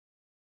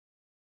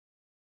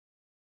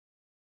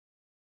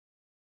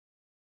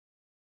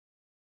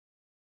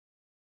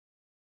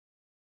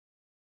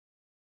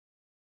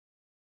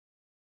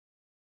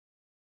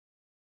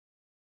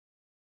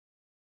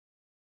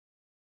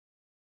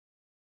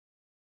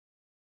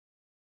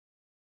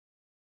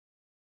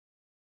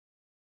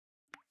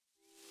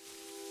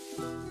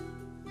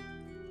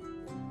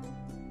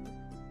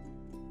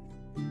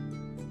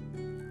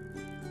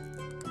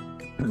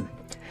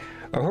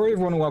Ahoy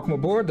everyone, welcome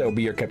aboard. That'll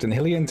be your Captain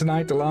Hillyan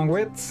tonight, along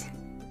with...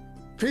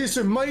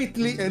 Peter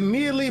Mitely and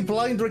nearly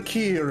blind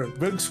Rakir,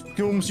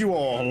 welcomes you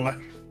all.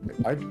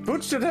 I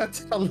butchered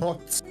that a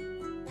lot.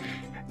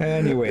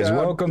 Anyways,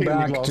 welcome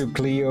back to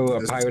Cleo,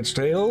 A Pirate's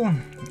Tale,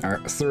 our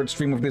third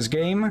stream of this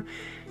game.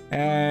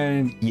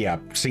 And yeah,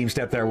 seems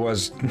that there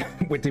was,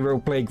 with the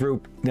roleplay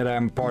group that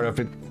I'm part of,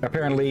 it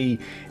apparently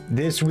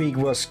this week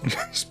was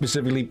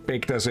specifically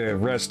picked as a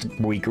rest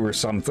week or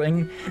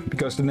something,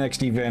 because the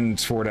next event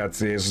for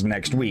that is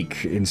next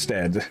week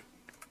instead.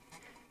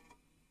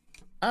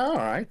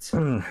 Alright.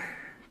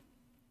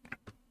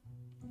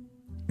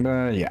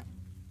 Yeah.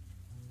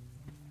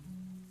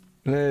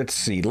 Let's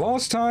see,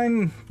 last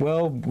time,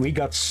 well, we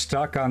got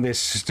stuck on this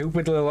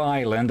stupid little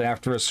island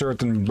after a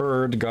certain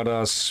bird got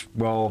us,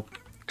 well,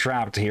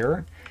 trapped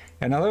here.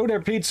 And hello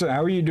there, Pizza,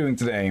 how are you doing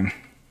today?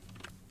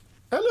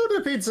 Hello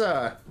there,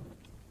 Pizza!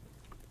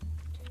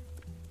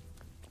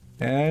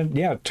 And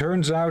yeah,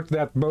 turns out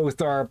that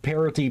both our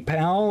parody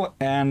pal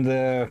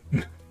and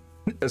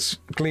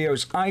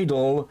Cleo's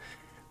idol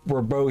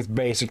were both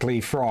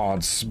basically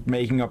frauds,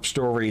 making up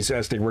stories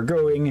as they were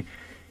going.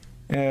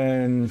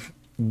 And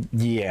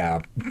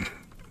yeah,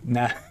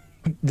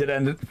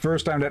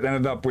 first time that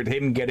ended up with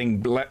him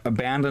getting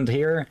abandoned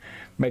here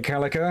by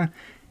Calica,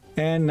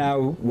 and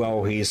now,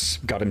 well, he's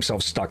got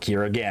himself stuck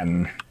here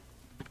again.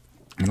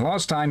 And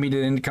last time he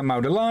didn't come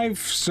out alive,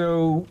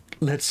 so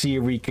let's see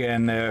if we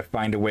can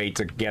find a way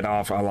to get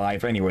off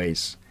alive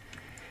anyways.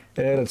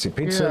 Let's see,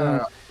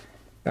 Pizza.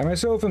 Yeah.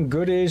 Myself and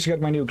Goodish got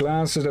my new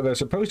glasses that are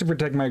supposed to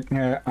protect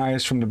my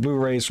eyes from the blue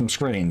rays from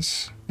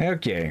screens.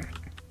 Okay.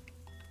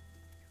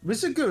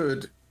 This is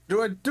good.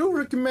 Though I do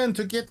recommend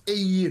to get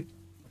a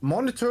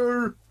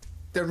monitor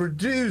that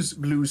reduces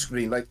blue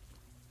screen. Like,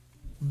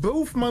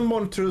 both my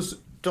monitors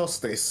does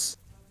this.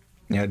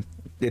 Yeah,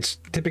 it's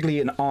typically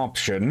an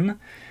option.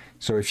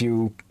 So if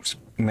you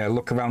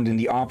look around in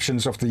the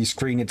options of the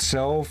screen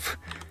itself,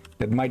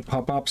 that might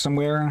pop up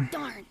somewhere.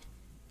 Darn,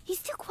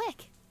 he's too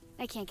quick.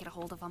 I can't get a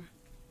hold of him.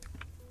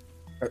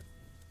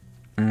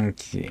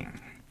 Okay.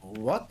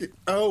 What?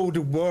 Oh,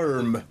 the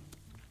worm.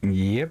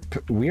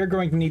 Yep, we are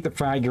going to need to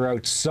figure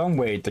out some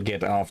way to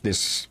get off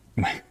this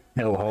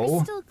hellhole.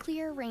 Crystal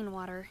clear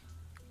rainwater.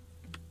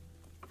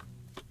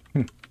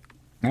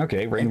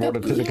 Okay, rainwater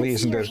typically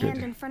isn't as good. You can't see your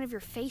hand in front of your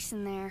face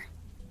in there.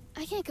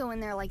 I can't go in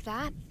there like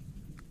that.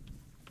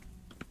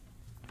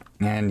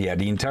 And yeah,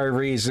 the entire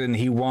reason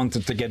he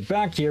wanted to get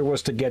back here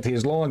was to get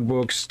his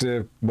logbooks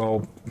to,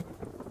 well,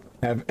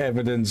 have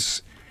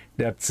evidence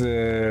that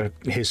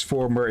his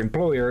former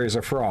employer is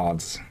a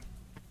fraud.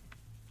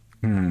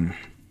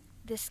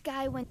 This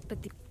guy went,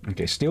 but the...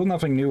 Okay, still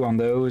nothing new on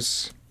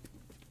those.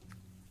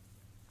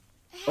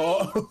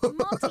 Hey,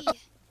 Monty!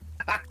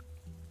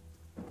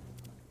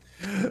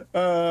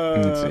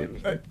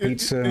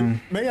 Pizza.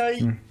 May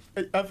I?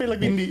 I feel like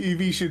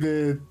we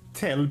should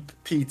tell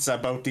Pizza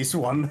about this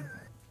one.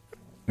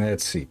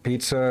 Let's see,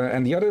 Pizza.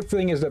 And the other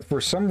thing is that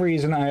for some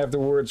reason I have the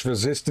words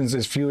resistance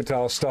is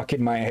futile stuck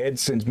in my head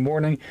since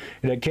morning,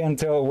 and I can't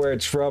tell where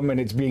it's from, and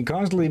it's being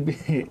constantly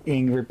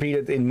being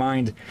repeated in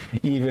mind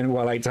even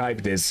while I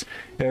type this.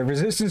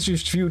 Resistance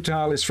is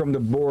futile is from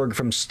the Borg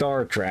from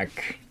Star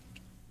Trek.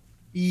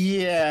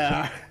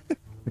 Yeah.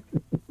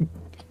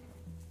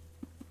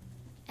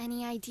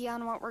 Any idea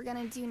on what we're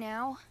gonna do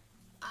now?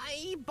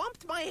 I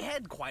bumped my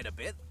head quite a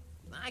bit.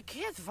 I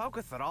can't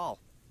focus at all.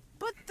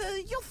 But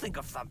you'll think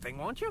of something,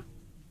 won't you?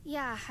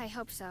 Yeah, I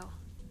hope so.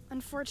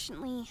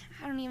 Unfortunately,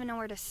 I don't even know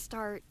where to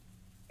start.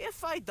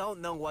 If I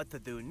don't know what to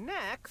do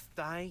next,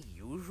 I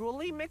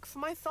usually mix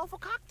myself a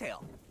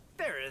cocktail.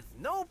 There is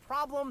no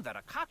problem that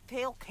a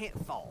cocktail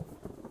can't solve.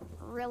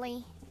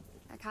 Really?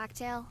 A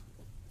cocktail?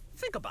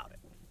 Think about it.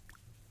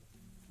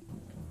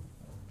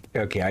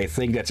 Okay, I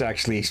think that's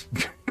actually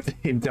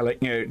him telling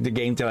the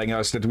game telling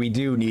us that we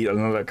do need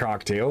another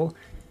cocktail.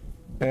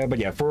 But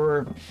yeah,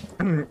 for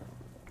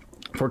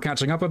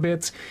catching up a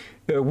bit,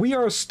 we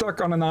are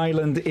stuck on an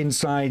island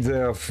inside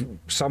of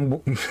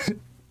some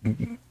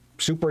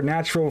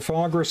supernatural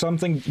fog or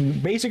something.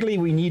 Basically,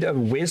 we need a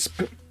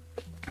wisp,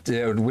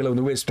 the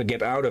will-o'-the-wisp, to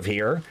get out of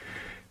here.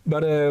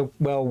 But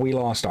well, we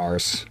lost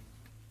ours.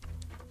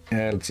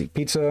 Let's see,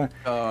 Pizza.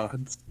 I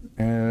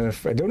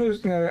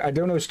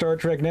don't know Star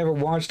Trek, never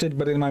watched it,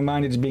 but in my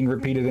mind it's being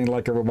repeated in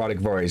like a robotic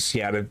voice.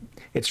 Yeah,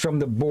 it's from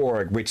the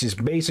Borg, which is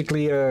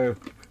basically a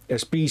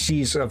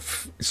species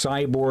of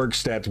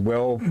cyborgs that,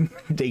 well,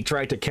 they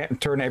try to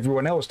turn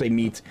everyone else they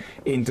meet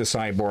into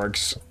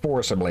cyborgs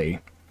forcibly.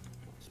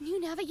 Can you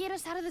navigate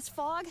us out of this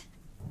fog?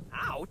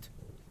 Out?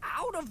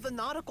 Out of the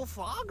nautical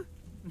fog?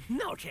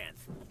 No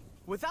chance.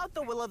 Without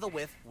the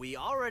will-o'-the-wisp, we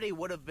already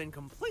would have been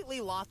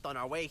completely lost on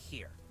our way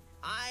here.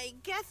 I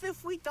guess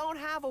if we don't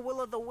have a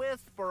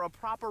will-o'-the-wisp or a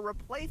proper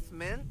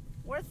replacement,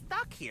 we're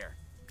stuck here.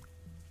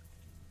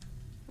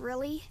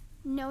 Really?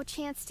 No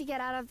chance to get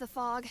out of the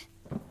fog?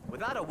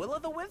 Without a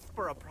will-o'-the-wisp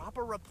or a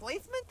proper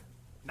replacement?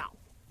 No,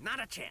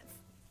 not a chance.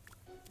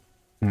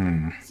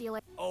 See you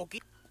later. Okay.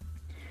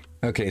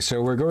 Okay,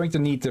 so we're going to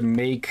need to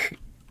make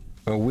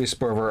a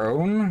wisp of our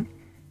own.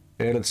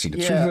 Let's see. The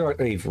truth about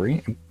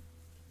Avery.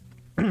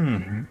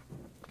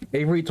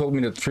 Avery told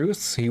me the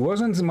truth. He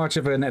wasn't much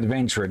of an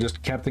adventurer,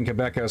 just Captain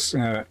Quebecca's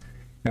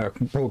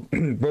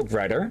boat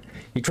rider.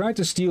 He tried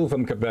to steal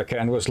from Quebeca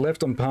and was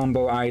left on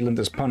Pombo Island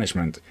as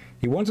punishment.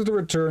 He wanted to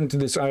return to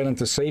this island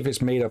to save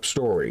his made-up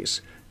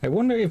stories. I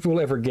wonder if we'll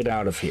ever get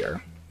out of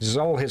here. This is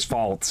all his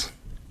fault.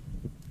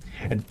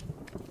 And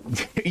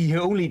he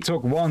only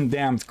took one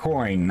damned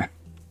coin.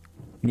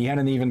 And he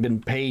hadn't even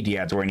been paid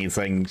yet or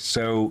anything,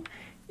 so...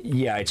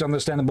 yeah, it's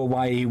understandable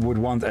why he would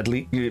want at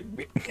least,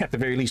 at the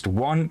very least,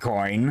 one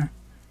coin.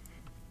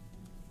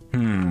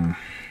 The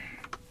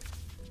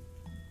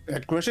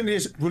question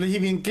is, will he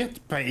even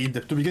get paid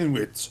to begin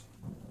with?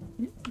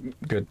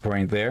 Good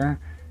point there.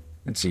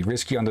 Let's see,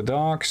 risky on the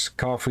docks,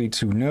 coffee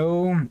to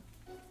no.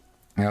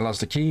 I lost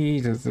the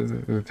key.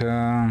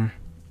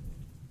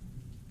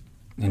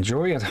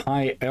 Enjoy at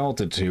high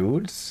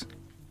altitudes.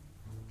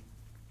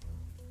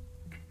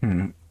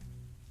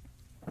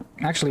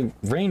 Actually,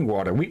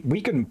 rainwater.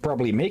 We can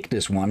probably make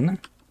this one.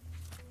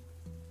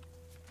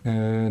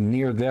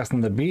 Near death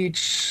on the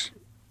beach.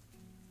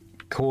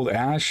 Cold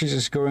ashes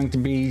is going to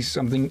be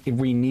something if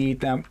we need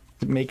that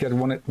to make that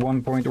one at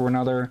one point or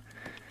another.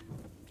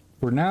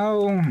 For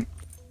now...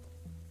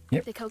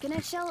 yep. The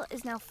coconut shell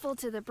is now full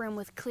to the brim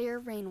with clear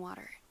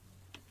rainwater.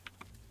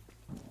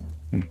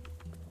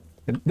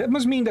 That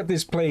must mean that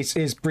this place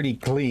is pretty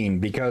clean,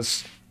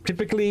 because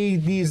typically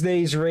these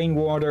days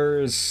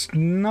rainwater is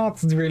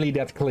not really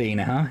that clean,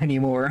 huh,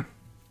 anymore.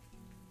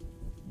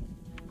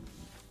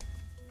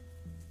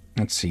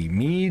 Let's see,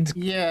 mead,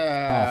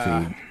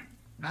 coffee.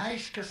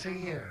 Nice to see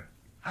you.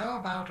 How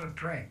about a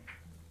drink?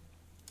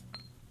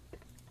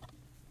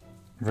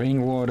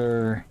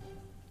 Rainwater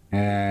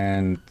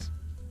and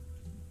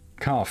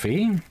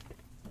coffee.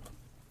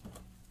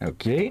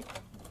 Okay.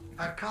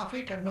 A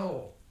coffee to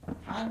no.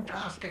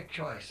 Fantastic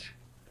choice.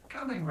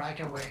 Coming right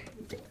away.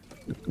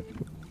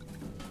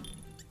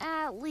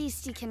 At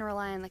least you can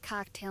rely on the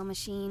cocktail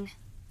machine.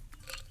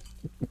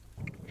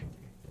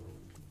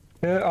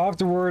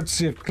 Afterwards,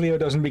 if Cleo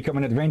doesn't become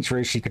an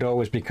adventurer, she could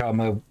always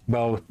become a,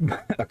 well,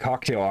 a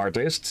cocktail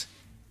artist.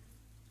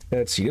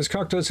 Let's see, this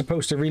cocktail is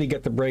supposed to really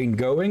get the brain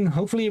going.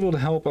 Hopefully it will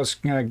help us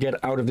get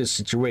out of this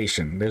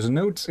situation. There's a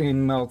note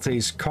in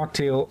Malte's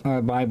cocktail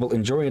Bible,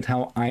 enjoy at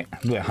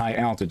the high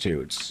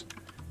altitudes.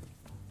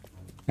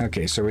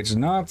 Okay, so it's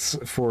not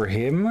for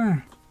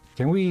him.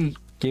 Can we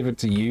give it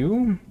to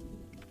you?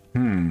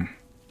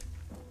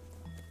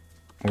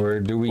 Or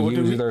do we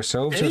use it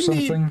ourselves or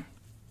something?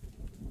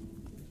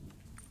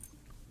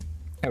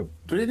 Oh.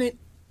 Do they need...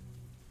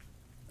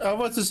 I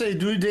was to say,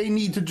 do they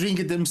need to drink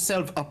it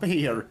themselves up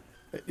here?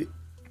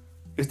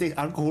 Is they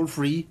alcohol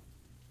free?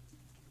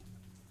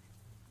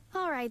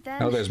 All right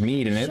then. Oh, there's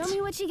meat in it. Show me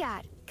what you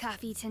got.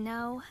 Coffee to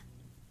know.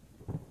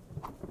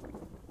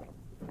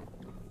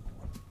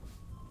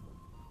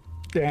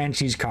 And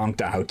she's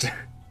conked out.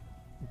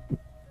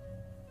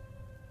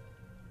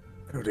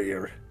 Oh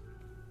dear.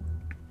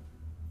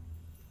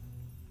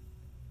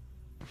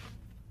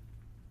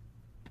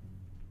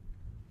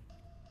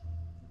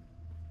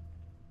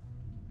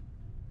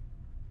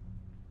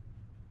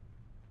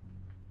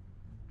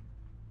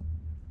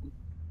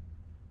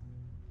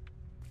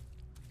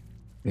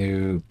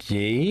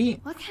 Okay.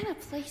 What kind of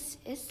place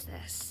is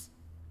this?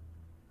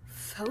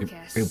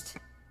 Focused.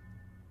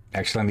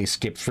 Accidentally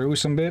skipped through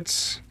some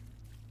bits.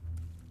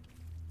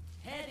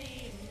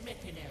 Hetty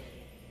Mickonary.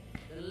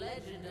 The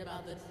legend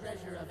about the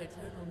treasure of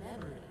eternal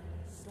memory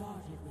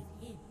started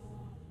with him.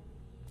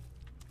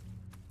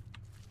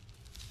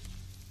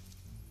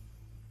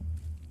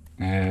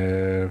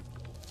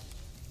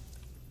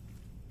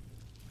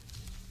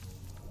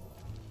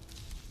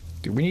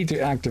 Do we need to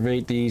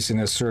activate these in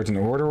a certain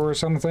order or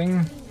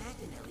something?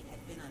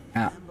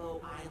 Ah.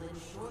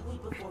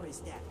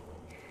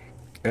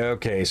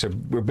 Okay, so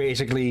we're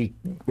basically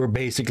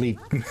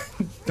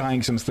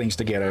tying some things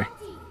together.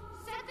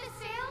 Set the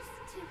sails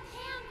to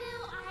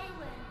Bamboo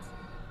Island.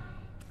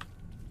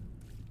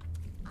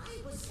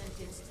 I was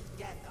sentenced to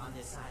death on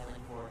this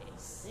island for a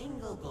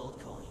single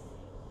gold coin.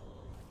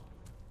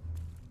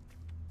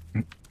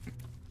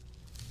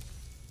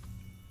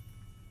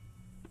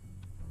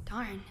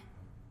 Darn.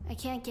 I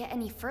can't get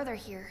any further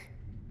here.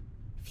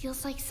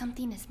 Feels like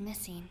something is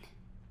missing.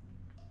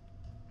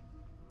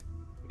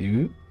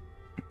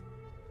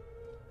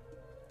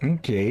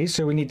 Okay,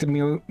 so we need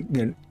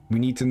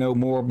to know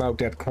more about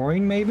that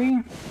coin,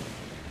 maybe?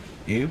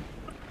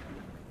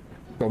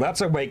 Well, that's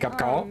a wake-up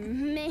call.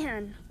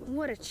 Man,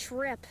 what a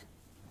trip.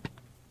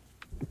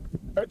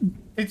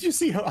 Did you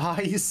see her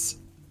eyes?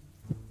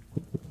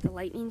 The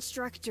lightning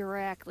struck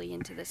directly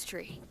into this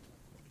tree.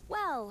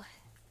 Well,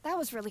 that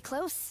was really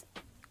close.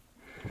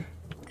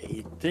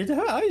 Did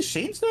her eyes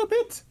change a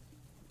bit?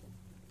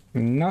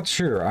 Not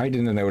sure. I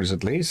didn't notice,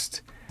 at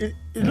least. It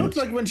looked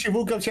like when she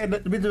woke up, she had a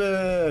bit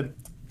of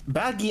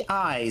baggy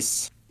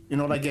eyes. You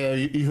know, like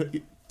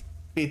a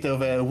bit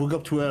of woke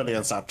up too early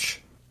and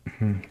such.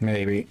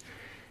 Maybe.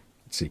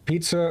 Let's see.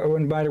 Pizza. Oh,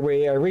 and by the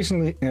way, I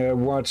recently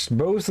watched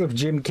both of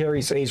Jim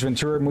Carrey's Ace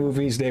Ventura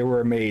movies. They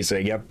were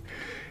amazing. Yep.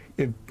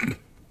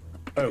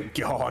 Oh,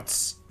 God.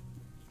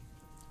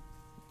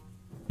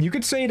 You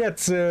could say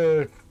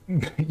that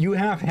you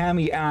have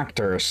hammy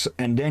actors,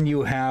 and then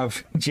you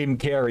have Jim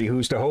Carrey,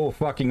 who's the whole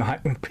fucking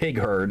pig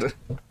herd.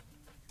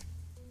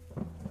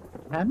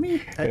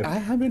 Hammy? I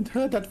haven't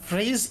heard that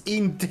phrase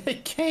in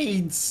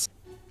decades.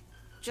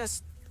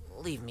 Just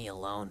leave me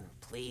alone,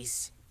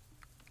 please.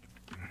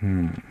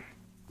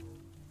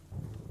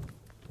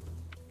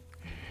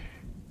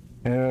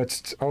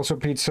 It's also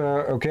pizza.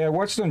 Okay, I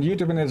watched it on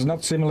YouTube and it's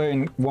not similar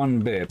in one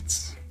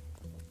bit.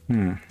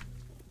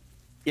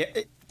 Yeah.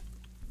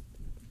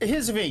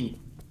 Here's the thing.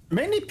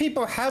 Many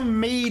people have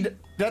made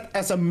that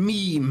as a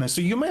meme, so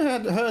you may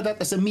have heard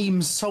that as a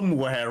meme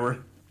somewhere.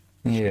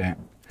 Yeah.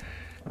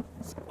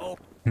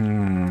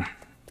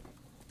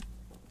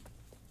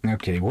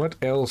 Okay, what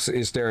else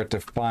is there to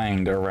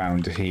find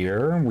around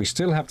here? We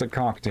still have the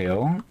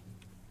cocktail.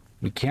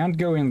 We can't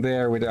go in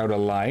there without a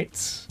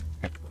light.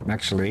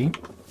 Actually.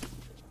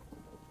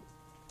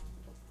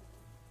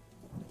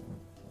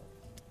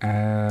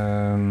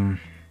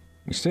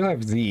 We still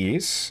have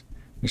these.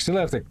 We still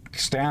have the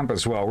stamp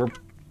as well.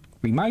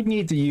 We might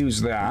need to use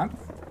that.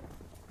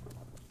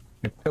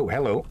 Oh,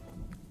 hello.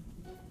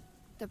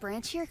 The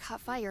branch here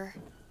caught fire.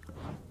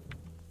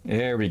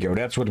 There we go.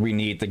 That's what we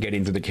need to get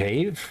into the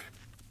cave.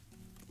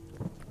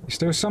 Is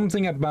there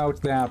something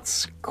about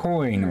that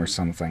coin or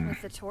something?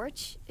 With the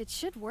torch, it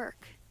should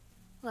work.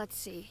 Let's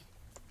see.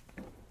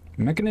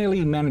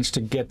 McAnally managed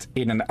to get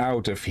in and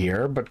out of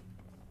here, but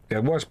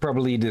that was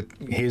probably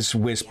his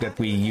wisp that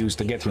we used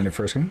to get here in the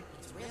first game.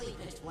 It's really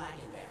just whack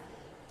and bear.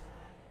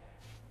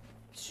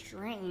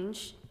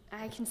 Strange.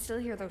 I can still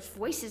hear those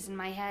voices in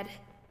my head.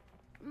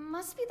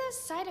 Must be those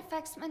side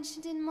effects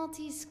mentioned in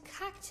Multi's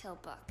cocktail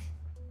book.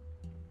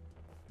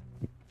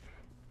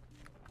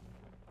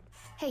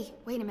 Hey,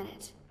 wait a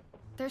minute.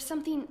 There's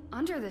something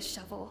under this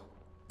shovel.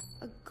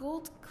 A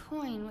gold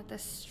coin with a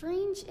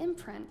strange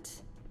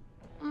imprint.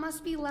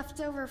 Must be left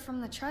over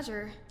from the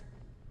treasure.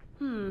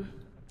 I'm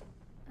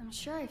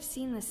sure I've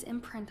seen this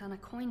imprint on a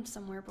coin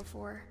somewhere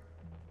before.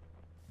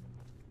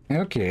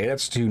 Okay,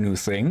 that's two new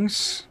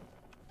things.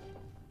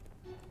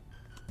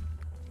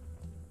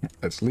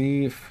 Let's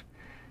leave.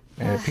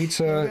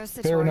 Pizza,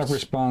 fair enough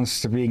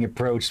response to being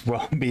approached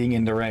while being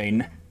in the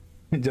rain.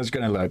 Just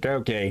gonna look.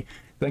 Okay,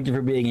 thank you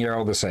for being here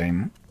all the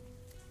same.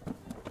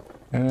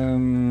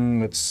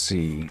 Let's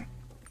see.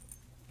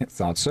 I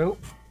thought so.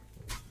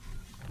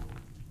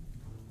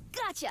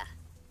 Gotcha!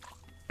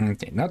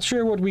 Okay, not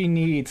sure what we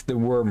need the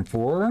worm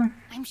for.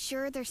 I'm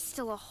sure there's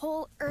still a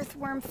whole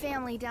earthworm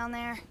family down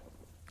there.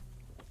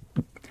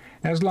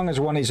 As long as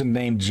one isn't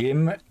named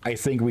Jim, I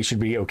think we should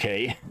be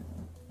okay.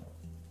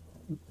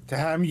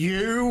 Damn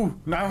you!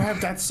 Now I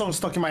have that song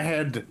stuck in my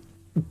head.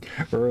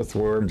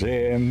 Earthworm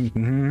Jim.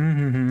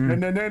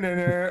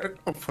 No.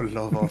 Oh, for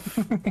love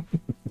of.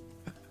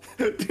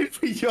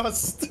 Did we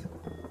just...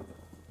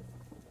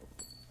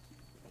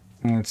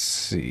 Let's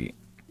see.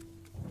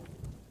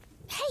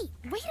 Hey,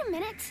 wait a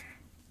minute!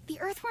 The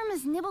earthworm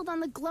has nibbled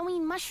on the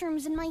glowing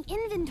mushrooms in my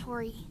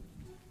inventory.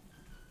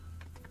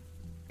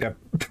 Yep.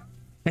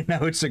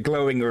 Now it's a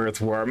glowing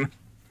earthworm.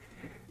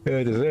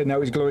 Now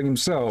he's glowing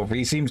himself.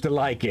 He seems to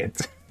like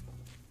it.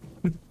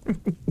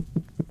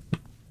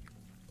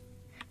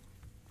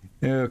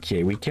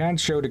 Okay, we can't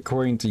show the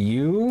coin to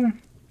you.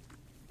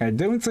 I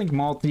don't think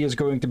Malty is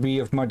going to be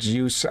of much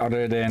use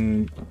other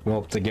than,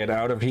 well, to get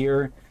out of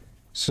here.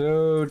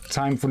 So,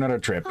 time for another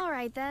trip.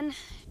 Alright then.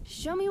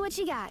 Show me what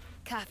you got,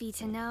 Coffee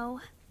to know.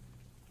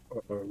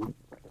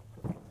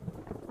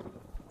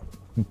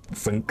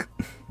 Think.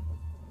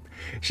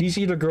 She's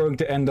either going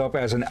to end up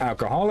as an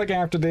alcoholic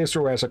after this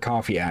or as a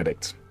coffee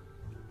addict.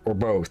 Or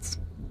both.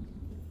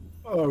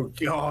 Oh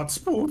god,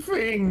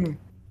 spoofing!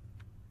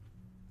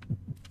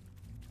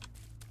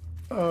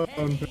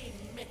 Teddy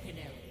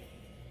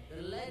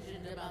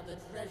legend about the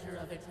treasure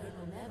of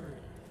eternal memory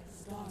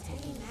started.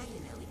 Teddy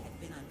McAnally had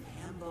been on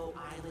Pambo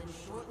Island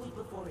shortly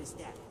before his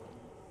death.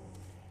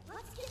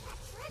 Let's get that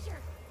treasure!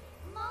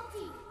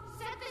 Multi,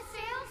 set the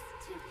sails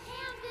to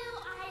Hamville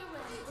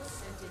Island! He was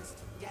sentenced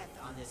to death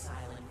on this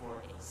island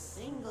for a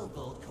single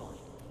gold coin.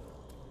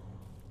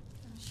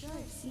 I'm sure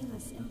I've seen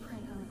this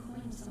imprint on a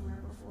coin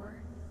somewhere before.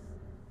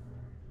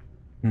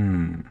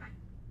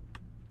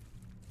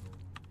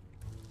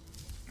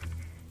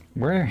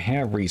 Where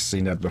have we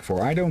seen that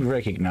before? I don't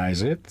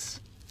recognize it.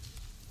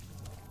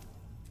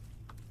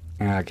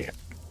 Okay.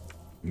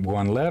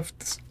 One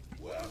left.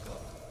 Welcome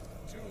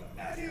to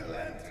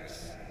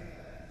Atlantis,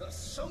 the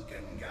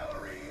sunken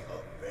gallery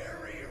of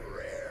very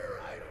rare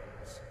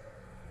items.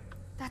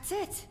 That's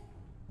it!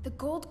 The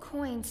gold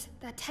coins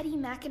that Teddy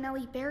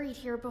McAnally buried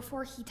here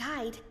before he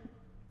died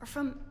are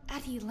from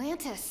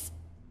Atlantis.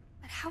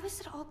 But how is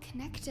it all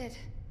connected?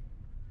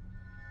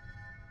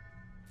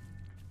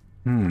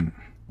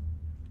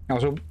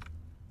 Also,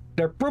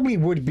 there probably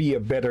would be a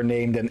better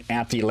name than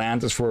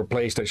Atlantis for a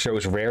place that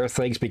shows rare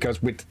things,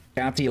 because with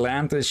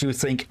Atlantis you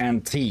think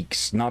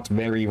antiques, not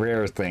very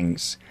rare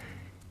things.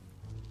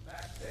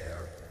 Back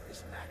there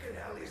is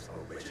McAnally's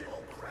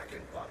original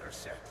Kraken Butter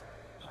set.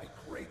 My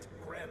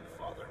great-grandfather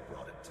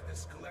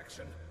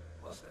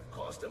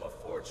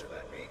But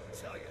let me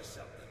tell you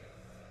something.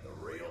 The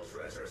real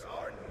treasures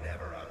are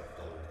never out of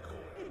gold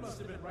coins. It must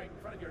have been right in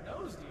front of your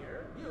nose,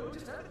 dear. You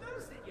just haven't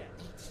noticed it yet.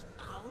 It's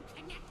all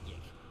connected.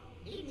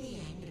 In the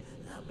end,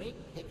 the big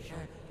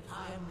picture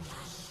forms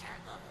a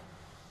circle.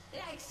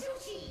 Like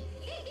sushi.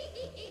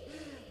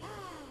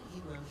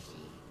 You will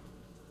see.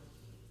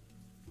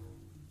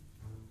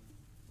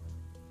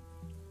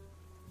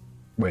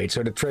 Wait,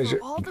 so the treasure...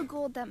 For all the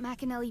gold that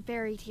Machiavelli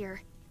buried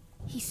here,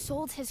 he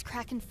sold his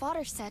Kraken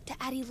fodder set to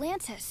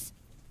Atlantis.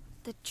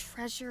 The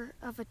treasure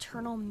of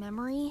eternal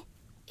memory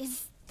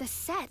is the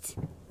set.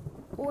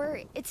 Or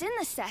it's in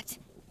the set.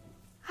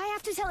 I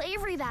have to tell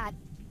Avery that.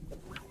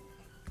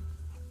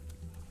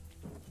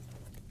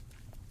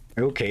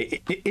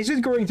 Okay, is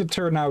it going to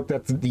turn out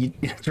that the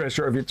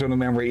treasure of eternal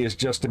memory is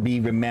just to be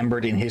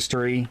remembered in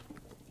history?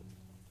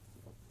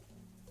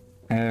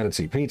 Let's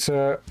see,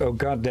 pizza. Oh,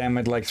 god damn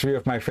it, like 3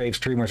 of my fave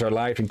streamers are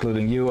live,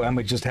 including you. I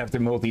might just have to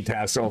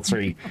multitask all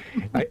 3.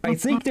 I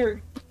think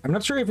there... I'm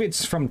not sure if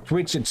it's from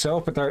Twitch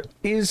itself, but there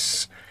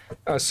is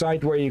a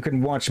site where you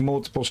can watch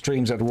multiple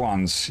streams at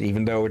once,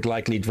 even though it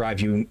likely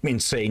drives you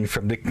insane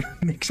from the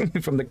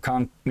from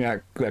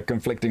the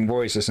conflicting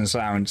voices and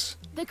sounds.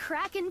 The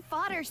Kraken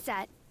fodder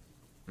set.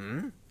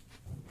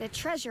 The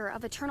treasure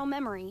of eternal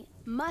memory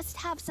must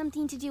have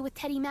something to do with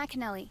Teddy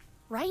Machiavelli,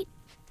 right?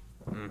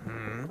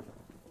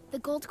 The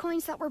gold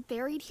coins that were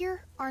buried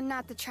here are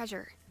not the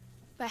treasure.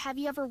 But have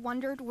you ever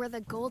wondered where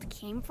the gold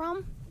came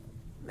from?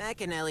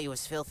 Machiavelli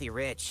was filthy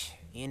rich.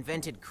 He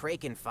invented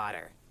Kraken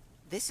fodder.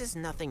 This is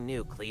nothing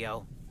new,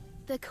 Cleo.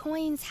 The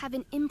coins have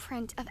an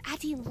imprint of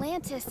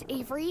Atlantis,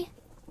 Avery.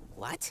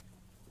 What?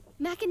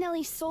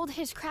 Machiavelli sold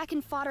his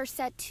Kraken fodder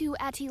set to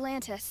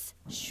Atlantis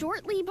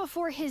shortly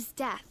before his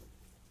death.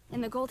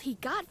 And the gold he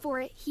got for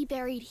it, he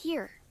buried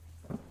here.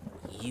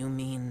 You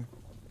mean...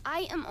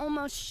 I am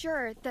almost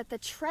sure that the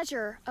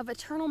treasure of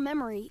eternal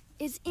memory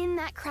is in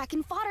that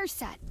Kraken fodder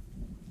set.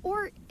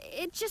 Or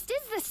it just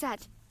is the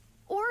set.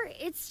 Or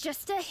it's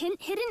just a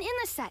hint hidden in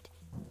the set.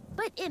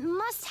 But it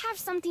must have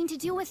something to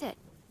do with it.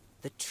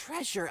 The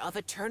treasure of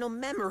eternal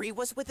memory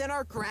was within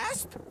our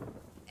grasp?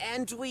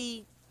 And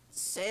we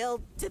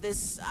sailed to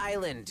this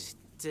island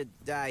to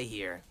die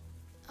here.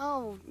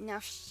 Oh, now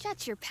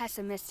shut your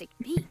pessimistic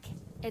beak.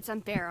 It's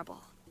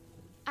unbearable.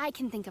 I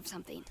can think of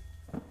something.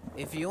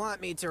 If you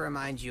want me to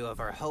remind you of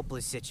our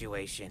hopeless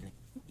situation,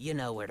 you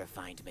know where to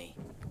find me.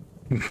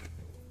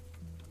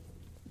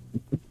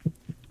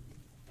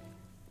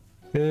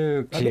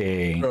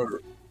 Okay.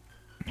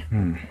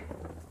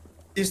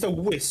 Is the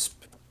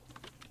wisp?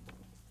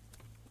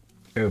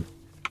 Oh, It could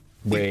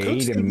wait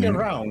a still be minute.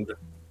 around.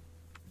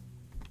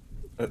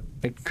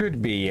 It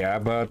could be, yeah,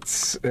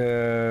 but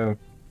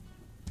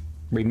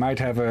we might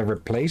have a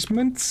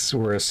replacement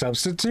or a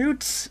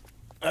substitute.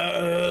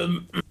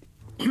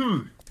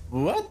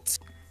 What?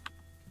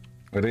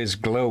 It is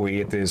glowy,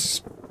 it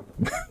is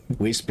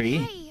wispy.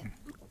 Hey,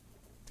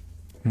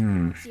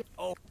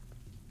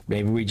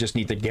 Maybe we just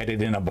need to get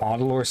it in a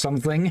bottle or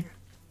something.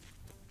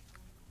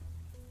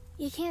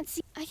 you can't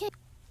see. I can't.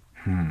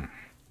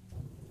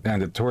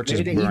 And the torch is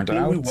Did they eat burnt blue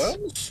out.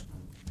 worms?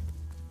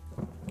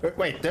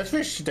 Wait, there's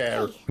fish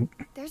there. Hey,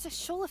 there's a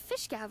shoal of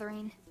fish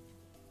gathering.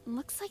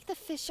 Looks like the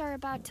fish are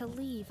about to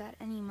leave at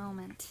any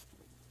moment.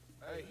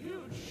 A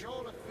huge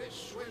shoal of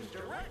fish swims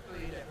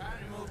directly to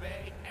Animal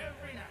Bay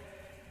every night.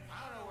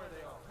 I don't know where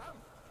they all come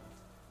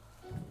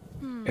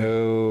from.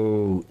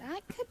 Oh,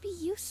 That could be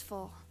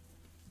useful.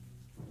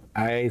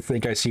 I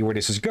think I see where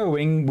this is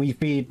going. We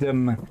feed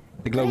them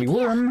the glowy idea.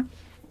 worm,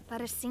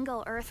 But a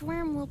single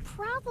earthworm will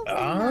probably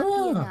not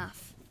be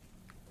enough.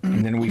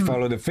 and then we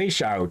follow the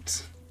fish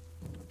out.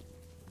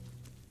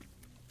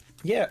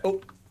 Yeah,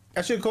 oh,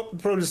 I should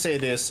probably say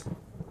this.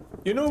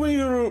 You know when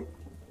you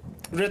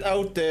read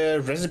out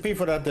the recipe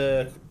for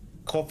that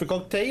coffee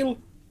cocktail?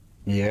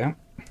 Yeah.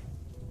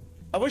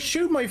 I was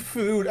chewing my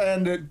food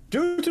and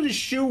due to the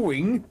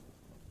chewing,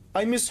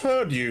 I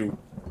misheard you.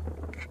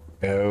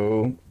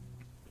 Oh.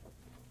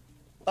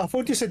 I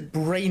thought you said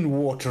brain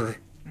water.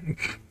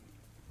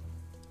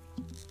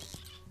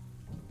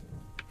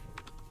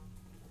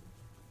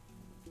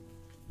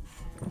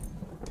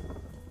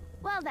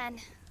 Well then,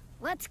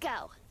 let's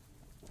go.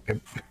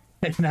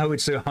 And now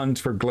it's a hunt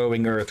for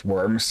glowing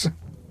earthworms.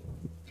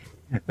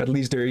 At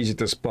least they're easy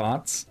to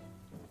spot.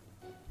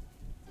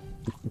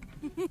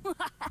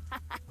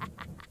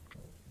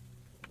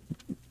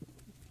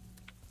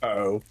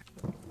 Oh.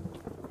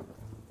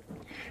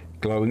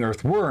 Glowing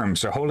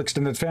earthworms, a whole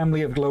extended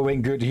family of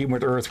glowing,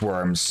 good-humored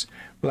earthworms.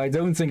 Well, I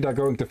don't think they're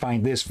going to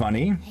find this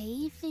funny.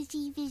 Hey,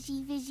 fishy,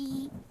 fishy,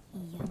 fishy.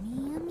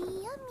 Yummy,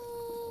 yummy,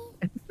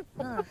 yummy.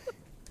 Ugh.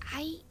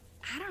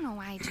 I don't know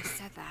why I just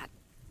said that.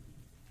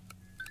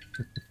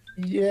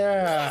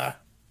 Yeah.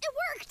 It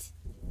worked!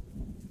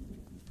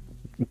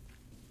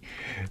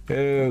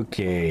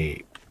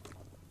 Okay.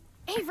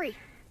 Avery,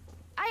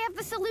 I have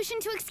the solution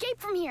to escape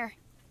from here.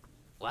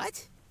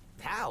 What?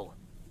 How?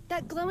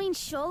 That glowing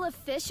shoal of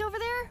fish over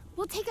there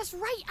will take us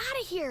right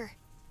out of here.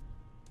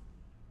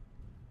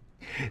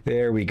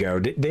 There we go.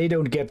 They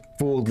don't get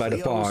fooled by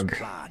the Cleo's fog.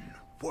 plan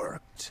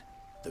worked.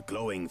 the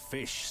glowing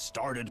fish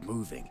started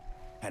moving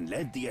and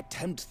led the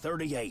Attempt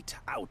 38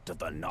 out of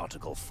the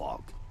nautical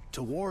fog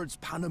towards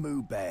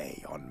Panamu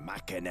Bay on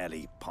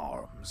Macanelli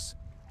Palms.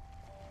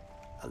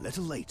 A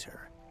little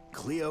later,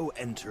 Cleo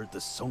entered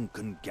the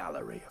sunken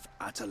gallery of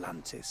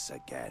Atalantis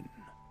again.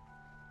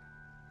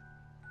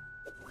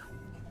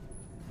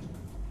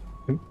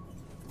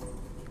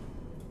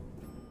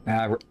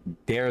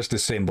 There's the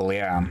symbol,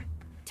 yeah.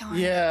 Darn.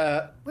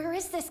 Yeah, Where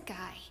is this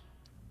guy?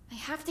 I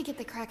have to get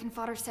the Kraken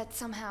fodder set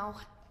somehow.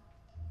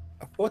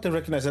 what I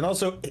recognize, and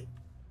also,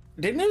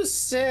 they never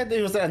said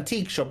it was an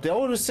antique shop. They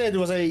always said it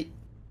was a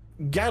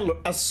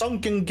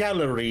sunken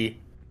gallery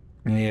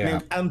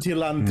named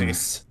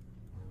Atalantis.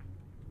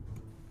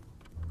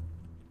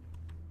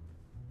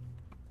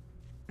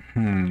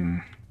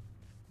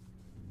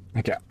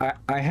 Okay,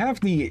 I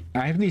have the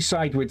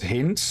site with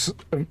hints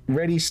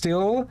ready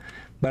still,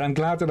 but I'm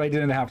glad that I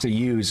didn't have to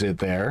use it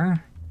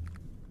there.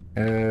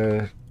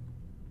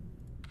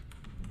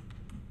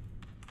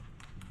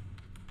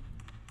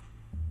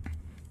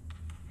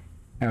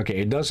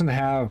 Okay, it doesn't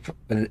have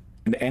an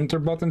enter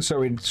button,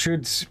 so it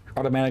should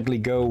automatically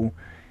go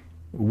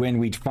when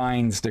we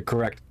find the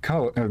correct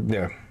code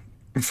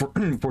for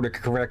the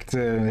correct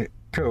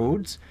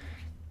codes.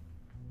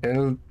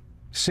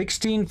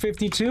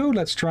 1652,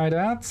 let's try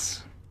that.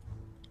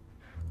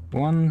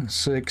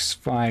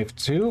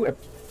 1652.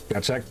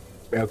 That's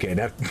okay,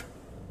 that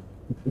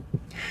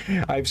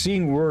I've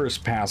seen worse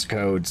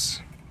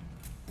passcodes.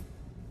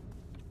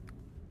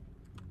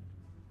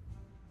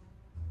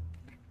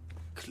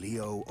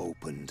 Cleo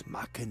opened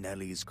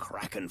Macanelli's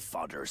Kraken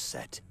fodder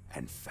set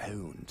and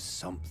found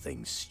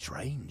something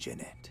strange in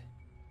it.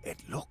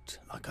 It looked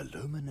like a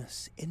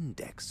luminous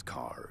index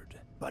card,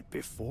 but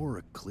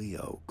before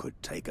Cleo could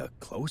take a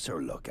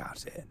closer look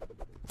at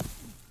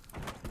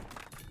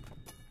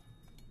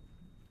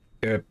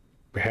it...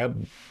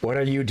 Heb, what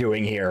are you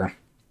doing here?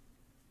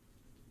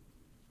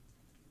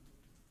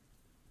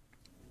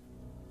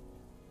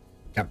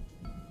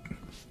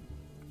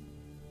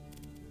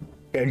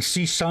 And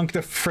she sunk the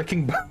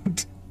freaking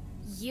boat.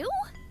 You?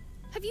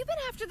 Have you been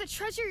after the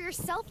treasure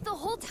yourself the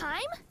whole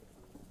time?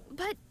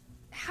 But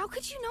how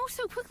could you know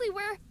so quickly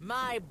where...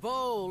 My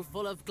bowl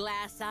full of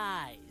glass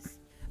eyes.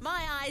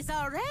 My eyes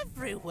are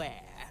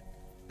everywhere.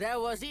 There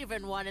was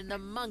even one in the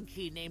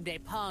monkey named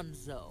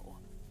Aponzo.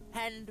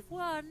 And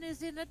one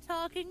is in a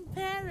talking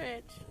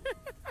parrot.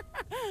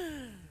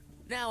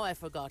 Now I've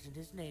forgotten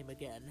his name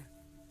again.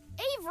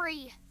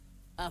 Avery!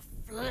 A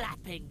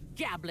flapping,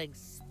 gabbling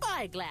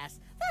spyglass.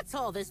 That's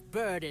all this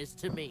bird is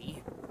to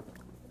me.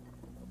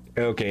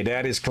 Okay,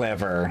 that is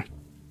clever.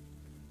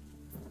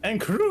 And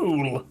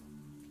cruel.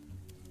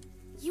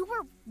 You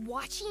were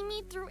watching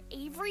me through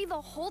Avery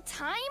the whole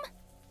time?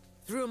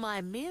 Through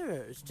my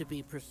mirrors, to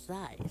be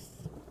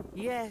precise.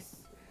 Yes,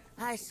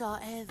 I saw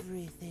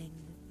everything.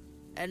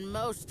 And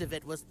most of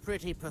it was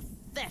pretty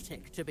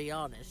pathetic, to be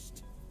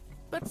honest.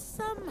 But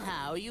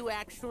somehow you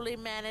actually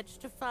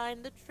managed to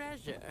find the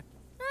treasure.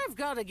 I've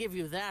got to give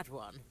you that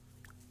one.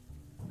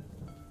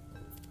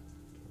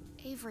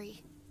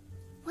 Avery.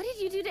 What did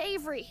you do to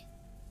Avery?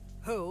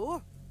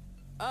 Who?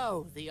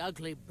 Oh, the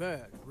ugly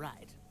bird,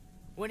 right.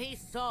 When he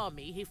saw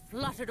me, he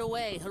fluttered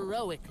away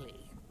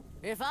heroically.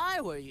 If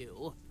I were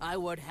you, I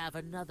would have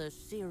another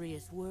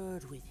serious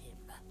word with him.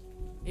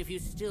 If you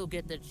still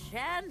get the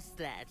chance,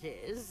 that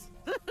is.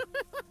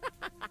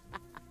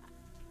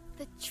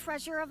 The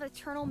treasure of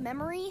eternal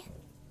memory?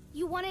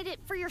 You wanted it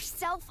for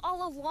yourself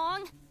all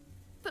along?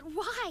 But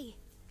why?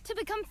 To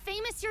become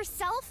famous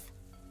yourself?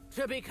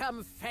 To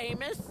become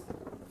famous?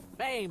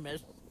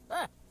 Famous?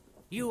 Huh.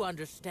 You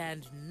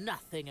understand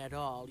nothing at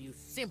all, you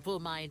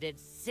simple-minded,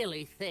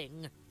 silly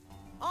thing.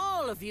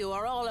 All of you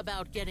are all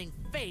about getting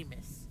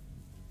famous.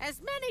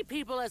 As many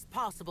people as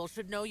possible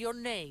should know your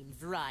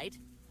names, right?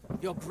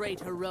 Your great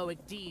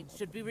heroic deeds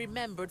should be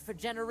remembered for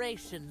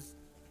generations.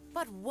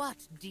 But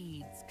what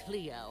deeds,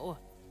 Cleo?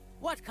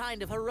 What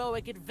kind of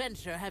heroic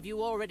adventure have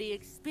you already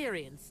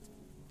experienced?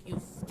 You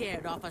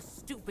scared off a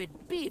stupid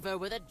beaver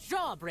with a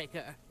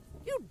jawbreaker.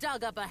 You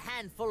dug up a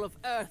handful of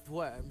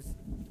earthworms.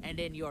 And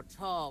in your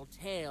tall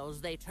tales,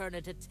 they turn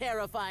into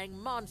terrifying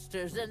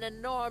monsters and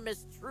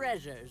enormous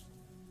treasures.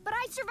 But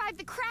I survived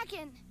the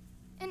Kraken!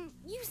 And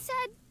you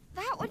said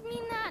that would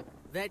mean that...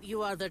 That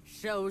you are the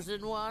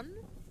chosen one?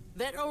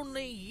 That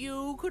only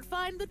you could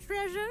find the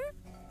treasure?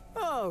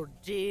 Oh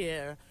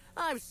dear,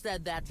 I've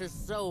said that to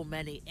so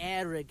many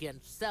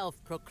arrogant,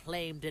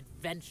 self-proclaimed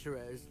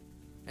adventurers.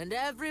 And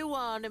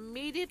everyone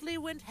immediately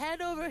went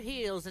head over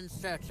heels in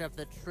search of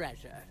the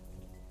treasure.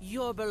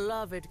 Your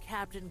beloved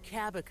Captain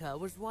Kabaka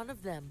was one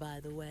of them, by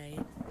the way.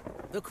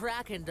 The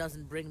Kraken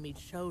doesn't bring me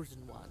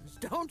chosen ones,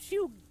 don't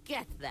you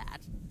get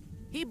that?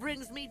 He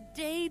brings me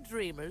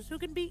daydreamers who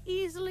can be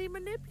easily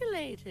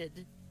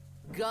manipulated.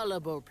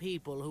 Gullible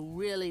people who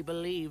really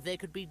believe they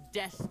could be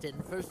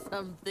destined for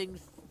something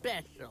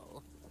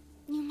special.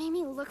 You made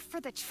me look for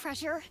the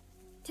treasure,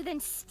 to then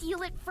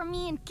steal it from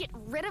me and get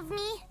rid of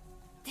me?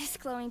 This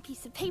glowing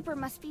piece of paper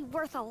must be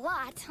worth a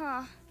lot,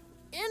 huh?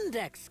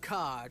 Index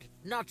card,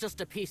 not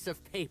just a piece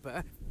of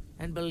paper.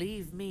 And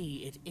believe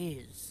me, it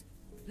is.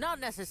 Not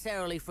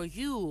necessarily for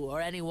you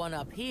or anyone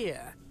up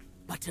here,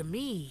 but to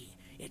me,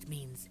 it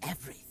means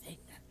everything.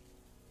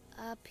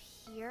 Up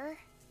here?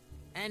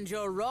 And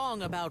you're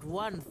wrong about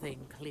one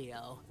thing,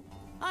 Cleo.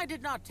 I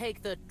did not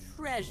take the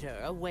treasure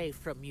away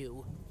from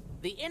you.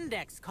 The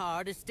index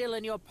card is still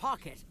in your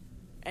pocket,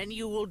 and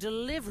you will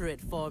deliver it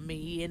for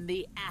me in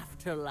the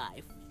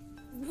afterlife.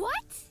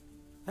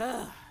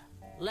 What?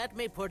 Let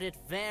me put it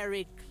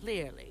very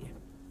clearly.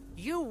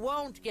 You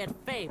won't get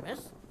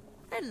famous,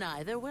 and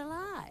neither will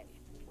I.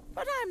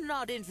 But I'm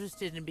not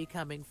interested in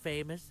becoming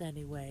famous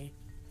anyway.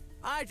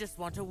 I just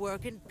want to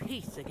work in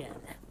peace again.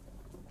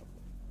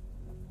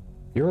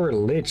 You're a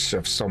lich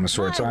of some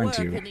sort, My aren't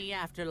work you? in the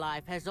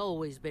afterlife has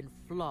always been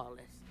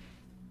flawless.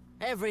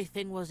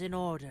 Everything was in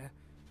order.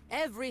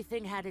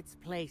 Everything had its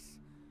place.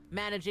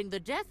 Managing the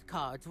death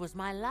cards was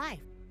my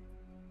life.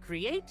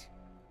 Create,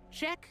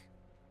 check,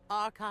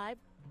 archive,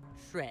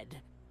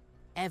 shred.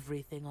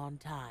 Everything on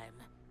time.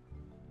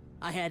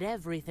 I had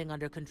everything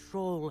under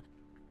control.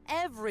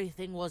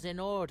 Everything was in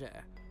order.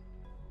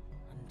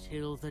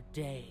 Until the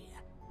day.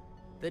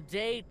 The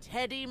day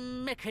Teddy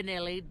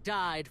McAnally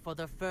died for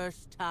the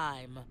first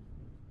time.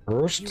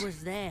 First? He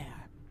was there.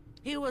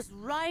 He was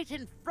right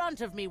in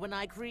front of me when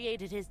I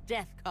created his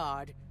death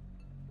card.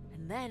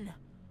 And then,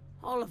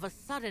 all of a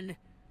sudden,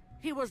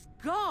 he was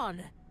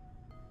gone.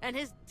 And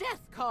his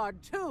death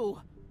card,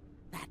 too.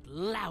 That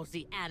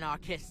lousy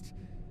anarchist.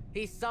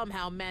 He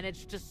somehow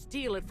managed to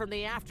steal it from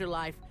the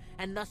afterlife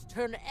and thus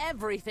turn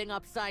everything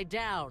upside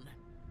down.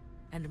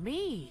 And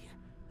me,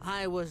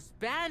 I was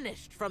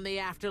banished from the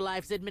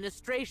afterlife's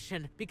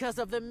administration because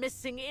of the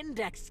missing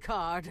index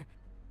card.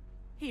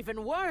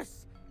 Even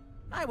worse,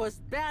 I was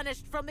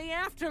banished from the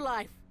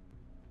afterlife.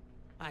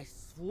 I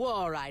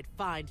swore I'd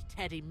find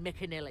Teddy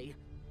McAnally,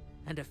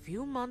 and a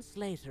few months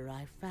later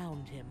I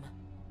found him.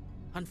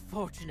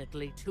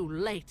 Unfortunately, too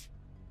late.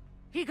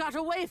 He got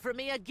away from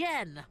me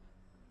again.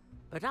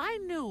 But I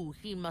knew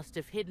he must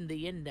have hidden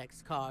the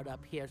index card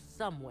up here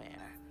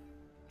somewhere.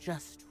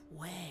 Just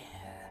where?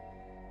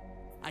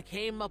 I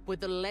came up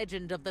with the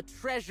legend of the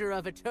Treasure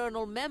of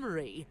Eternal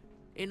Memory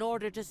in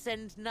order to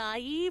send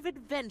naive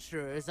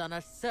adventurers on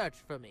a search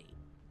for me.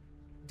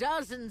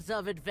 Dozens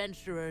of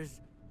adventurers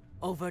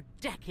over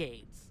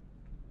decades.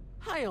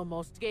 I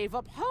almost gave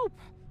up hope.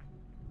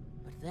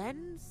 But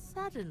then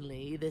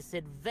suddenly this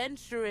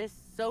adventurous,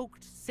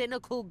 soaked,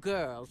 cynical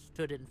girl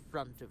stood in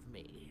front of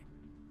me.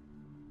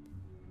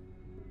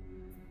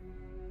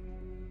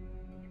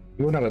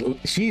 You're not a...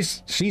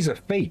 She's a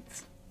fate.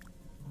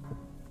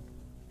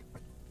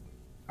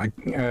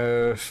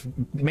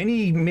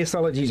 Many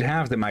mythologies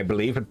have them, I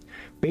believe.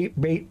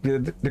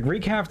 The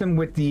Greek have them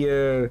with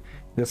the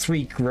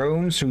three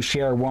crones who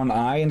share one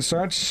eye and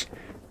such.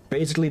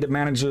 Basically the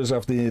managers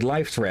of the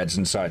life threads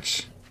and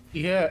such.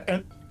 Yeah,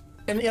 and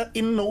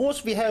in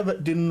Norse we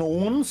have the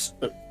Norns,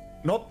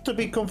 not to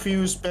be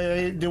confused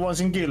by the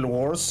ones in Guild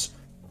Wars.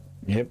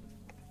 Yep.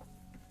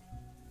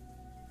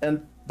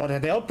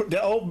 But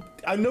there are,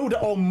 I know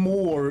there are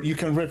more you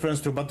can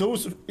reference to, but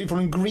those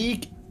from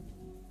Greek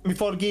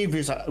mythology,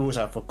 which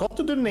I forgot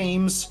the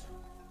names,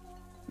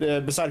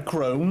 beside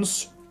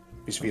crones,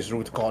 which we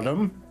would call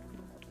them.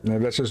 No,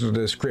 that's just a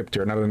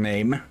descriptor, not a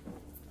name.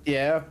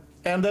 Yeah,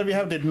 and then we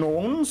have the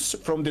Norns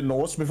from the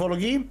Norse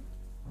mythology.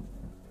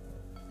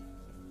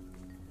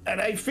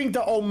 And I think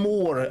there are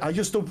more, I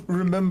just don't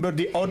remember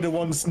the other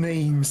ones'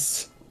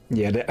 names.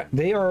 Yeah,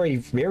 they are a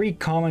very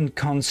common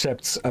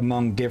concept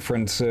among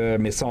different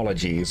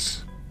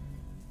mythologies.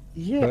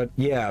 Yeah. But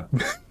yeah,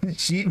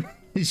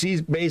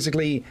 she's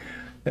basically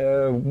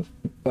a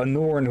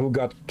Norn who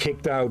got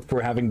kicked out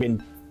for having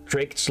been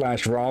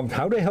tricked/robbed.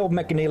 How the hell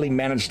McAnally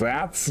managed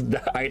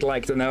that? I'd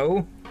like to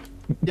know.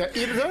 Yeah,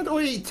 is that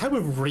a type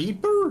of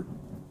Reaper?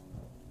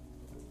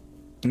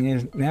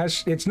 Yeah,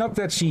 it's not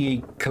that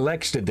she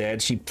collects the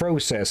dead, she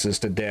processes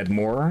the dead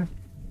more.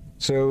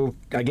 So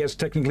I guess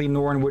technically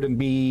Norn wouldn't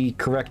be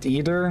correct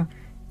either.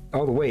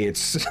 Oh, the way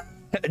it's...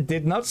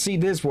 did not see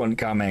this one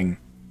coming.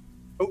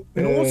 Oh,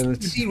 Norse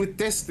deal with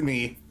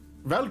destiny.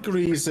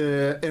 Valkyries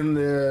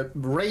and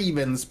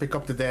Ravens pick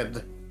up the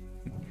dead.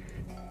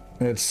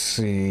 Let's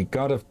see.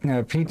 God of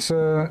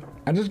Pizza.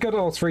 I just got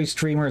all three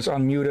streamers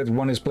unmuted.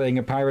 One is playing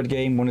a pirate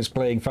game, one is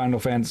playing Final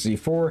Fantasy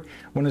IV,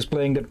 one is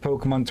playing that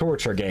Pokemon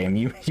Torture game.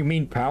 You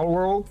mean Pal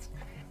World?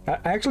 I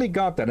actually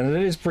got that, and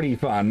it is pretty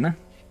fun.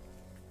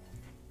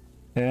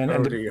 And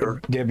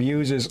the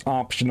abuse is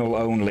optional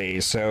only,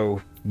 so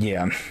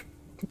yeah.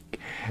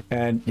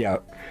 And yeah,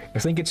 I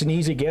think it's an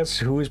easy guess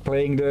who is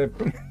playing the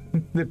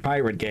the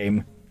pirate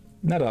game.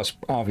 Not us,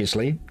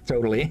 obviously.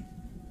 Totally.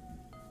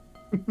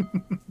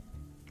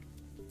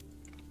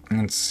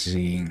 Let's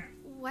see.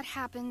 What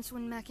happens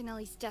when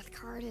McAnally's death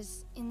card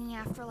is in the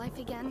afterlife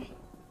again?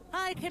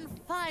 I can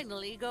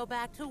finally go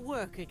back to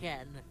work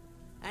again.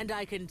 And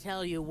I can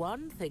tell you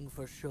one thing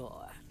for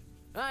sure.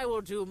 I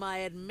will do my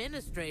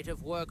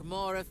administrative work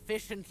more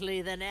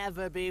efficiently than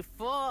ever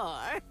before.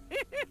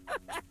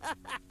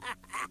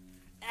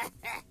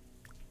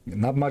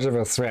 Not much of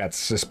a threat,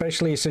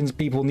 especially since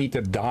people need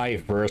to die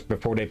first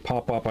before they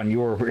pop up on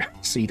your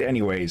seat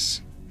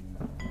anyways.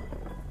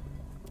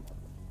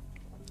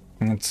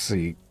 Let's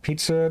see.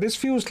 Pizza. This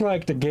feels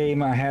like the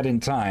game I had in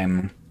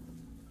time.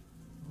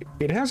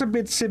 It has a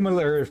bit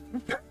similar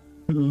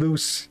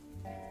loose,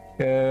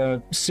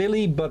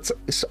 silly, but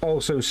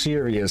also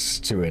serious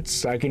to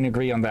it. I can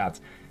agree on that.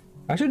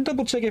 I should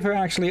double check if I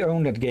actually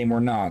own that game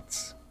or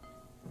not.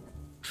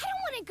 I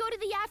don't want to go to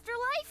the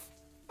afterlife.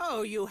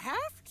 Oh, you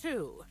have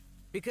to,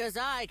 because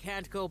I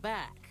can't go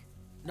back.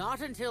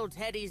 Not until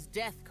Teddy's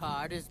death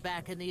card is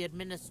back in the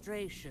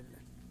administration.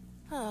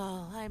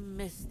 Oh, I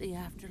miss the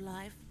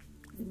afterlife.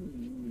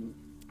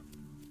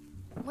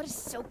 What is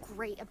so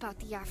great about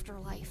the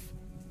afterlife?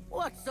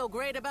 What's so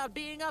great about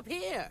being up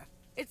here?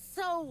 It's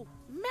so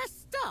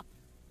messed up.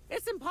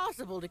 It's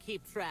impossible to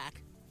keep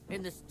track.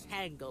 In this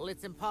tangle,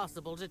 it's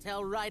impossible to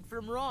tell right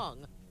from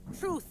wrong,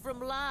 truth from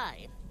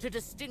lie, to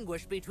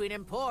distinguish between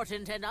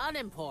important and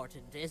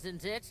unimportant,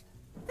 isn't it?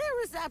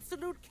 There is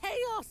absolute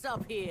chaos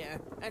up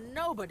here, and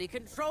nobody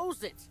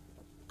controls it.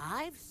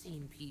 I've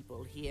seen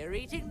people here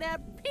eating their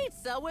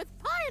pizza with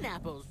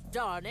pineapples,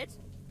 darn it.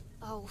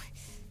 Oh,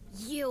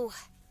 you.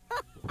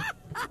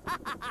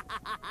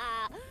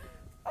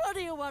 What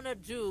do you want to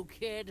do,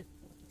 kid?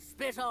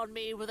 Spit on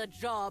me with a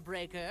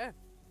jawbreaker?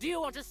 Do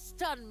you want to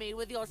stun me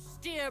with your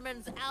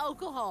Stearman's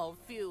alcohol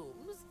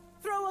fumes?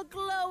 Throw a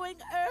glowing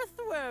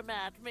earthworm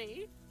at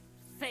me?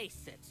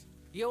 Face it,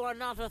 you are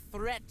not a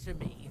threat to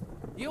me.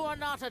 You are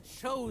not a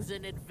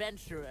chosen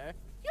adventurer.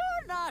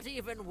 You're not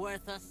even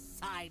worth a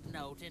side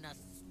note in a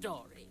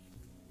story.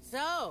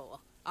 So,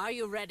 are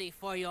you ready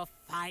for your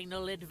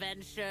final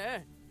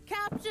adventure?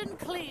 Captain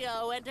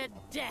Cleo and a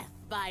death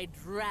by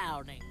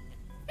drowning.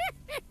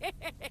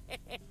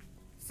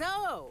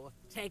 So,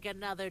 take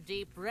another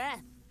deep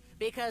breath,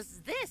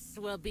 because this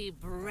will be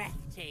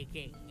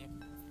breathtaking.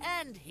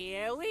 And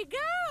here we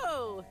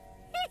go!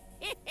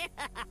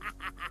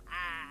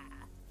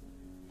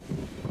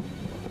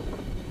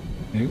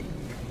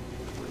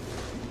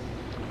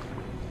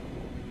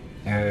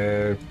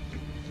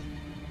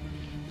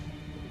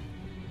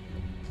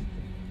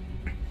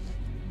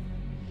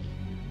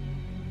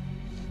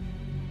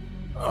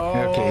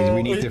 Okay,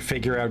 we need to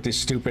figure out this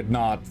stupid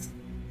knot.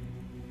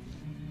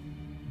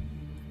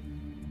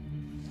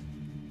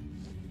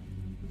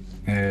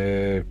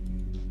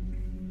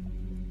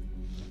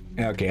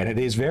 Okay, and it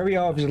is very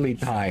obviously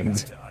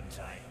timed.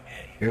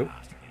 Yep.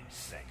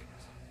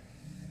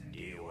 Do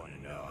you want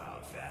to know how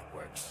that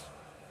works?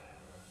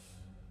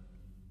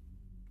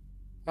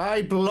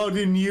 I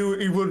bloody knew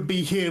it would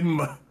be him.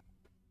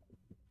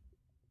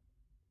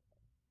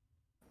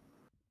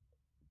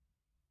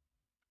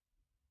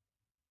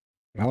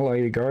 Well, are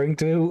you going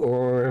to,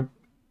 or...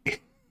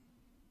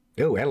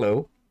 Oh,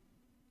 hello.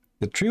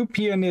 The true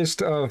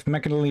pianist of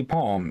McAnally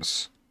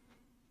Palms.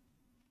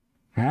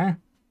 Huh?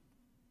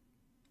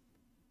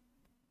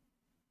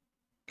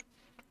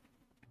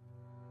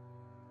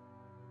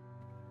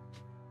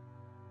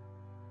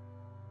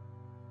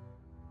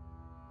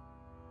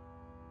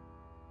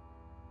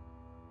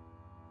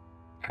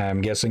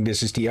 I'm guessing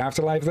this is the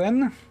afterlife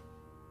then?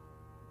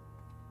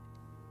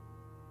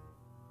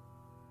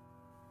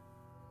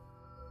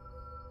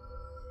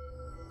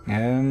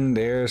 And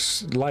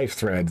there's life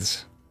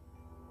threads.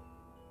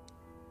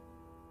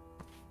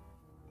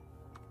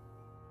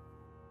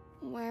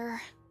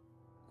 Where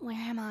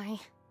am I?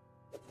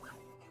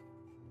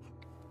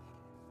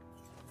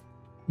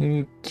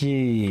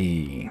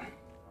 Okay.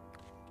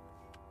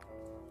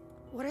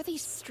 What are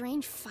these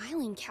strange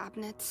filing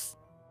cabinets?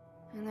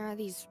 And there are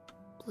these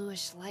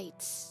bluish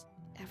lights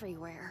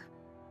everywhere.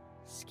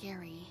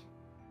 Scary.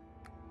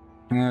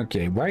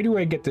 Okay, why do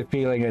I get the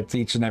feeling that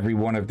each and every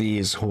one of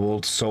these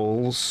hold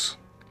souls?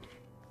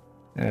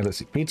 Let's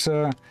see,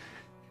 pizza.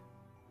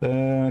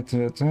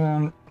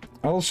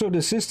 Also,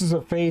 the Sisters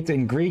of Fate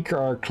in Greek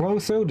are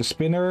Clotho, the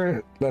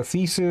Spinner,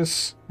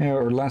 Lathesis,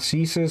 or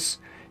Lachesis,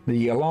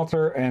 the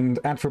Allotter, and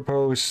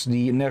Atropos,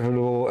 the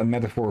inevitable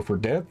metaphor for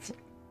death.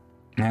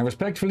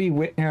 Respectfully,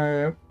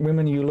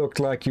 women, you look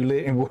like you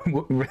live.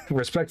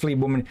 Respectfully,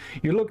 woman,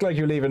 you look like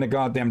you live in a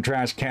goddamn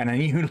trash can,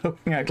 and you look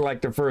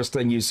like the first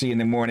thing you see in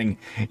the morning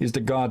is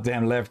the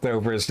goddamn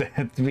leftovers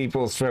that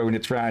people throw in the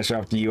trash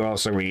after you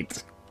also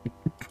eat.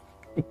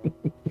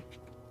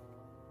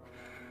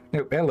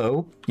 Oh,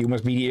 hello. You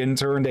must be the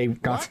intern they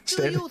got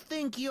instead. What do you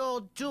think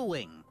you're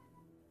doing?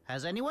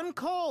 Has anyone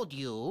called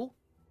you?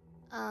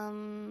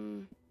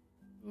 No.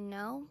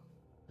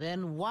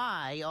 Then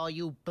why are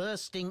you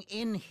bursting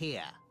in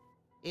here?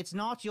 It's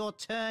not your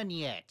turn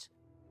yet.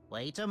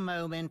 Wait a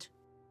moment.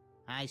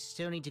 I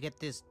still need to get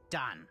this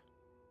done.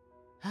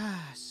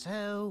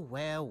 So,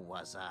 where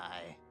was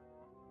I?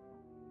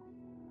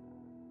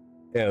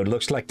 Oh, it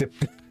looks like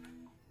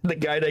the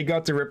guy they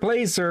got to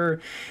replace her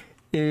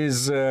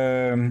is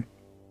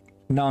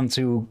none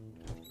too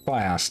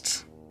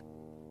fast.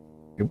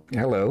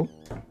 Hello.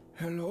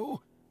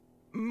 Hello?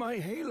 My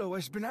halo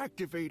has been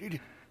activated.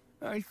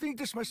 I think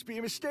this must be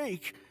a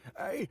mistake.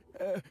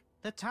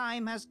 The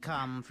time has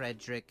come,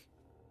 Frederick.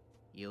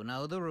 You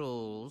know the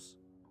rules.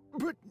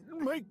 But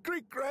my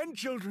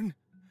great-grandchildren,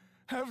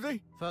 have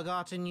they?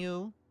 Forgotten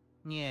you?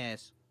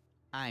 Yes.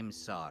 I'm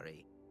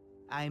sorry.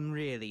 I'm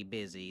really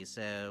busy,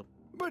 so...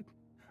 But...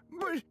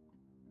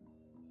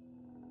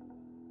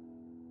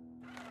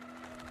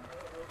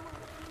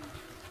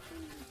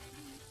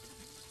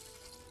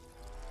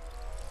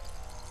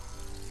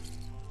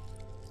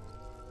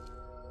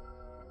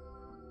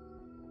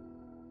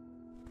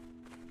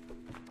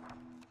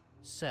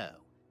 So,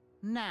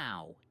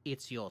 now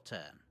it's your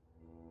turn.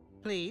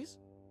 Please?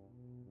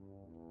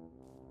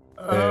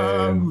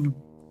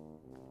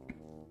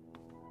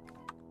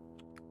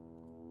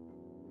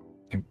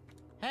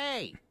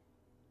 Hey!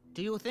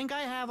 Do you think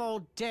I have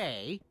all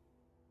day?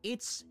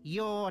 It's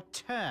your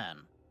turn.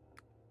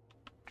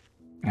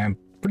 I'm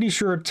pretty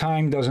sure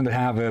time doesn't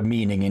have a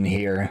meaning in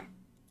here.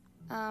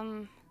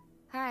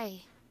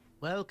 Hi.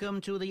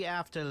 Welcome to the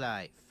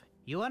afterlife.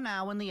 You are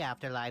now in the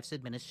afterlife's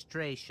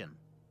administration.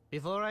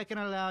 Before I can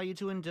allow you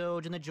to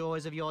indulge in the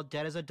joys of your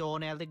dead as a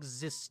doornail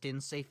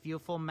existence, a few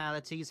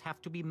formalities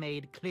have to be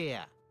made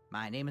clear.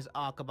 My name is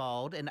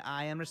Archibald, and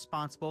I am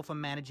responsible for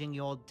managing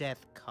your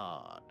death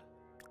card.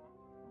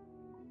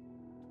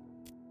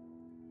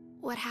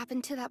 What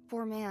happened to that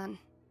poor man?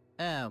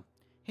 Oh,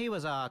 he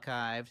was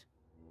archived.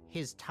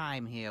 His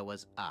time here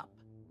was up.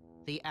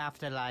 The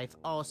afterlife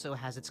also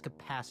has its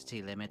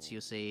capacity limits, you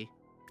see.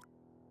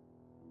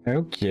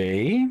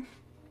 Okay.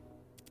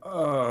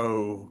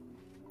 Oh.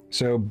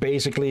 So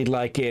basically,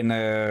 like in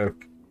oh,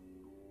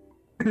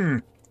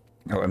 I'm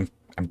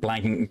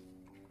blanking.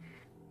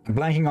 I'm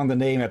blanking on the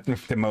name at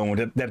the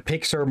moment. That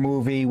Pixar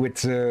movie with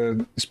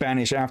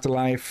Spanish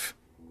afterlife.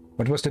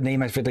 What was the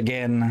name of it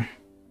again?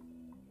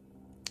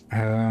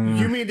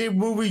 You mean the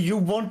movie you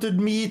wanted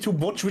me to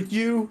watch with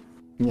you?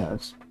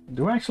 Yes.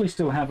 Do I actually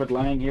still have it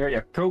lying here?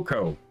 Yeah,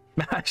 Coco.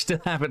 I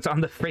still have it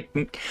on the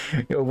freaking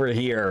over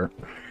here.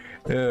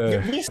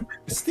 We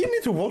still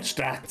need to watch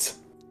that.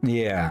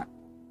 Yeah.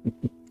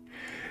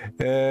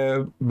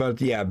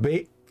 But yeah,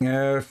 it'd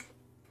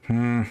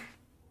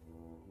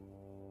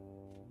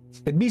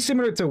be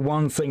similar to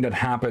one thing that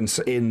happens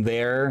in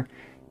there,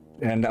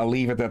 and I'll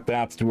leave it at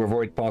that to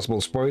avoid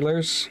possible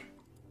spoilers.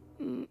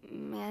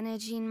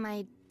 Managing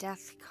my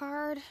death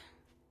card?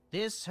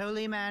 This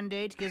holy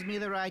mandate gives me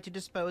the right to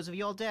dispose of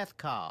your death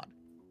card,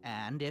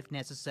 and, if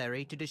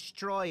necessary, to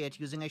destroy it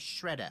using a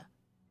shredder.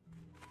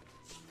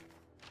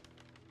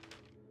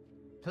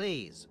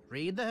 Please,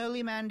 read the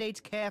holy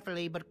mandate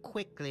carefully but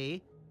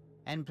quickly,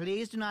 and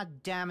please do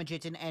not damage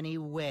it in any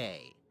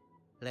way.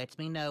 Let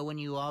me know when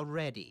you are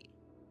ready.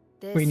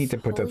 We need to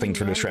put that thing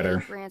through the shredder.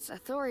 This grants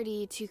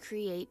authority to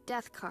create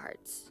death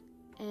cards.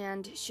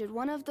 And should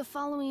one of the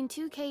following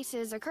two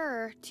cases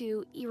occur,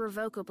 to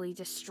irrevocably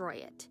destroy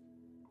it.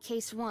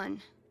 Case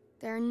 1.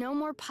 There are no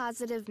more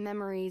positive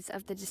memories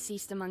of the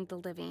deceased among the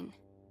living.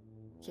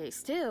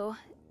 Case 2.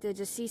 The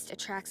deceased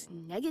attracts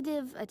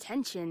negative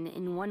attention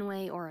in one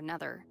way or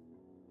another.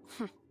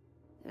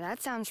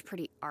 That sounds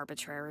pretty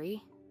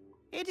arbitrary.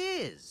 It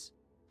is.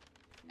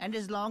 And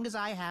as long as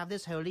I have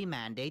this holy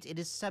mandate, it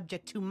is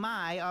subject to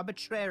my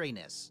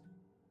arbitrariness.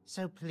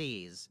 So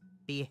please,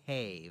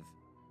 behave.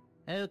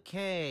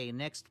 Okay,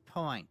 next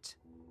point.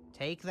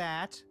 Take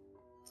that.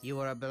 You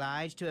are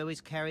obliged to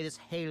always carry this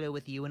halo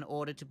with you in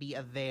order to be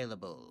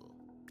available.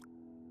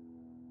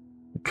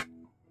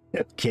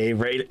 Okay,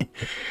 right.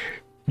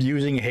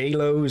 Using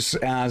halos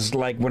as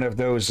like one of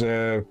those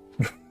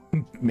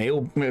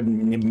meal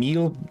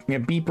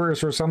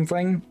beepers or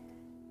something.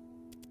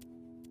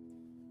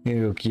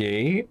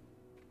 Okay.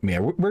 Yeah,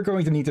 we're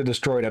going to need to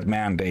destroy that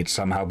mandate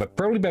somehow, but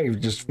probably by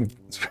just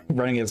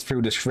running it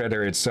through the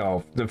shredder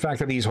itself. The fact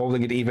that he's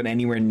holding it even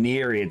anywhere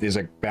near it is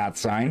a bad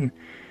sign.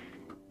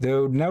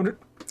 Though, now that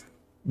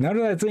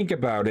I think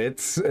about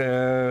it,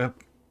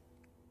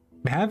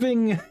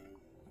 having...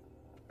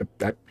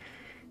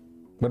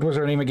 what was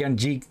her name again?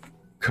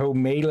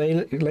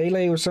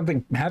 Lele or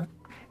something?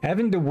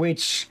 Having the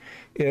witch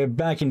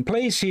back in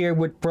place here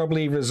would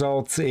probably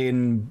result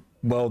in,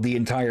 well, the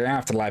entire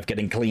afterlife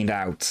getting cleaned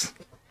out.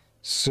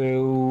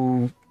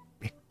 So,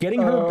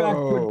 getting her back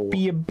would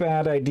be a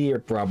bad idea,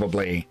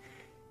 probably.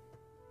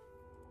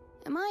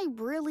 Am I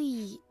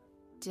really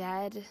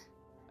dead?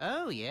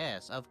 Oh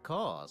yes, of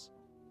course.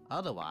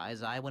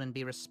 Otherwise, I wouldn't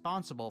be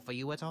responsible for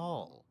you at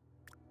all.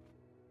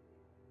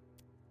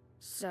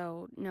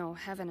 So, no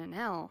heaven and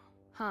hell,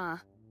 huh?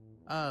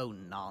 Oh,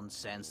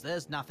 nonsense.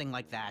 There's nothing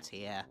like that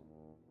here.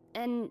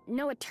 And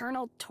no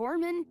eternal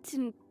torment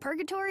and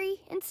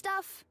purgatory and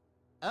stuff?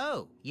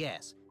 Oh,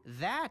 yes.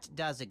 That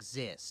does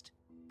exist.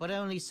 But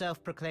only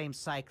self-proclaimed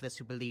cyclists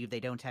who believe they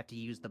don't have to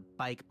use the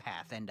bike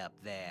path end up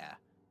there.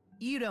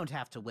 You don't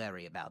have to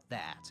worry about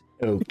that.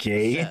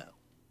 Okay. So,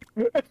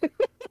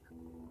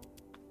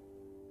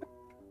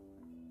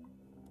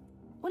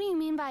 what do you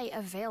mean by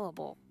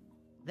available?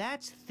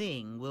 that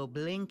thing will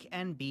blink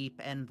and beep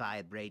and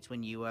vibrate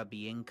when you are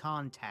being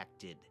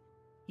contacted.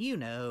 You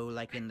know,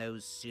 like in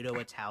those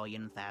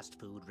pseudo-Italian fast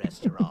food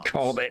restaurants.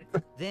 Called it.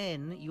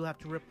 Then you have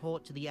to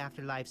report to the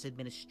Afterlife's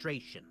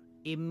administration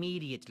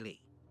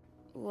immediately.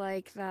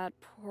 Like that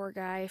poor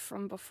guy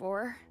from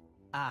before?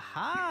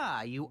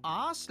 Aha! You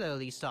are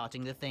slowly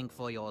starting to think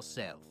for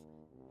yourself.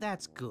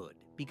 That's good,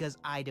 because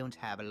I don't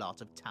have a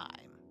lot of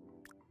time.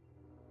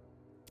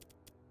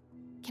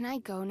 Can I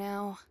go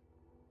now?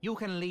 You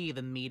can leave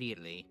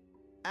immediately.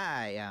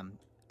 I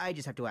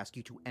just have to ask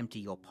you to empty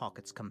your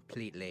pockets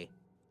completely.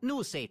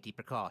 No safety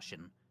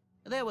precaution.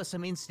 There were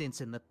some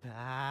incidents in the...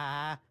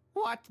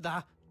 what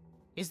the...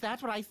 Is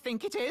that what I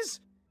think it is?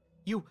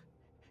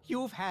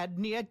 You've had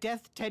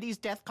near-death Teddy's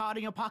death card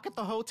in your pocket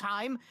the whole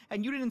time,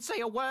 and you didn't say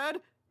a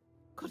word?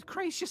 Good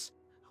gracious.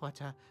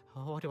 What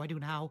do I do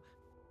now?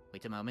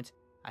 Wait a moment.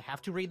 I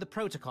have to read the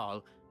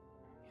protocol.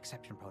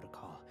 Exception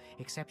protocol.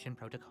 Exception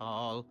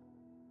protocol.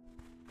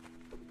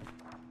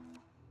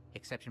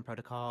 Exception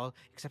protocol.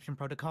 Exception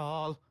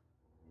protocol.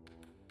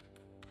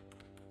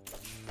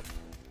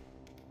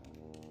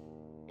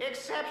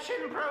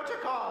 Exception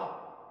protocol.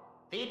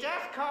 The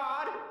death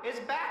card is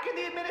back in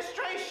the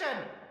administration.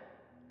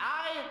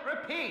 I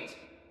repeat,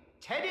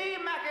 Teddy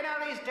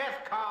McAnally's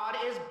death card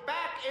is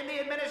back in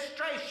the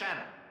administration.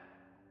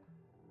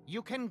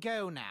 You can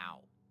go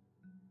now.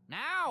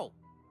 Now!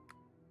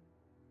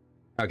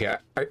 Okay,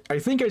 I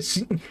think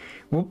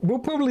we'll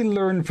probably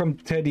learn from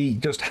Teddy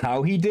just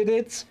how he did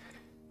it,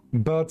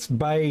 but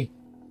by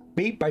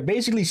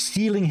basically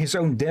stealing his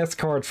own death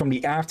card from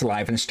the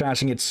afterlife and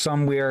stashing it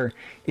somewhere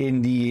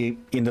in the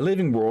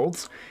living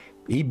world,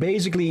 he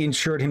basically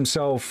ensured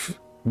himself,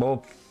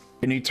 well,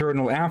 an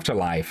eternal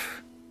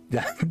afterlife.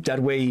 That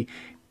way,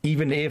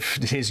 even if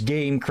his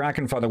game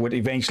Krakenfather would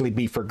eventually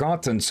be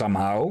forgotten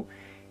somehow,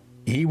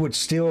 he would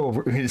still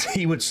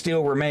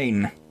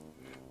remain.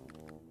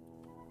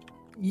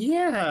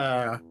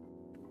 Yeah.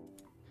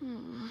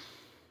 Poor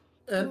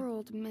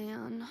old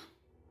man.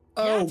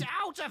 Oh, Get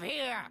out of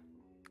here!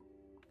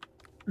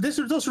 this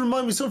does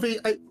remind me something.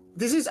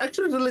 This is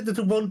actually related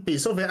to One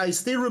Piece. Something I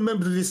still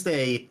remember to this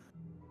day.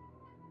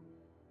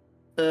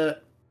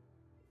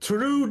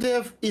 True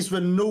death is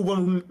when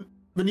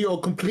you are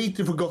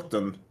completely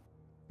forgotten.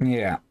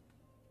 Yeah.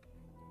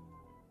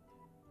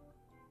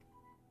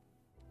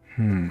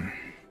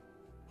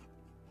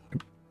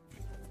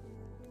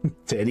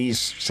 Teddy's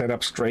set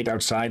up straight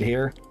outside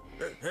here.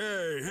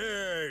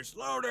 Hey,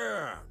 slow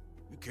down.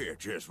 You can't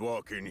just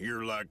walk in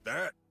here like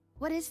that.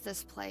 What is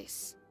this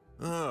place?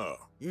 Oh,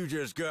 you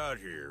just got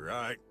here,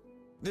 right?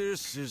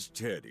 This is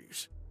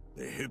Teddy's,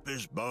 the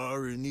hippest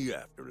bar in the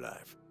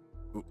afterlife.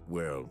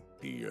 Well,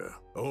 the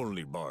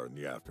only bar in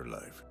the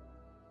afterlife.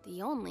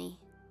 The only?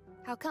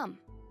 How come?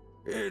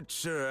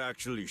 It's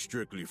actually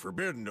strictly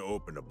forbidden to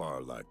open a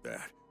bar like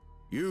that.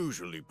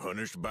 Usually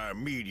punished by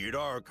immediate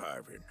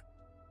archiving.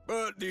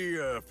 But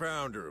the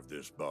founder of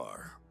this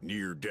bar,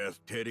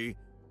 Near-Death Teddy,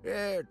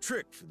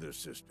 tricked the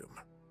system.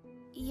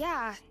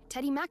 Yeah,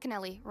 Teddy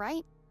McAnally,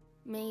 right?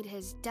 Made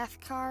his death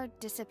card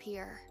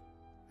disappear.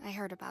 I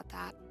heard about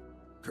that.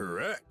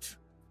 Correct.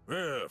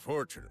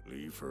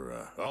 Fortunately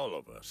for all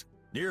of us,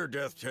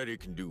 Near-Death Teddy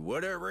can do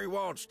whatever he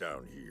wants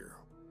down here.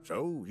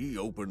 So he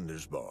opened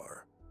this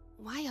bar.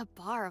 Why a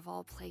bar of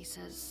all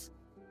places?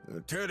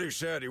 Teddy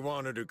said he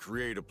wanted to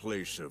create a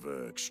place of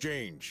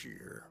exchange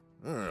here.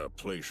 A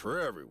place for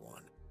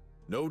everyone.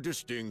 No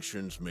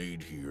distinctions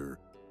made here.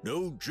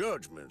 No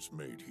judgments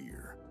made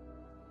here.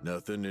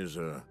 Nothing is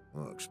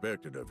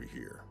expected of you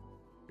here.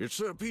 It's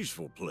a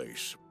peaceful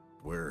place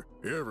where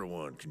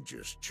everyone can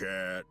just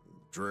chat,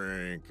 and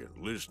drink,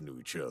 and listen to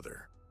each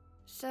other.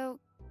 So,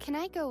 can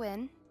I go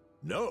in?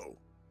 No.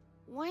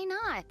 Why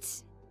not?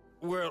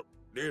 Well,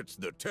 it's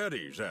the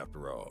Teddies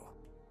after all.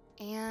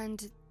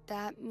 And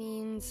that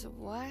means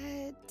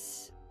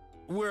what?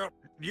 Well,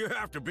 you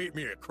have to beat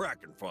me at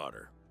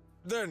Krakenfather.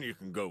 Then you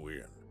can go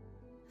in.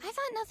 I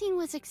thought nothing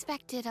was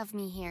expected of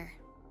me here.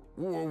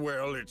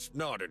 Well, it's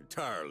not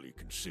entirely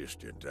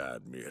consistent, I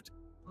admit.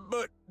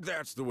 But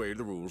that's the way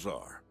the rules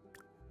are.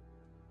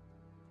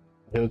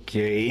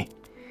 Okay.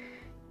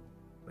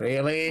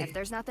 Really? If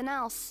there's nothing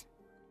else,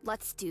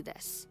 let's do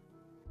this.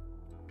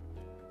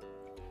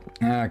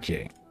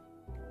 Okay.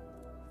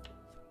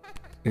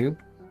 Oop.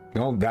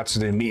 Well, that's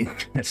an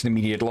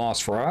immediate loss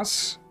for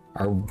us.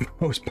 Our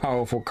most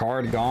powerful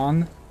card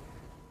gone.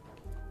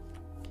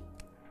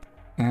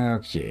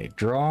 Okay,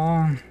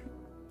 draw.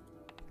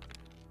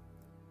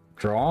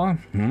 Draw.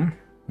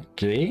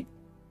 Okay.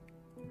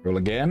 Roll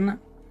again.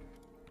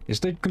 Is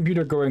the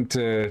computer going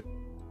to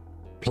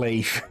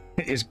play?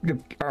 Is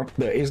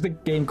the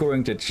game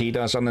going to cheat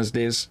us on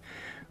this?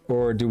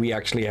 Or do we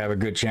actually have a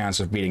good chance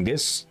of beating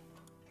this?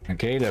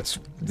 Okay, that's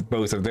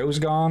both of those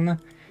gone.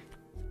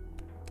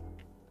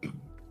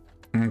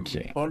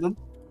 Okay.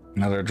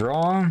 Another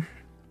draw.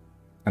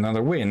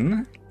 Another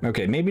win.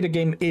 Okay, maybe the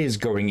game is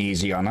going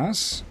easy on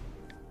us.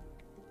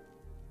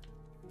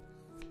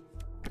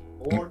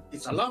 Or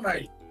it's a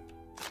lottery.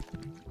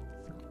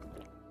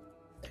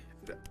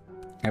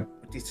 Yep.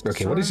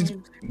 Okay, what is it?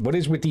 What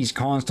is with these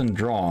constant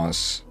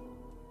draws?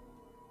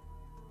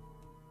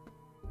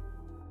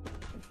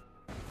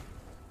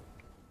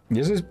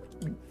 This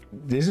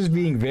is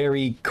being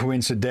very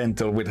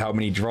coincidental with how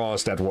many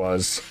draws that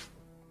was.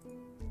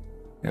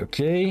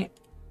 Okay,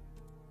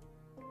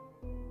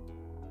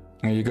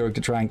 Are you going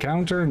to try and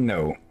counter?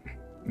 No.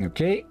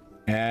 Okay.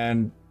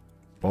 And...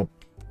 well...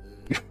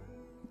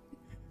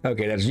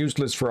 okay, that's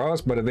useless for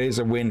us, but it is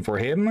a win for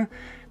him.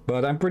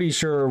 But I'm pretty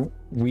sure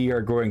we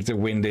are going to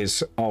win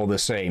this all the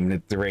same,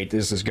 at the rate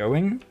this is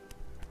going.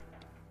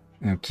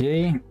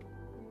 Okay.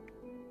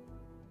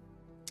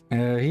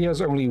 He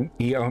had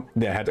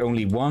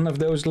only one of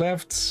those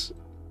left.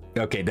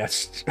 Okay,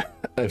 that's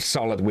a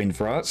solid win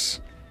for us.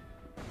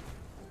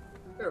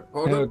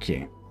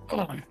 Okay.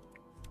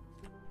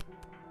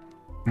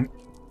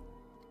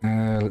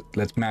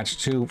 Let's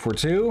match 2 for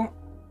 2.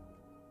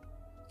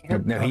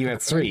 No, he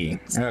had 3.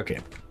 Okay.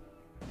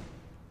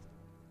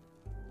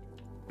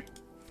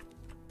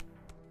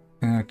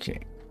 Okay.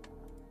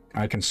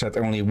 I can set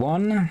only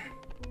 1.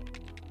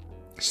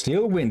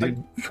 Still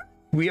win.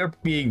 We are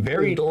being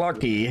very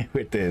lucky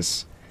with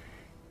this.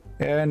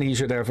 And he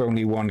should have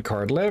only 1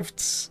 card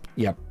left.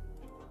 Yep.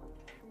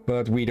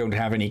 But we don't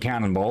have any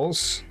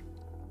cannonballs.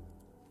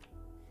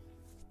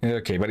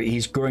 Okay, but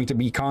he's going to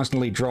be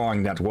constantly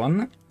drawing that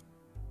one.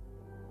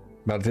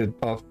 But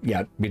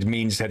it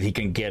means that he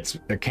can get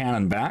a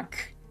cannon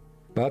back.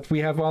 But we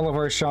have all of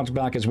our shots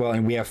back as well,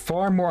 and we have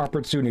far more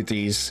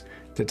opportunities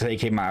to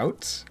take him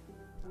out.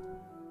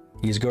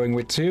 He's going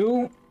with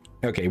 2.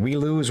 Okay, we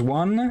lose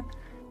 1,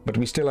 but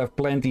we still have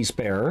plenty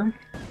spare.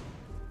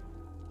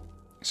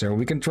 So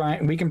we can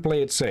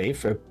play it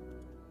safe.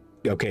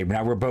 Okay,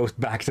 now we're both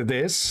back to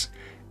this.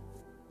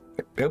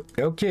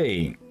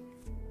 Okay.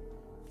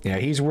 Yeah,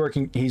 he's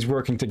working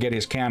to get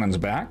his cannons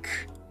back.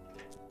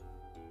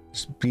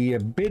 Just be a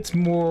bit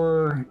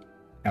more...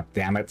 oh,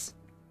 damn it.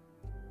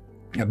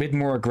 A bit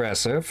more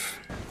aggressive.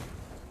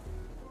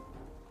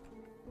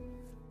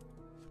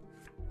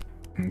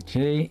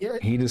 Okay, yeah.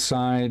 He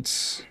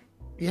decides...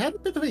 he had a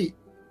bit of a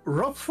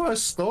rough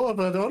first start,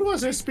 but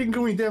otherwise it's been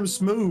going damn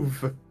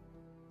smooth.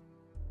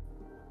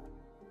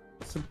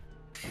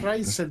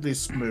 Surprisingly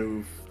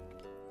smooth.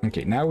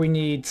 Okay, now we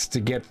need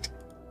to get...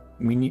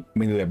 we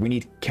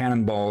need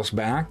cannonballs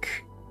back.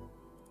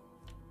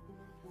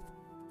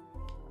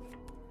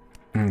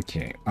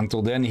 Okay,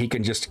 until then he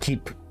can just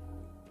keep...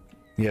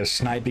 yeah,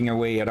 sniping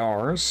away at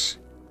ours.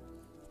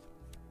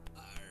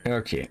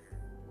 Okay.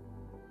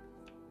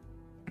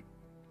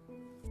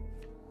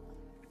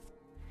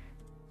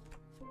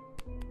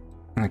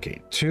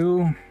 Okay,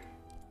 2.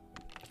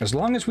 As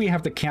long as we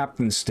have the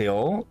captain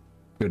still...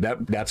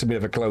 that's a bit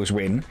of a close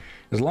win.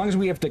 As long as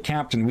we have the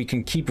captain, we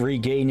can keep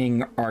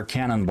regaining our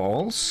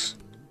cannonballs.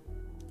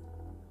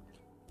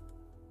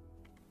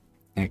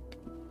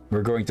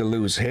 We're going to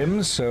lose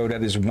him, so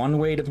that is one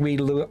way that we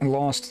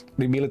lost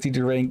the ability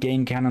to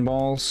regain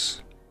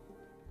cannonballs.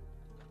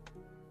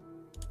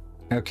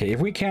 Okay, if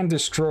we can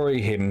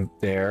destroy him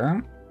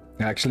there...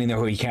 actually,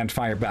 no, he can't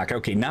fire back.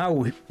 Okay,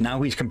 now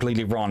he's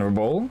completely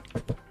vulnerable.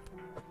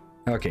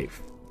 Okay,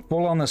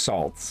 full-on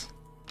assault.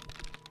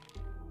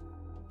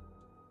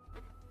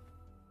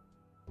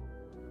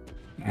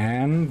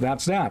 And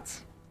that's that.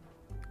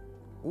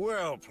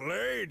 Well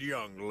played,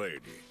 young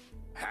lady.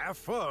 Have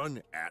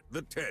fun at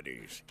the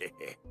Teddies.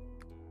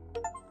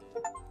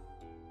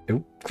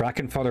 Oh,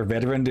 Krakenfather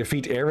veteran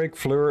defeat Eric,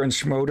 Fleur, and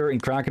Schmoder in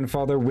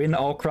Krakenfather. Win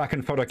all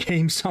Krakenfather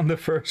games on the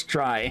first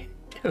try.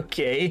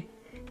 Okay.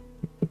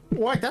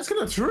 What? That's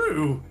kind of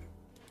true.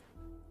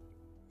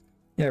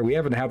 Yeah, we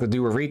haven't had to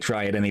do a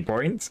retry at any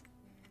point.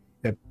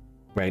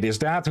 Wait, is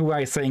that who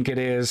I think it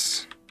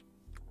is?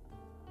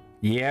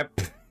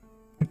 Yep.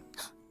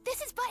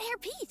 This is Butt-Hair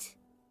Pete!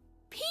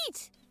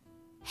 Pete!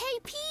 Hey,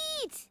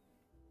 Pete!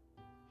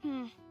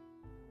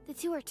 The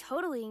two are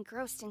totally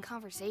engrossed in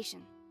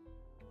conversation.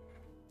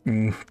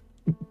 And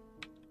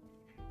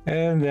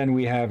then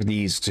we have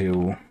these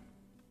two.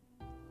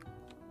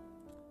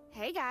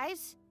 Hey,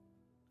 guys.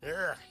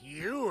 Ugh,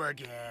 you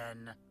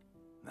again.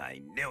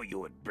 I knew you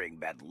would bring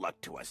bad luck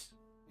to us.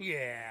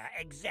 Yeah,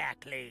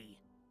 exactly.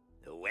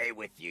 Away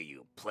with you,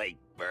 you plague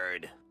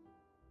bird.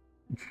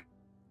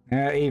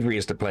 Avery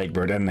is the plague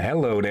bird, and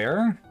hello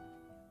there.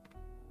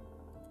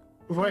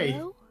 Wait.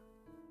 Hello?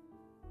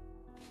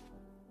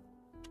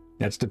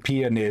 That's the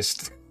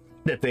pianist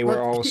that they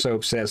were all so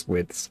obsessed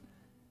with.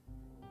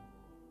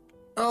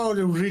 Oh,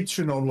 the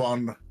original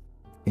one.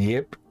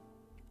 Yep.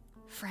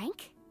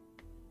 Frank?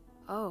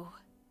 Oh.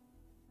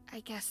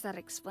 I guess that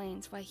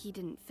explains why he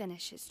didn't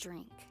finish his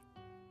drink.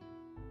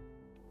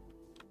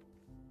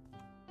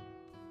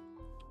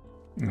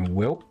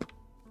 Welp.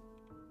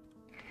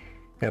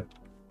 Yep.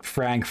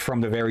 Frank from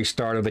the very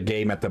start of the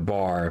game at the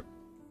bar.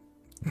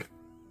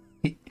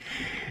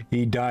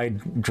 He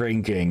died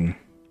drinking.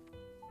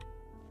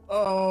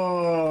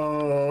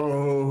 Oh.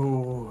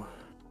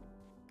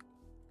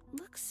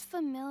 Looks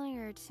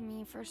familiar to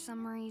me for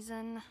some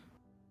reason.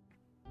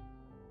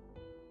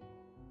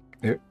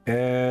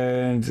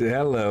 And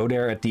hello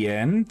there at the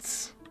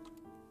end.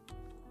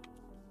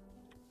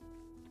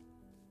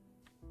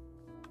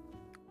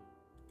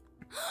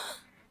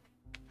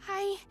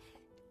 I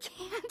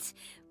can't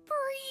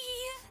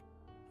breathe.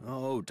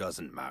 Oh,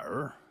 doesn't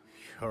matter.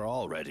 You're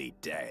already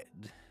dead.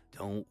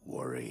 Don't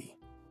worry.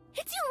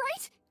 It's you,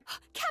 right?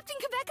 Captain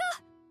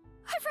Quebeca?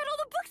 I've read all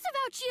the books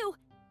about you.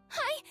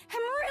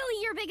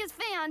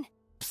 biggest fan.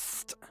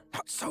 Psst,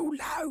 not so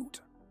loud.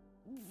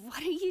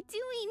 What are you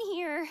doing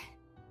here?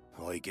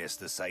 I guess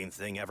the same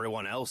thing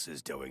everyone else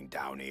is doing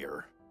down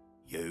here.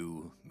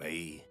 You,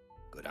 me,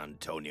 good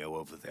Antonio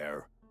over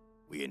there.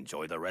 We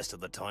enjoy the rest of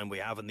the time we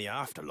have in the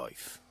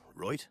afterlife,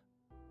 right?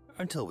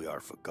 Until we are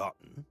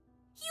forgotten.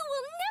 You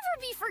will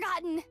never be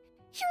forgotten!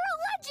 You're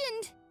a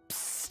legend!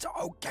 Psst,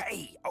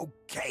 okay.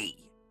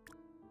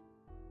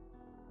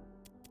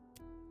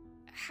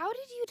 How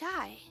did you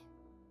die?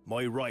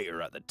 My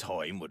writer at the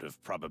time would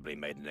have probably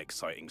made an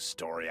exciting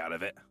story out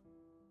of it.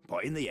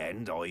 But in the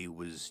end, I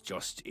was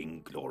just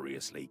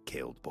ingloriously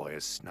killed by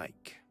a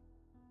snake.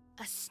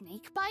 A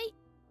snake bite?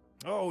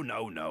 Oh,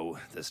 no.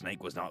 The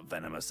snake was not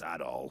venomous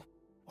at all.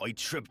 I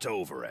tripped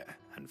over it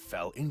and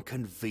fell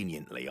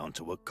inconveniently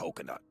onto a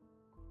coconut.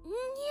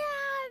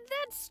 Yeah,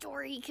 that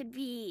story could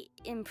be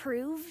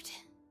improved.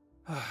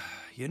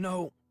 You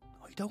know,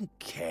 I don't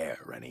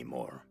care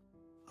anymore.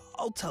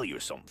 I'll tell you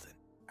something.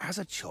 As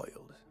a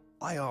child,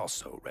 I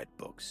also read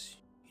books,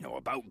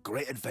 about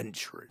great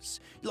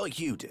adventurers, like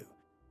you do.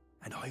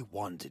 And I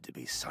wanted to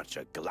be such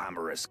a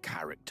glamorous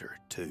character,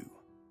 too.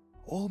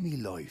 All me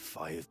life,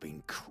 I have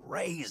been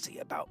crazy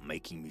about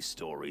making me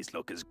stories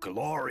look as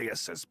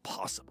glorious as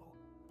possible.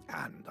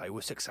 And I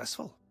was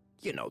successful.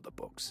 You know the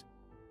books.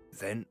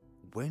 Then,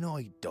 when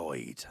I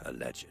died a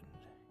legend,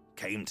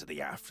 came to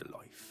the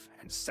afterlife,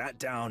 and sat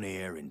down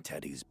here in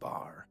Teddy's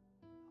bar,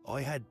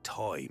 I had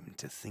time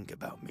to think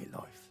about me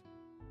life.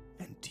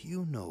 And do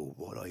you know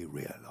what I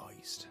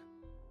realized?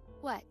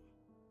 What?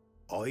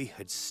 I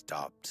had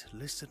stopped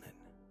listening.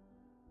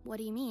 What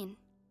do you mean?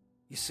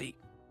 You see,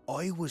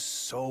 I was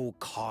so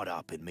caught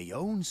up in my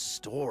own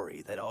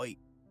story that I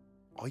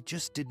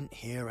just didn't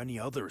hear any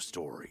other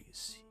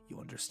stories, you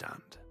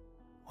understand?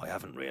 I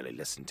haven't really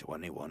listened to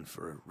anyone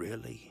for a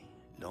really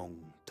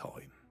long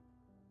time.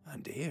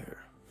 And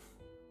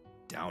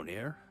down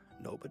here,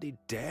 nobody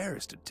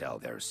dares to tell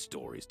their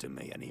stories to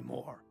me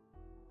anymore.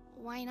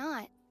 Why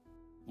not?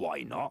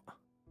 Why not?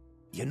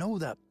 You know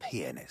that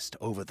pianist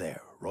over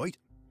there, right?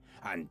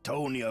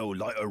 Antonio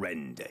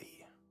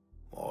Laiterendi.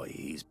 Why,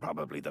 he's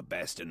probably the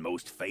best and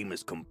most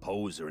famous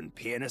composer and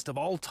pianist of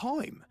all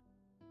time.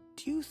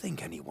 Do you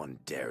think anyone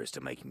dares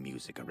to make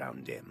music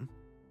around him?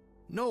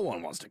 No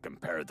one wants to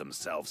compare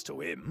themselves to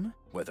him,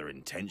 whether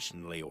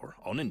intentionally or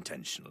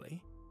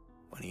unintentionally.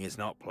 When he is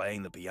not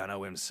playing the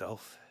piano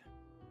himself,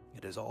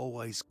 it is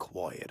always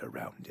quiet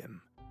around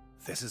him.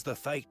 This is the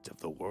fate of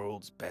the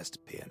world's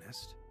best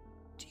pianist.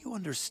 Do you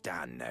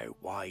understand now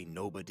why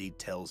nobody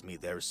tells me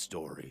their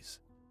stories?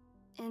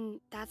 And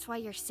that's why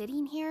you're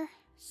sitting here?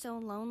 So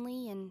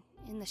lonely and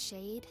in the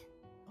shade?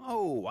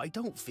 Oh, I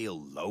don't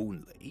feel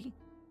lonely.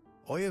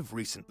 I have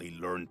recently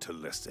learned to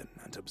listen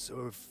and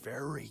observe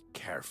very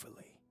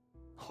carefully.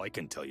 I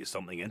can tell you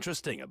something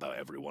interesting about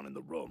everyone in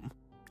the room.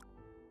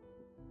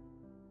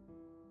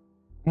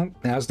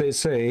 As they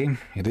say,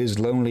 it is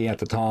lonely at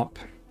the top.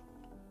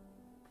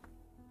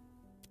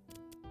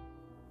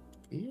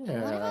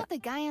 Yeah. What about the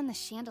guy on the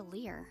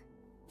chandelier?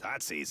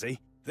 That's easy.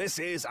 This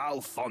is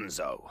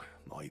Alfonso,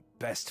 my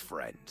best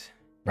friend.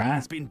 Right.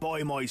 He's been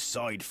by my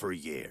side for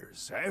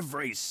years,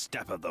 every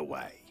step of the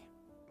way.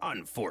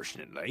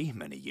 Unfortunately,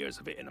 many years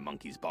of it in a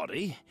monkey's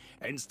body,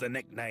 hence the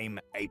nickname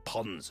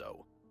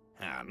Aponzo.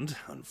 And,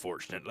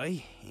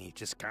 unfortunately, he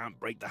just can't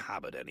break the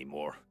habit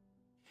anymore.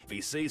 If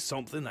he sees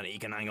something that he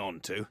can hang on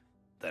to,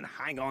 then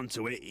hang on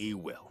to it he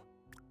will.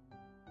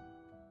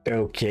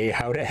 Okay,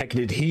 how the heck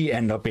did he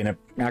end up in a...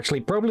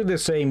 Actually, probably the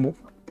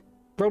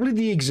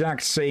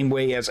exact same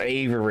way as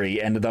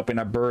Avery ended up in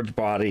a bird's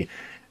body.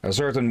 A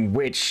certain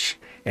witch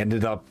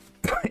ended up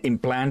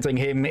implanting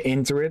him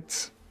into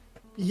it.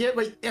 Yeah,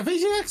 but I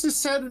think he actually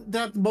said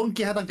that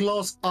monkey had a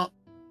glass eye.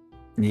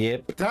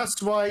 Yep.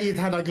 That's why it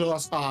had a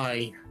glass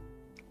eye.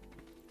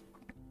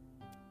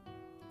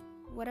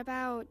 What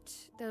about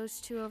those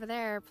two over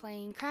there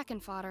playing Kraken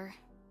fodder?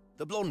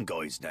 The blonde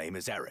guy's name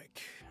is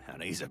Eric,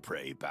 and he's a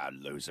pretty bad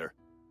loser.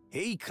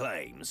 He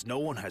claims no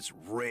one has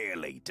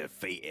really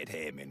defeated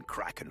him in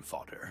Kraken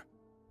fodder,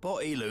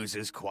 but he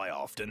loses quite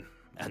often,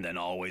 and then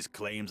always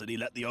claims that he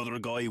let the other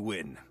guy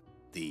win.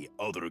 The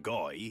other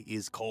guy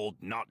is called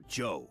Not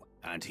Joe,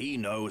 and he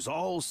knows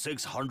all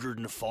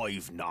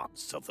 605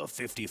 knots of the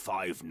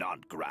 55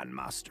 knot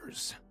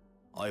Grandmasters.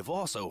 I've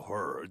also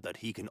heard that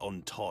he can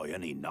untie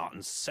any knot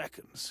in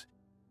seconds.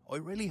 I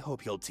really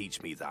hope he'll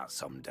teach me that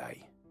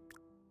someday.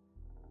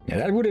 Yeah,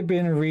 that would have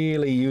been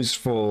really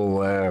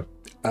useful a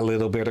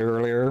little bit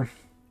earlier.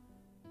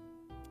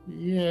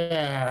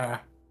 Yeah.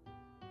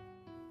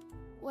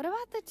 What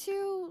about the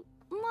two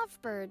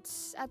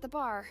lovebirds at the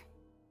bar?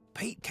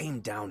 Pete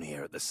came down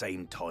here at the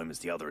same time as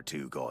the other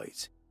two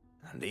guys,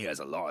 and he has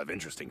a lot of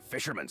interesting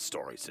fisherman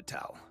stories to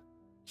tell.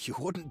 You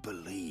wouldn't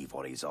believe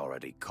what he's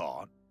already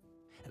caught.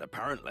 And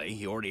apparently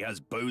he already has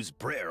Booze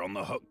Britter on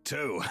the hook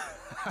too.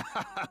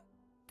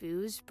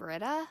 Booze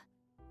Britta?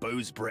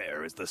 Booze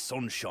Britter is the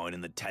sunshine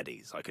in the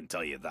teddies, I can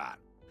tell you that.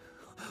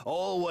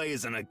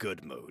 Always in a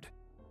good mood.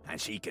 And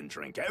she can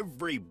drink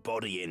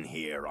everybody in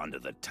here under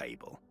the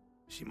table.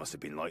 She must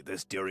have been like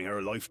this during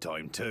her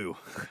lifetime, too.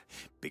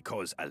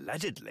 Because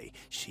allegedly,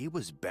 she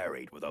was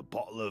buried with a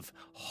bottle of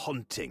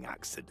hunting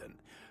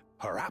accident,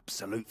 her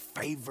absolute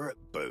favorite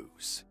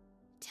booze.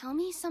 Tell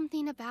me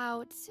something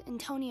about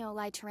Antonio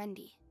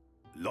Laiterendi.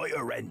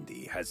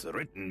 Laiterendi has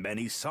written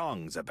many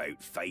songs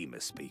about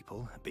famous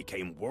people,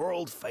 became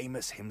world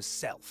famous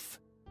himself.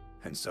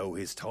 And so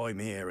his time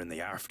here in the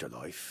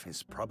afterlife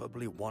is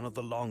probably one of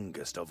the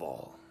longest of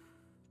all.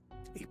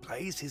 He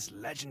plays his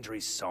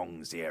legendary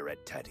songs here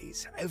at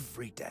Teddy's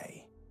every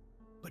day.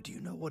 But do you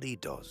know what he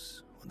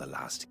does when the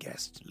last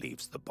guest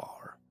leaves the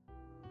bar?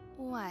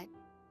 What?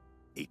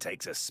 He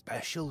takes a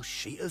special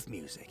sheet of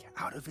music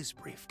out of his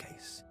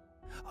briefcase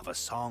of a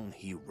song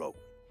he wrote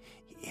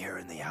here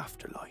in the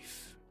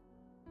afterlife.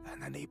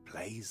 And then he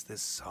plays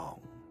this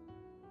song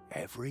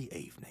every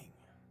evening.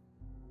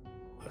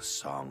 A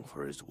song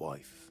for his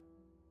wife.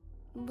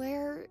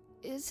 Where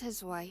is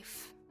his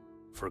wife?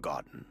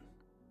 Forgotten.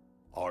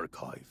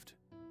 Archived.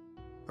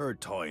 Her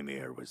time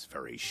here was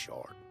very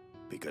short,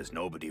 because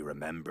nobody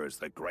remembers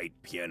the great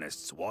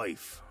pianist's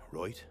wife,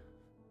 right?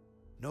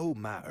 No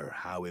matter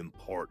how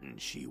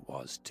important she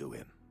was to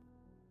him.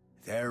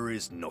 There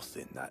is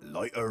nothing that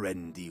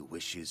Laiterendi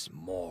wishes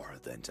more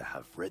than to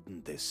have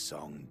written this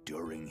song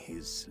during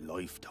his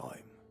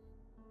lifetime.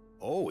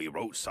 Oh, he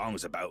wrote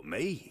songs about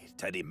me,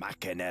 Teddy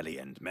McAnally,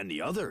 and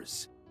many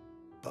others.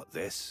 But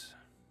this,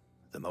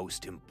 the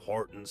most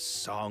important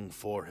song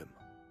for him,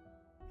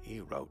 he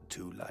wrote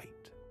too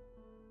late.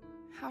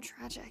 How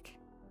tragic.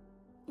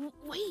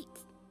 Wait,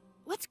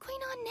 what's going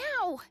on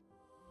now?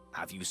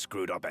 Have you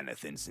screwed up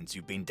anything since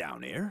you've been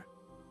down here?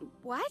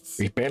 What?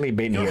 We've barely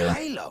been Your here.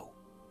 halo!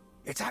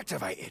 It's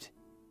activated.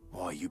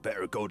 Why, you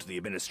better go to the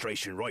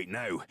administration right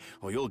now,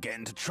 or you'll get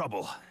into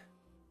trouble.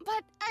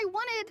 But I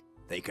wanted...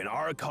 They can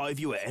archive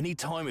you at any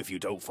time if you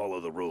don't follow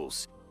the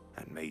rules.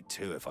 And me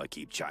too if I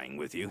keep chatting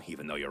with you,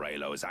 even though your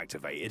halo is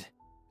activated.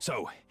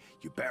 So,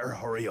 you better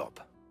hurry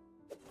up.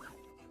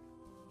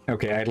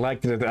 Okay, I'd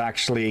like that it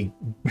actually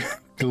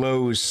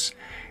glows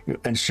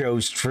and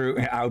shows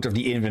through out of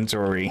the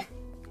inventory.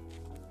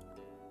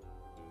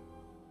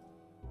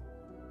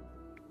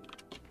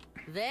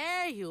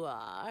 There you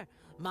are,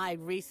 my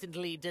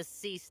recently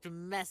deceased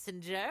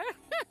messenger.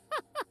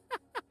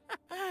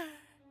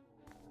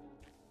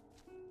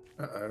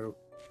 Uh-oh.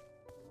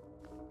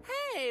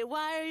 Hey,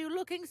 why are you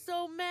looking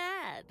so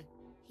mad?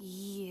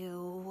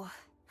 You...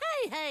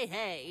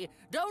 Hey,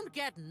 don't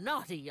get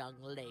naughty, young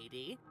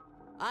lady.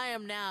 I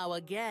am now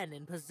again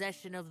in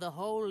possession of the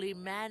holy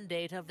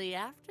mandate of the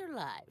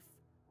afterlife.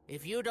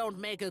 If you don't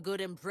make a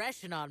good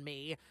impression on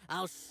me,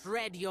 I'll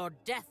shred your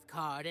death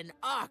card and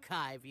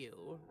archive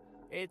you.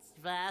 It's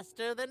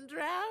faster than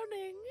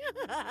drowning.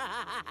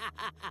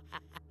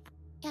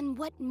 And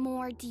what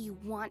more do you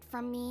want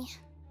from me?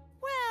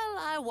 Well,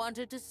 I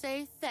wanted to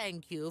say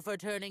thank you for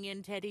turning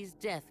in Teddy's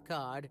death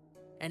card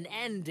and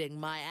ending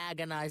my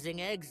agonizing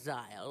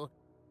exile.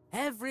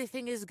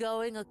 Everything is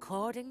going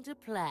according to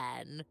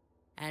plan.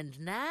 And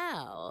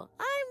now,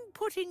 I'm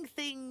putting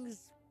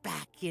things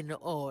back in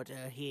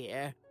order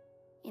here.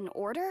 In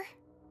order?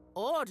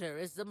 Order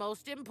is the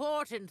most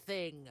important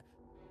thing.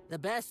 The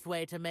best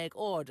way to make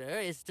order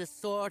is to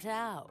sort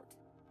out.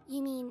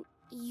 You mean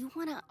you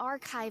want to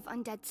archive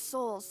undead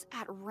souls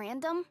at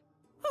random?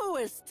 Who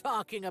is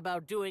talking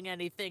about doing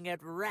anything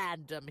at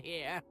random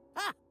here?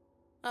 Ha!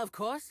 Of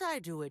course I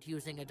do it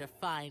using a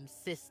defined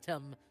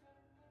system.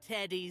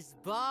 Teddy's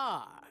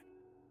bar.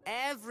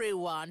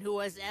 Everyone who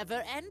has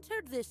ever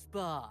entered this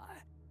bar.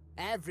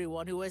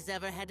 Everyone who has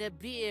ever had a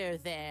beer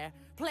there,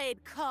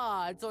 played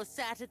cards, or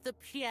sat at the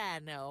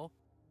piano.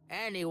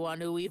 Anyone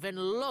who even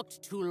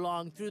looked too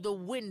long through the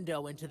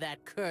window into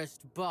that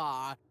cursed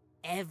bar.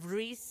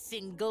 Every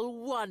single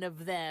one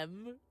of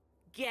them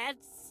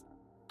gets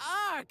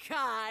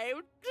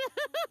archived.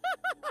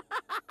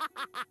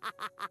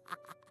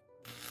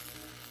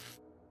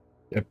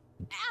 Yep.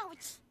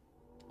 Ouch!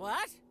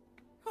 What?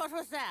 What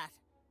was that?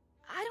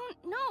 I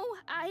don't know,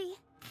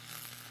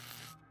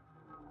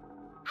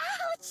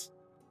 Ouch!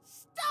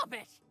 Stop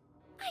it!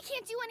 I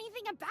can't do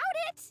anything about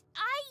it!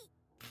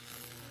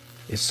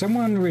 Is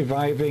someone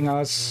reviving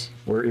us?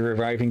 We're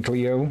reviving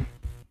Cleo?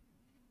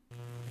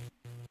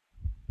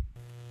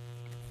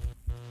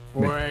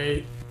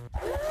 Wait.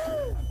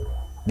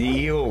 The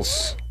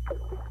eels!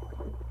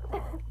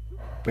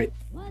 Wait.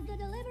 Was the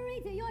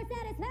delivery to your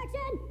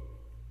satisfaction?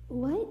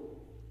 What?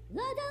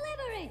 The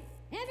delivery!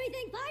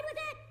 Everything fine with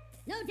it?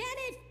 No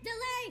damage,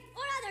 delay,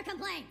 or other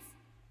complaints?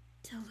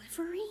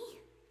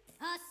 Delivery?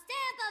 A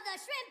stamp of the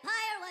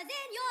Shrimpire was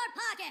in your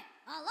pocket,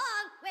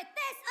 along with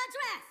this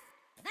address.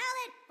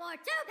 Valid for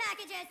 2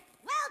 packages,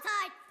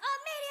 well-timed,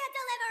 immediate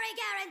delivery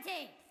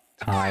guarantee.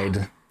 Hide.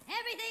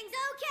 Everything's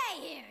okay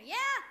here,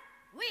 yeah?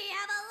 We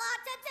have a lot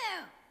to do.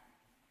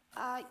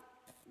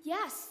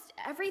 Yes,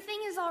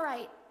 everything is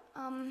alright.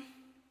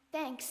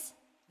 Thanks.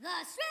 The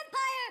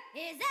Shrimpire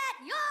is at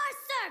your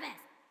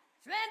service.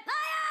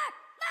 Shrimpire,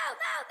 move,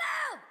 move,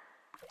 move!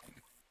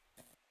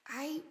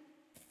 I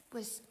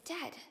was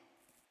dead.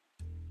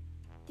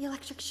 The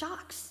electric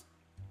shocks.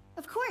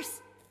 Of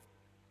course.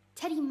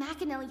 Teddy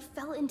McAnally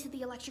fell into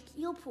the electric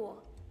eel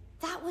pool.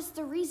 That was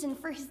the reason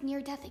for his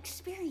near-death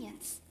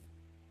experience.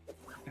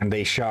 And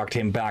they shocked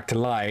him back to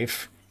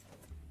life.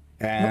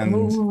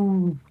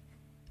 And...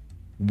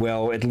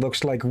 well, it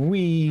looks like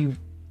we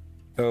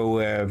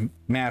owe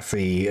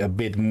Matthew a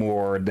bit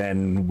more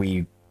than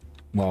we,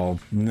 well,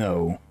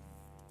 know.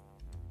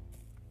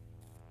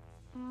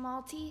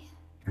 Malty?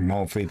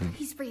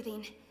 He's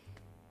breathing.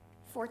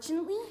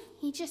 Fortunately,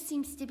 he just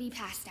seems to be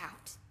passed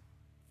out.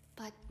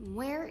 But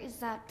where is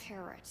that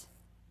parrot?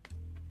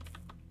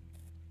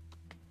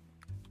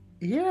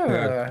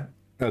 Yeah.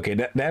 Okay,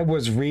 that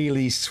was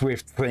really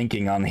swift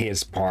thinking on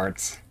his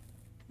part.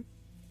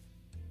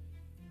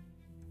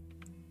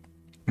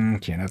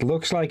 Okay, that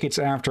looks like it's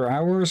after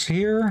hours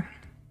here.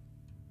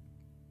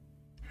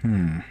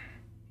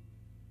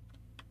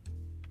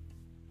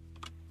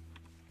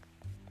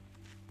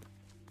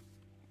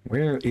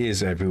 Where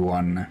is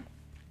everyone?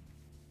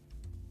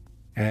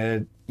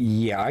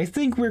 Yeah, I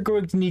think we're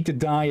going to need to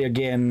die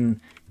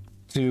again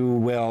to,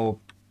 well,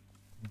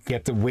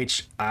 get the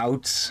witch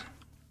out.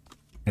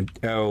 And,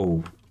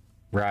 oh,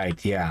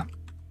 right, yeah.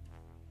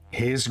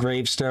 His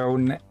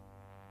gravestone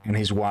and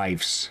his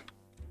wife's.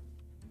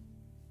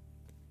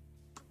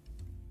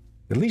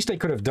 The least they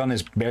could have done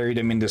is bury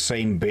them in the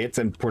same bit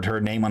and put her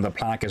name on the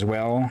plaque as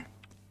well.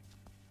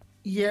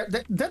 Yeah,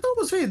 that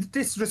was really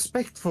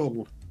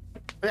disrespectful.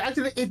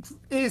 Actually, it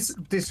is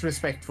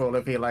disrespectful,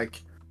 I feel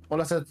like.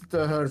 Well, I said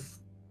her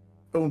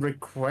own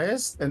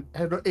request and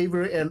had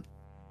Avery and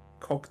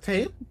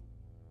cocktail.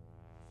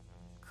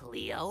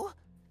 Cleo?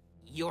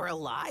 You're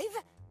alive?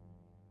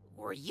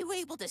 Were you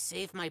able to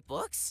save my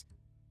books?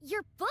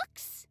 Your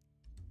books?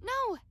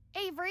 No,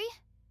 Avery.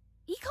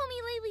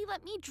 Lately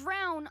let me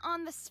drown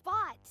on the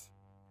spot.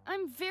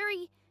 I'm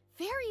very,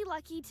 very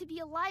lucky to be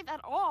alive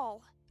at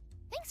all.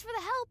 Thanks for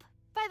the help,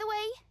 by the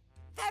way.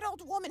 That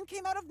old woman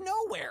came out of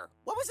nowhere.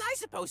 What was I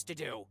supposed to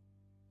do?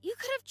 You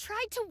could have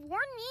tried to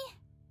warn me.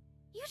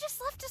 You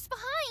just left us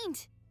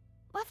behind.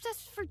 Left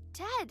us for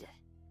dead.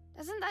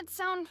 Doesn't that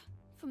sound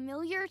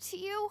familiar to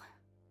you?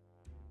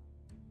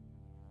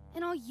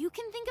 And all you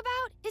can think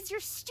about is your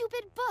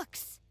stupid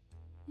books.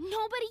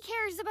 Nobody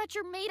cares about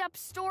your made-up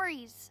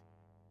stories.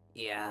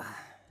 Yeah,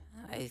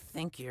 I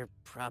think you're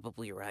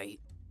probably right.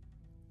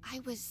 I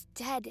was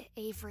dead,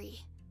 Avery.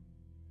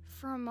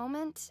 For a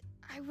moment,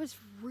 I was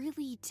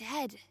really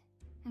dead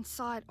and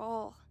saw it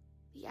all.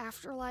 The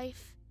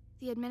afterlife,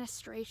 the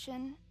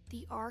administration,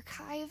 the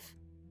archive.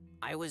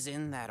 I was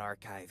in that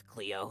archive,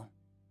 Cleo.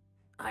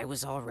 I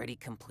was already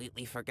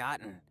completely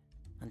forgotten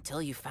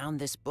until you found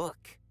this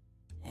book.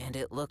 And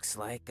it looks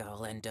like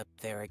I'll end up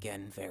there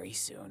again very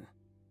soon.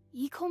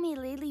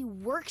 Ikomi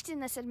worked in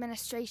this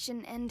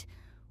administration and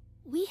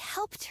we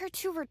helped her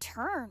to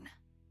return.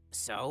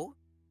 So?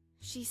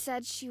 She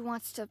said she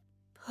wants to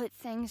put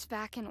things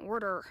back in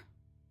order.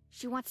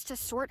 She wants to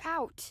sort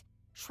out,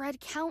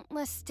 shred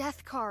countless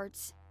death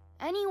cards.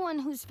 Anyone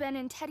who's been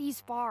in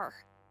Teddy's bar.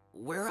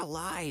 We're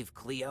alive,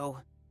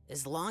 Cleo.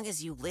 As long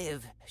as you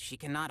live, she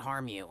cannot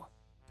harm you.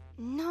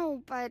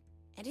 No, but...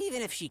 And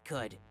even if she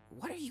could,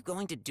 what are you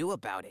going to do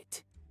about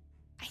it?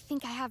 I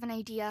think I have an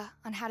idea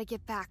on how to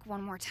get back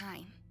one more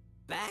time.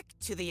 Back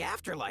to the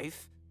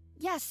afterlife?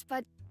 Yes,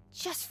 but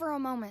just for a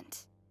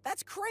moment.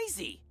 That's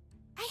crazy!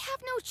 I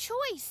have no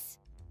choice!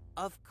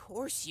 Of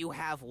course you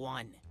have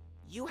one.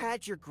 You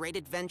had your great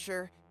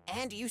adventure,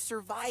 and you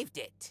survived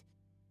it.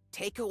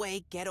 Take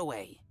away, get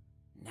away.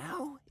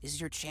 Now is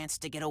your chance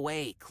to get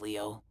away,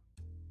 Cleo.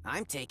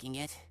 I'm taking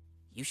it.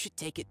 You should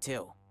take it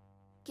too.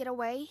 Get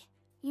away?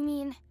 You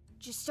mean,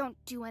 just don't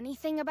do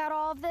anything about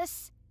all of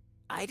this?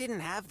 I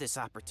didn't have this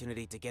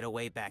opportunity to get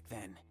away back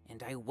then,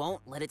 and I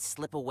won't let it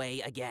slip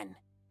away again.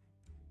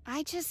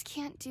 I just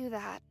can't do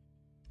that.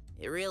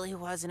 It really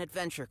was an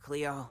adventure,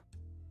 Cleo.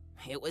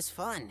 It was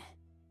fun,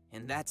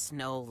 and that's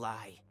no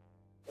lie.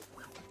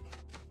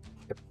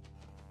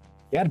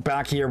 Get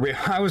back here,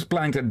 I was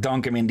planning to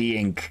dunk him in the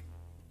ink.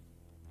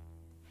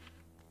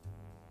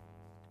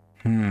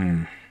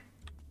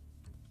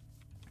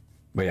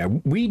 But yeah,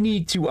 we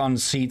need to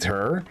unseat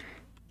her.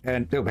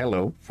 And, oh,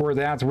 hello. For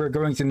that, we're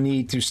going to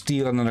need to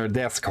steal another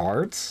death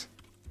card.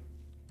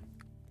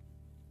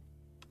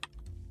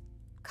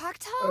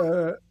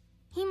 Cocktail?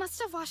 He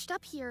must have washed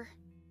up here.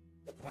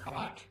 What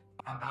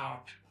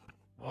about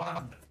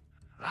one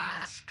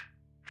last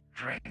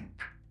drink?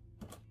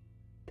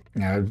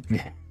 Now,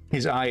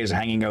 his eye is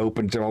hanging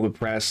open, all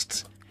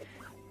depressed.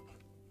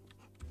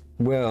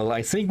 Well,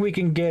 I think we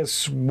can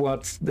guess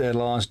what the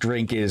last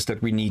drink is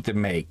that we need to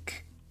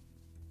make.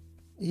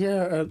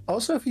 Yeah,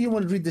 also if you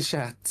want to read the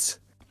chat.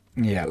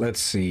 Yeah, let's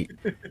see.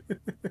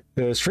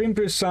 The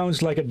shrimper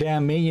sounds like a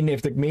damn minion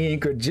if the minion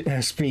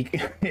could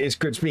speak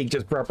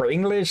just proper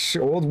English.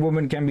 Old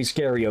woman can be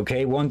scary,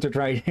 okay? Want to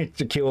try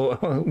to kill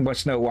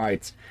Snow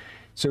White.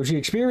 So she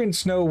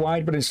experienced Snow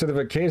White, but instead of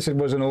a kiss, it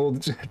was an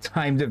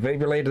old-time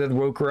defibrillator that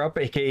woke her up,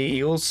 aka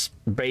eels,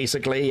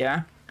 basically,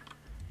 yeah?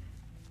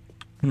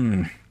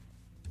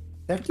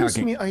 That gives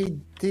me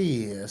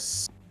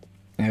ideas.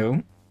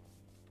 No?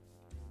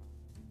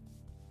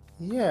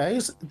 Yeah,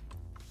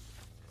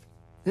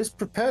 Just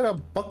prepare a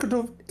bucket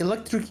of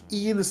electric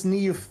eels near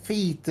your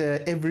feet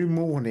every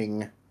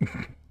morning.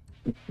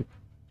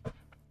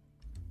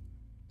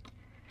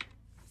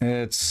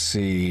 Let's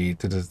see.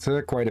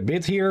 Quite a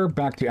bit here.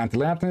 Back to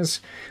Atlantis.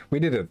 We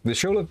did it. The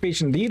shoal of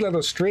fish indeed led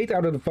us straight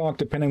out of the fog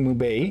to Penamu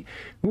Bay.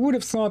 Who would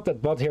have thought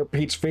that Butthare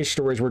Pete's fish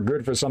stories were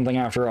good for something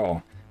after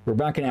all? We're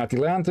back in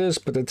Atlantis,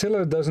 but the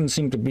tiller doesn't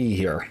seem to be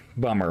here.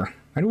 Bummer.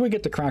 How do we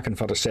get the Kraken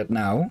fodder set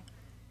now?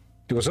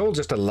 It was all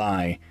just a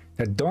lie.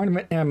 That darn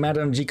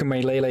Madame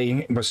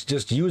Jikomelele was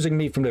just using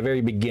me from the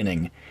very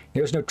beginning.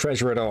 There's no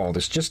treasure at all.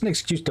 There's just an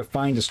excuse to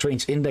find a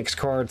strange index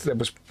card that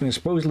was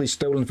supposedly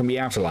stolen from the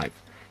afterlife.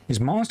 His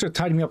monster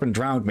tied me up and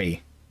drowned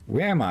me.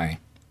 Where am I?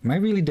 Am I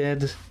really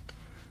dead?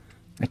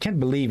 I can't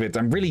believe it.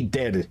 I'm really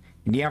dead.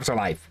 In the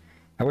afterlife.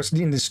 I was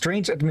in this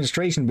strange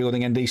administration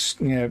building and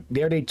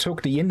there they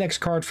took the index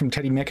card from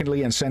Teddy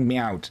McKinley and sent me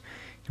out.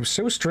 It was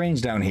so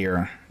strange down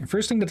here. The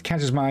first thing that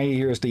catches my eye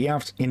here is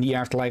in the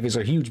afterlife is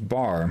a huge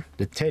bar.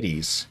 The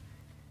Teddy's.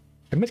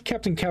 I met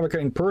Captain Calica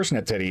in person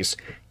at Teddy's.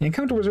 The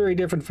encounter was very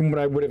different from what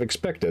I would have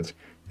expected.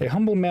 A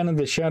humble man in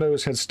the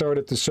shadows had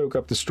started to soak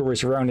up the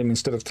stories around him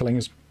instead of telling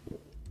his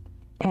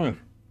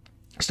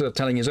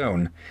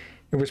own.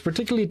 It was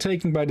particularly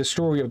taken by the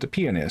story of the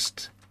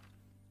pianist.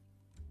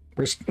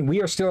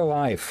 We are still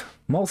alive.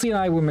 Malthy and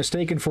I were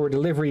mistaken for a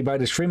delivery by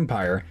the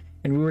Shrimpire,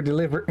 and we were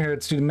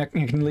delivered to the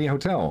McKinley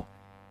Hotel.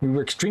 We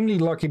were extremely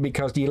lucky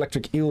because the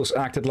electric eels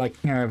acted like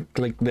living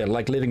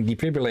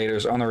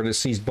defibrillators on our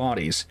deceased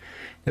bodies.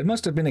 It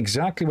must have been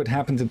exactly what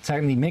happened to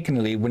Teddy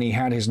McKinley when he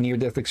had his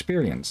near-death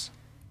experience.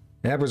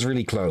 That was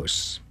really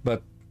close,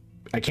 but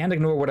I can't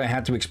ignore what I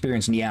had to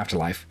experience in the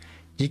afterlife.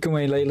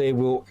 Jikomelele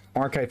will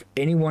archive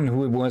anyone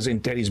who was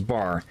in Teddy's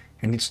bar,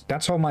 and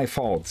that's all my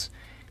fault.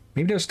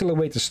 Maybe there's still a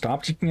way to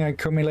stop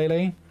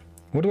Jikomelele?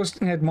 What was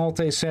that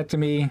Malte said to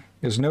me?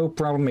 There's no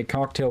problem a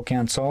cocktail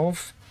can't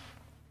solve?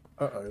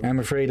 I'm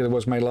afraid it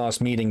was my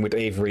last meeting with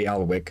Avery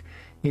Alwick.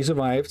 He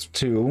survived,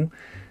 too,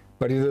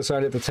 but he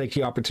decided to take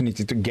the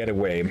opportunity to get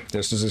away,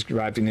 just as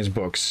described in his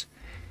books.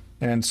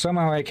 And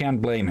somehow I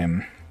can't blame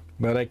him.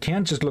 But I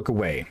can't just look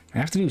away. I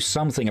have to do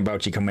something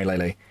about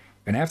Jikomelele,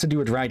 and I have to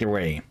do it right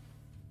away.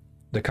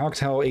 The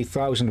cocktail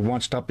 8000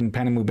 washed up in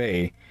Penamu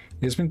Bay.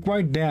 It has been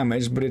quite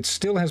damaged, but it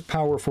still has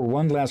power for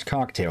one last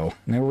cocktail,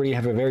 and I already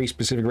have a very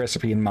specific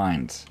recipe in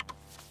mind.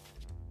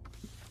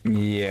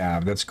 Yeah,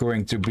 that's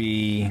going to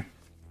be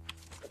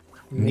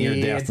near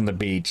death on the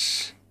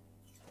beach.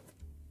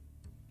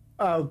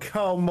 Oh,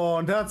 come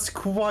on, that's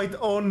quite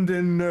on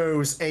the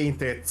nose,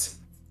 ain't it?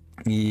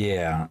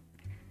 Yeah.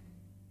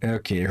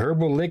 Okay,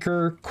 herbal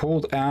liquor,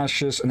 cold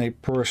ashes, and a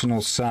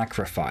personal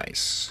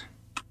sacrifice.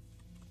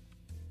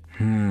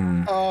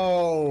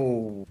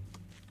 Oh.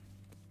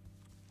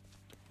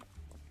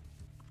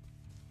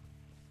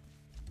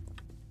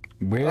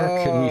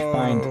 Where can we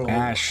find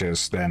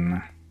ashes,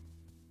 then?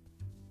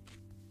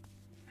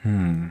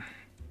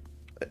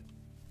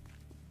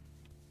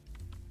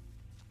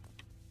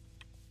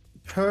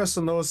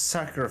 Personal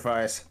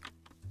sacrifice.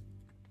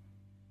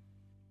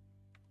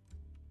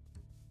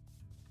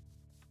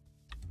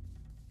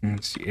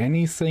 Let's see,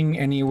 anything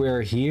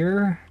anywhere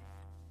here?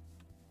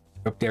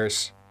 Oh,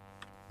 there's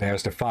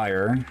the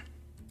fire.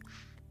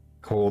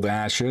 Cold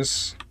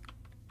ashes.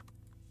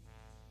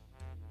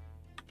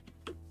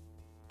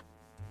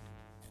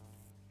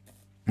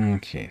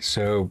 Okay,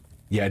 so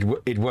yeah,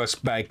 it was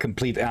by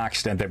complete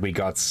accident that we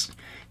got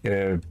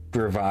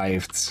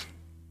revived.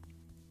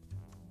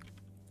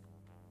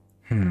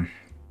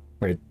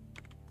 Wait,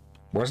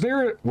 was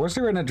there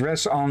an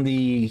address on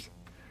the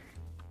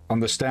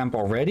stamp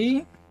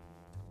already?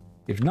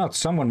 If not,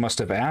 someone must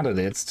have added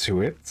it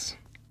to it.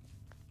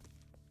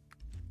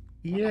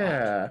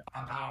 Yeah.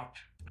 About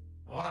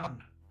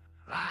one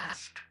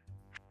last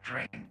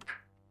drink.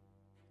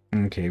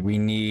 Okay, we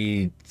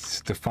need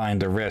to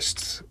find the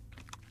rest.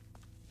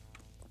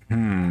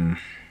 Yeah.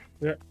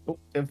 Oh,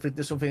 inflict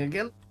this something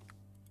again.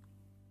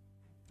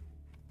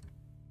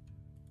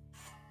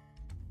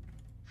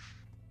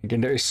 Again,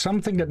 there is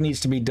something that needs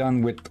to be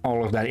done with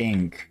all of that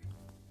ink.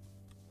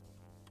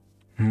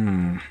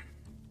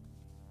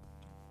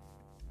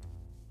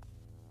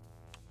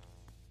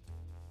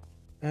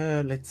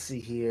 Let's see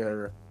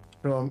here.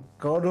 From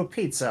Gordo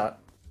Pizza.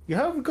 You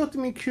have got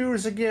me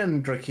curious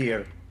again,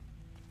 Drakir.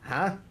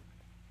 Huh?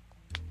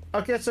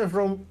 Okay, so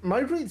from my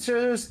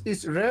research,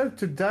 it's rare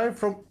to die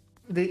from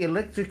the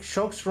electric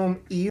shocks from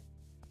eel.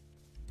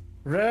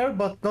 Rare,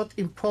 but not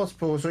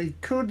impossible. So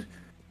it could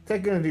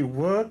technically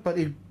work, but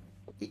it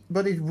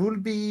will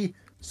be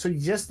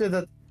suggested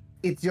that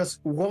it's just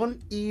one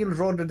eel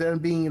rather than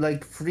being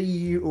like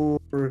free or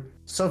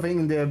something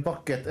in their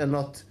bucket and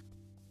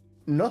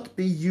not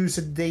be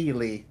used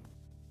daily.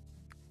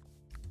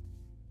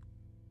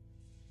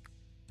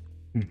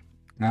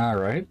 All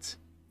right.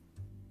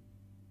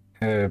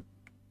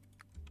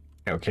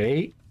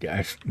 Okay.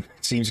 It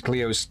seems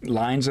Cleo's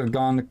lines have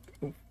gone.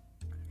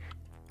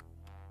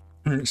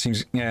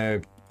 Seems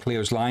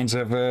Cleo's lines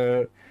have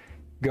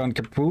gone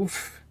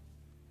kapoof,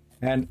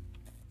 and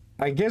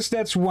I guess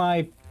that's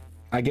why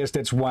I guess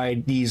that's why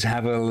these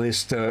have a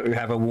list,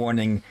 have a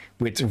warning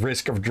with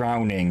risk of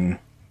drowning.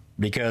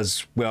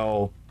 Because,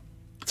 well,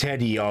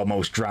 Teddy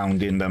almost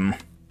drowned in them.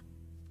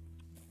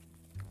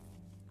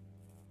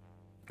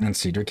 Let's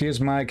see,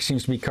 Drakea's mic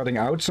seems to be cutting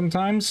out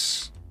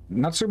sometimes.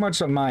 Not so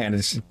much on my end.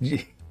 It's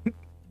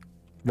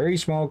very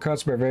small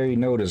cuts, but very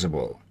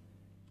noticeable.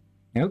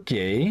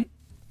 Okay.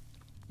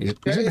 Is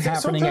it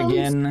happening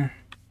again?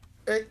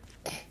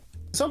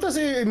 Sometimes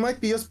it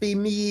might be just be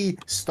me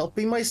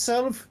stopping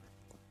myself.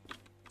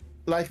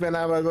 Like when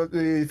I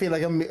feel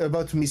like I'm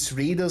about to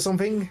misread or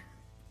something.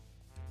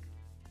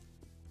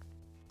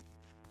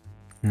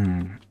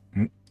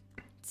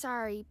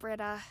 Sorry,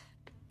 Britta,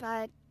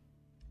 but...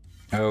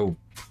 Oh.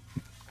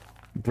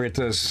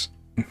 Britta's...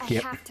 I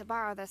have to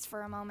borrow this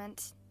for a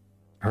moment.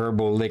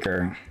 Herbal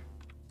liquor.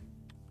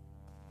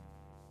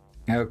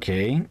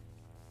 Okay.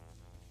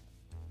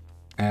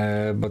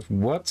 But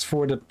what's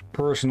for the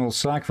personal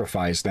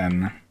sacrifice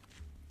then?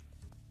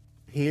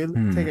 He'll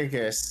take a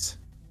guess.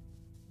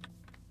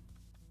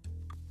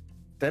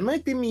 That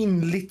might be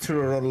mean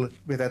literal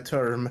with that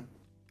term.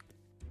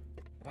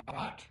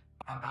 What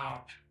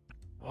about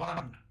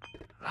one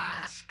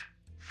last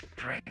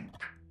drink?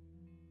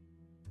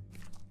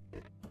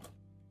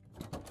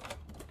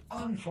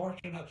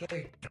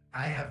 Unfortunately,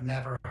 I have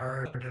never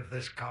heard of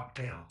this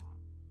cocktail.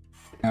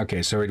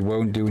 Okay, so it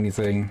won't do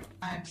anything.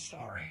 I'm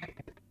sorry.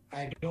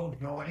 I don't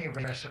know any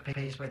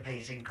recipes with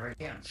these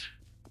ingredients.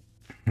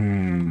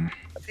 I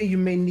think you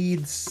may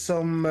need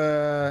some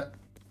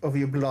of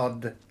your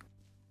blood.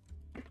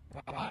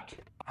 What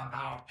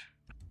about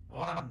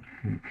one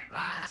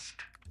last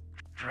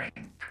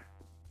drink?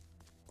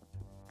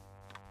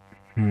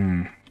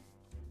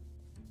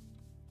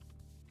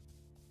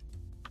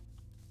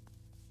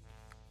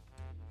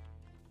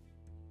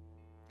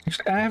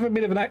 I have a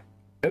bit of an...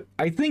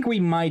 I think we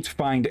might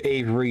find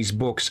Avery's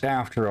books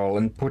after all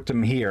and put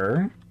them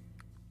here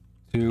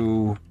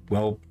to,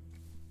 well,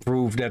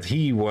 prove that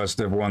he was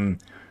the one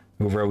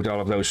who wrote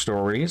all of those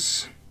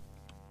stories.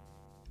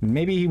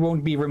 Maybe he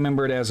won't be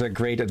remembered as a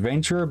great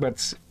adventurer,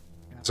 but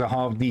as a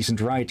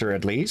half-decent writer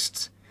at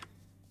least.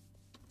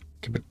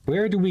 Okay, but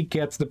where do we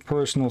get the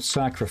personal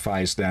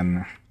sacrifice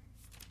then?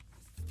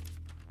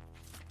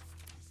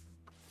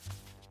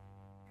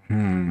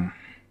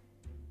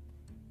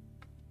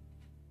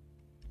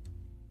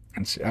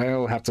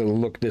 I'll have to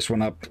look this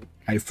one up,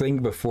 I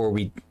think, before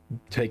we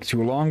take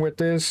too long with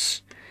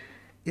this.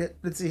 Yeah,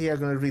 let's see here. I'm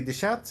gonna read the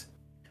chat.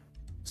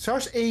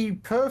 Such a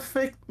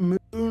perfect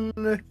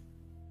moon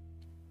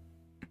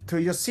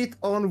to just sit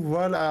on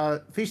while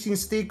a fishing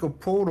stick or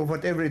pole or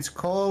whatever it's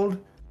called.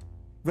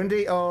 When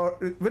they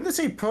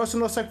say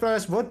personal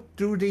sacrifice, what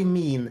do they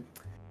mean?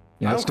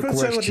 Yeah, that's the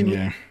question,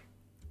 yeah.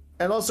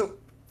 And also,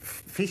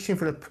 fishing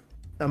for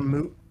a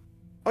moon.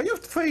 Are you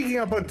thinking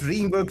about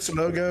DreamWorks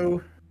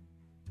logo?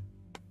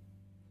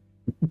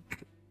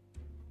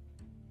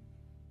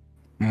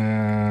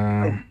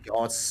 Oh,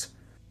 God.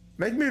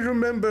 Make me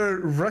remember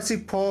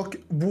Jurassic Park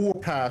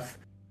Warpath,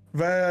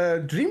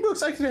 where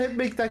DreamWorks actually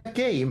make that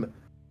game.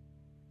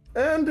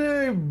 And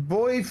a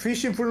boy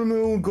fishing for the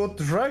moon got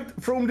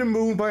dragged from the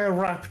moon by a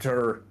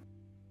raptor.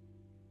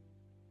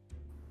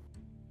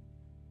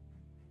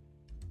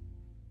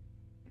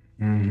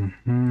 Yeah.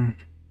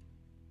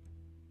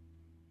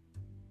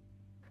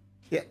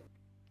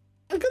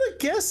 I'm gonna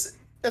guess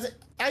that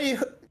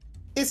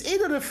it's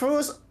either the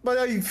first, but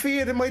I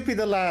fear it might be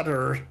the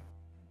latter.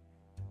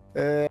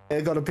 I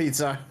got a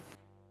pizza.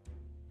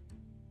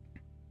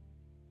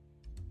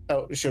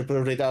 Oh, should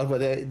put it out what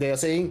they are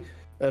saying.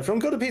 From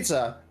Got a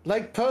Pizza,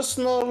 like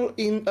personal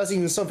as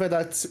in something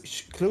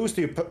that's close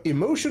to you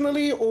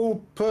emotionally, or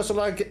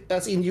personal like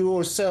as in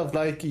yourself,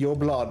 like your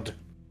blood.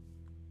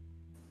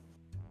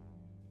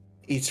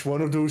 It's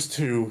one of those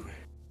two.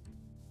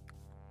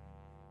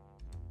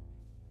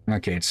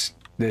 Okay,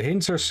 the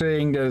hints are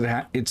saying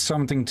that it's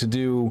something to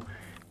do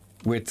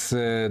with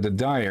the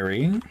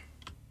diary.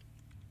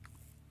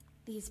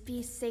 These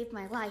beasts saved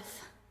my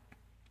life.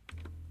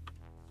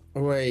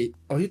 Wait,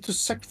 are you to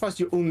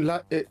sacrifice your own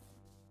library?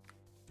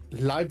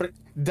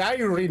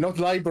 Diary, not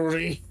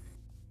library.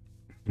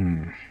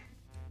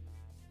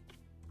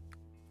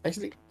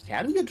 Actually,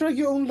 can you drag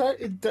your own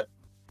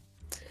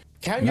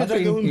Can you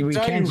drag your own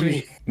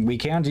diary? We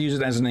can't use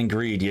it as an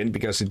ingredient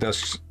because it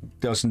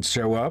doesn't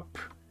show up.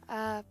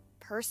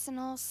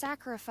 Personal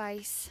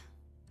sacrifice.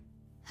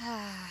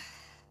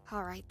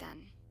 All right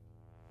then.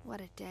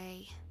 What a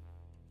day.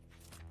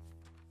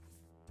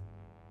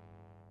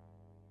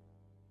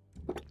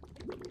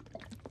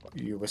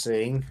 You were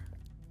saying?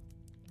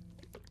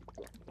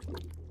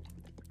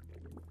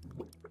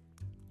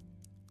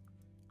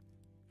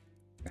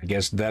 I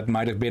guess that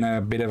might have been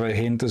a bit of a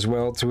hint as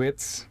well to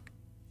it.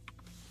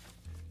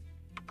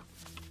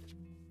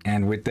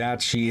 And with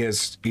that, she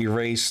has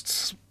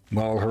erased,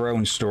 well, her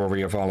own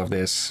story of all of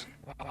this.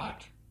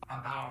 What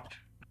about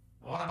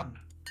one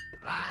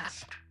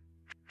last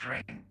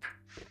drink?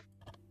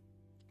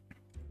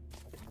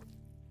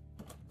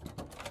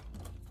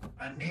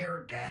 A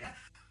near death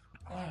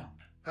on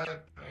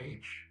that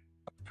page.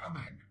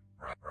 Coming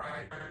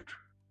right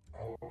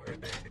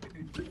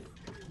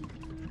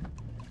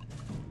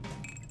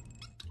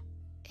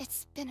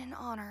It's been an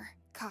honor,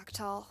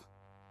 Cocktall.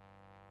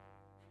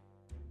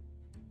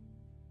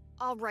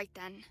 All right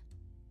then.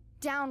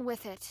 Down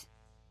with it.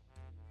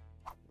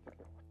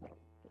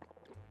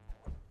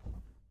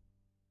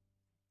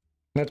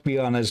 Let's be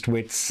honest,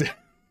 with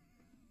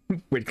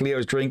with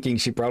Cleo's drinking,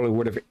 she probably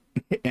would have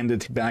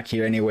ended back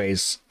here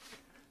anyways.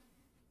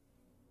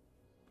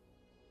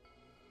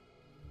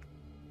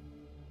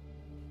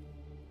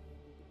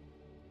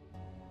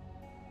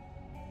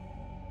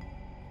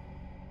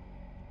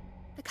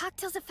 The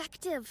cocktail's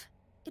effective.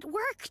 It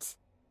worked.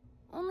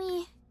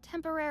 Only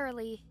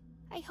temporarily,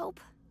 I hope.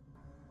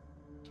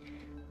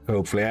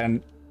 Hopefully.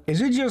 And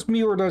is it just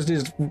me, or does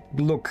this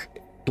look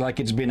like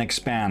it's been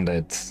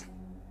expanded?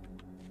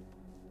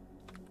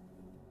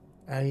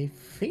 I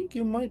think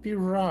you might be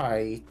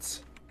right.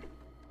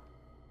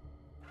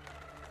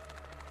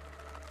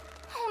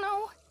 Oh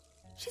no!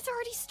 She's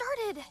already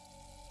started!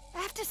 I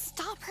have to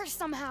stop her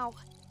somehow.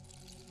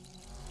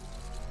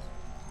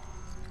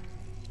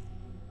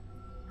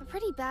 A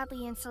pretty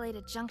badly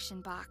insulated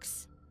junction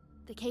box.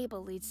 The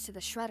cable leads to the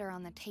shredder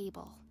on the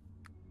table.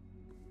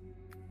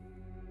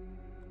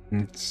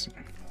 It's...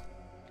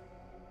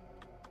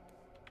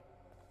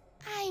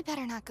 I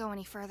better not go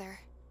any further.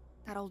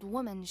 That old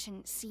woman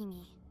shouldn't see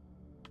me.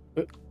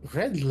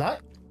 Red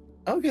light?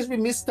 I guess we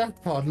missed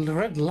that part.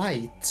 Red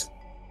light.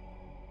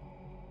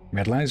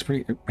 Red light is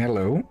pretty...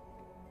 Hello.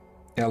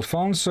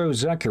 Alfonso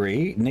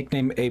Zachary,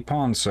 nickname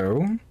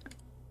Aponso.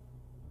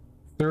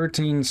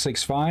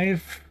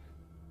 1365.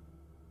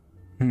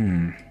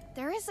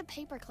 There is a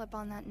paperclip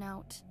on that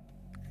note.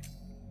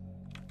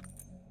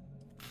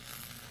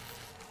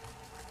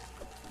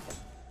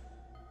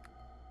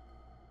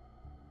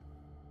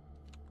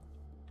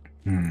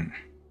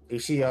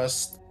 Is she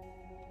just...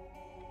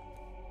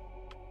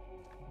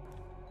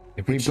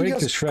 If we break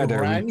the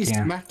shredder, we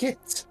can... smack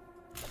it?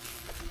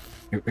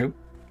 Oop.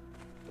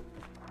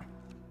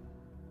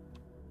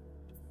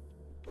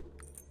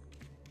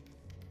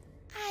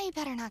 I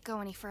better not go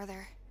any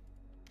further.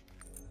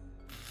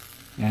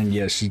 And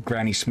yes,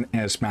 Granny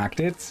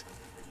smacked it.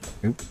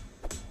 Oop.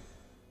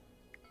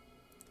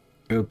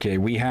 Okay,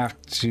 we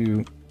have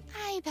to...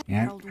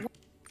 Yeah.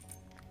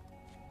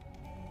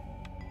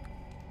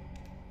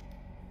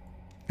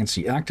 Let's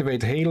see,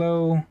 activate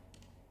Halo.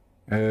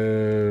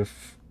 Okay,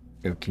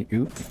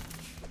 oop.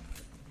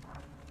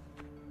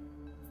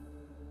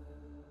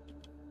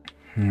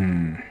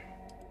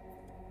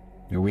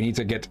 Do we need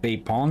to get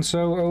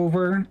Aponso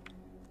over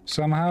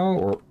somehow,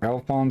 or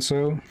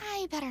Alfonso?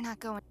 I better not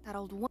go in that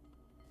old woman.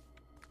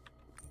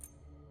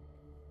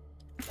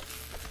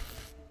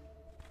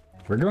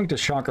 We're going to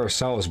shock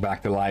ourselves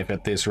back to life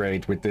at this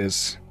rate with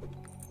this.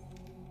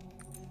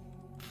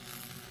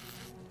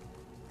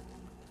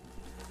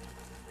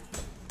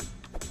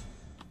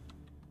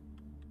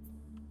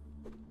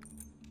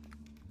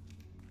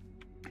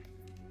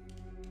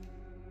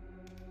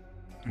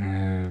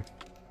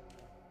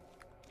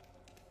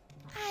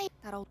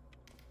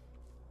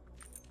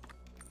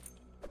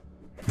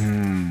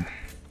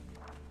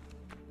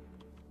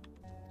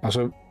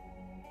 Also,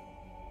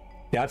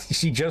 yeah,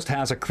 she just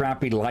has a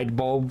crappy light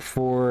bulb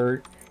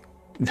for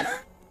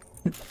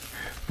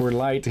for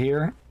light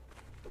here.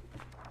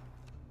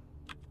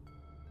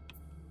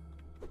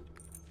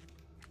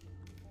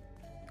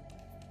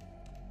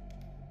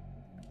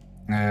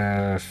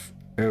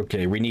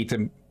 Okay, we need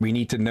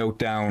to note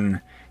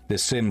down the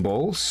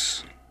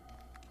symbols.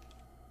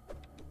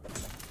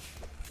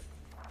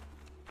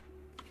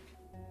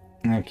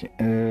 Okay,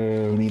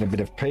 we need a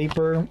bit of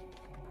paper.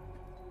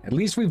 At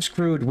least we've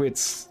screwed with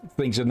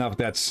things enough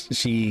that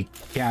she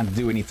can't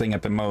do anything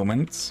at the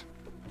moment.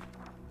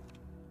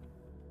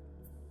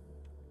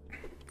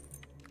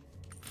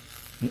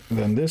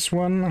 Then this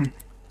one.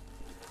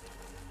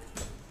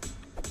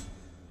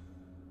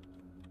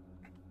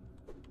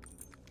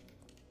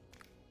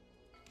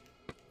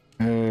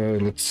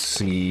 Let's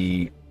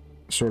see.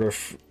 Sort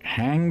of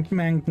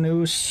hangman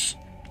noose.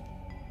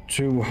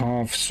 2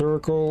 half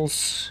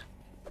circles.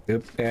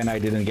 Yep, and I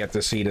didn't get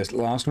to see this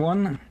last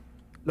one.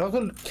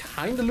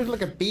 Kind of look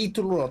like a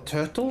beetle or a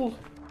turtle.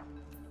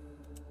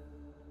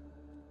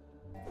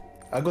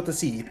 I got to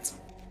see it.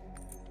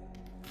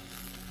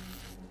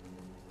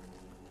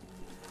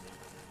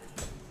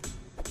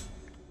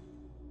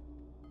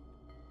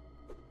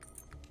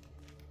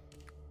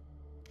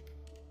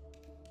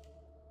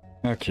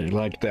 Okay,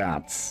 like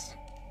that.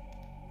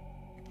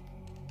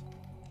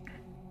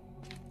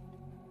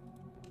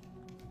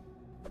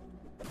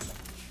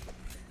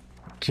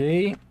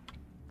 Okay.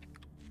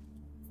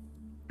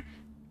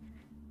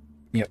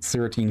 Yeah,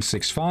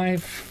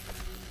 1365.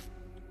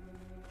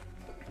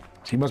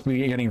 She must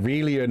be getting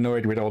really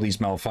annoyed with all these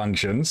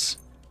malfunctions.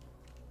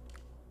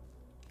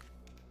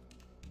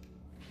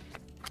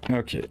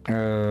 Okay,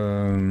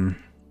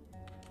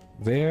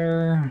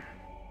 there.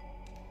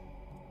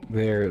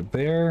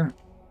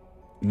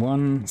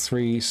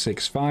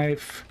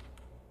 1365.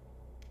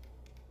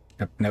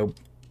 Yep, nope.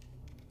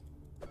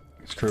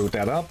 Screwed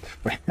that up.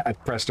 I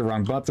pressed the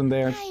wrong button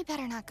there. I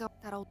better not go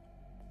that old.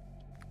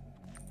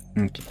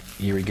 Okay,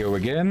 here we go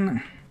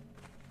again.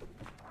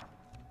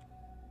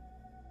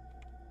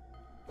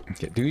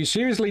 Okay, do you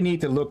seriously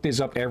need to look this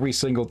up every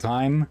single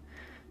time?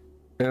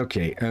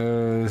 Okay,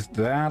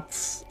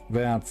 that's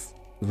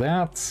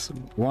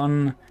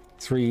 1,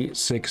 3,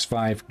 6,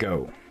 5,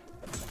 go.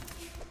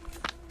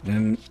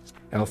 Then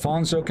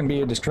Alfonso can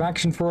be a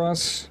distraction for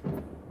us.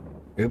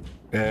 Oop,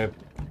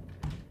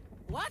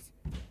 What?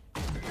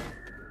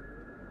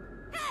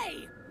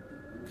 Hey!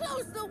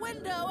 Close the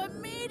window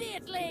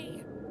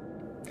immediately!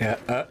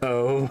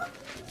 uh-oh.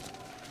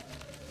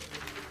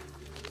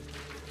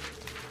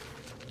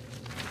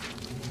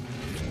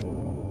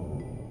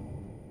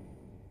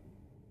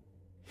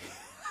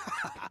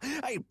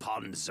 Hey,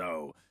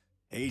 Ponzo.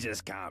 He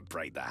just can't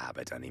break the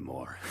habit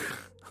anymore.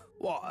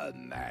 What a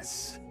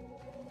mess.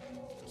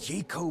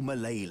 Yiko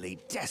Malele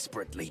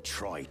desperately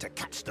tried to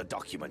catch the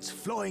documents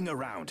flying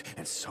around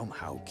and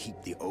somehow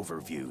keep the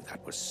overview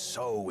that was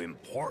so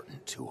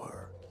important to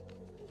her.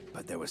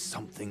 But there was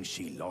something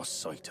she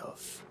lost sight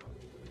of.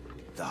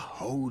 The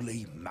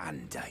Holy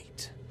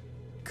Mandate.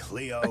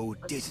 Cleo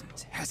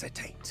didn't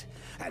hesitate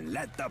and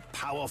let the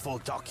powerful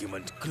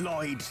document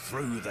glide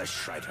through the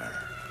shredder.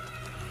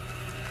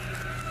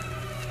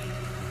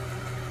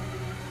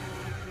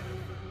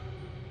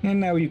 And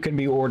now you can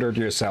be ordered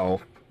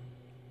yourself.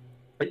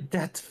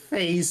 That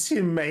face he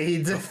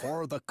made.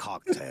 Before the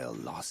cocktail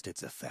lost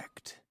its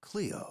effect,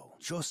 Cleo,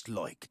 just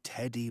like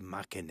Teddy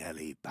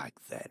McAnally back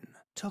then,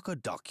 took a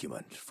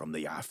document from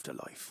the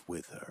afterlife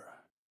with her.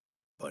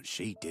 But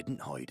she didn't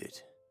hide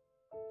it.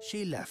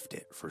 She left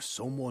it for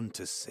someone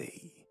to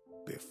see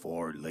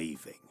before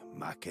leaving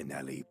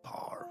McAnally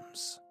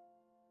Farms.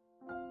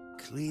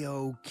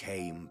 Cleo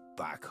came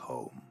back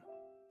home,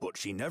 but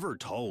she never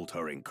told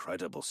her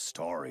incredible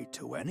story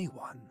to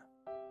anyone.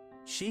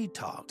 She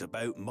talked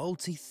about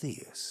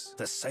Multi-Theus,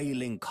 the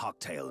sailing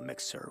cocktail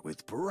mixer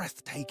with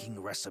breathtaking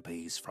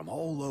recipes from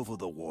all over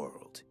the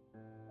world.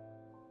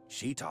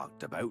 She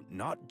talked about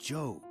Not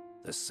Joe,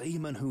 the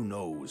seaman who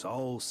knows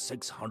all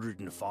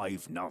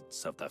 605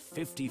 knots of the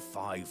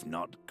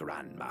 55-knot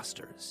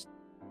Grandmasters.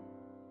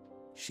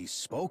 She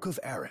spoke of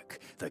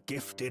Eric, the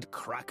gifted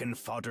Kraken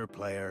fodder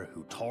player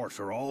who taught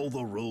her all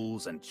the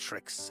rules and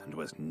tricks and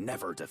was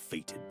never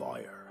defeated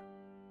by her.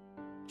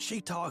 She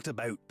talked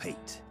about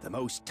Pete, the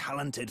most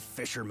talented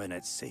fisherman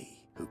at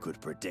sea, who could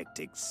predict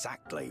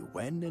exactly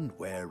when and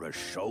where a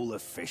shoal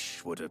of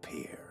fish would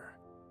appear.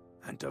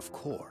 And of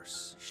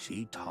course,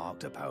 she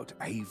talked about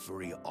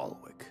Avery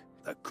Alwick,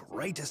 the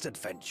greatest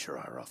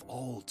adventurer of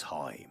all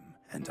time,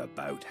 and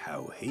about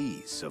how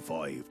he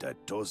survived a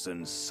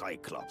dozen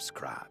Cyclops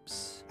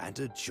crabs and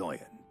a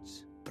giant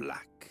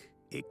black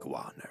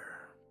iguana.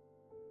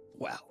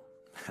 Well,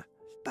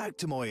 back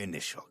to my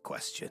initial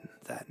question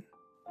then.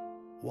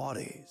 What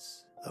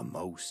is the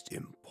most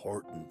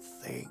important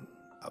thing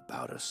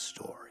about a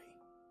story?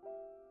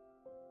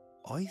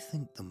 I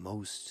think the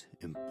most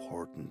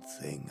important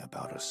thing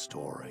about a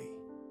story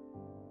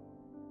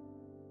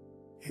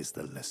is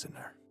the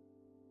listener.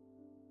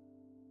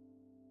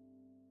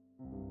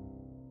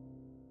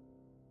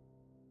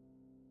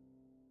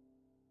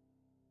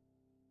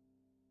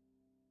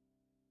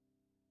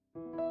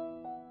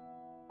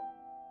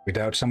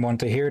 Without someone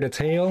to hear the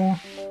tale,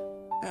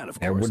 And of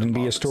there course, wouldn't be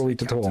a marvelous story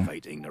to tell.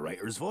 captivating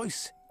narrator's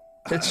voice.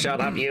 Shut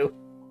up, you.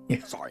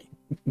 Sorry.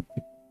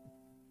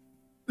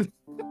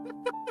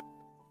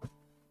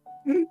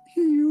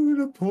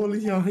 You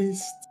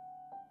apologized.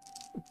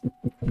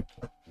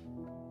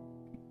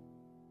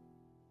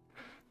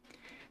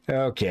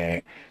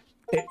 Okay.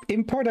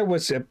 In part, I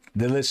was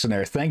the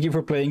listener. Thank you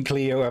for playing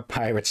Cleo, A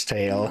Pirate's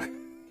Tale.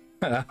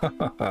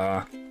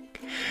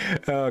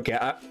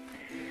 Okay.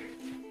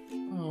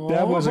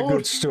 That was a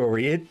good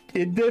story.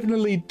 It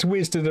definitely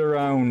twisted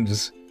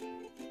around.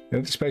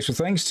 Special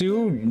thanks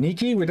to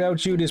Nikki.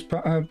 Without you, this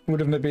would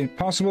have not been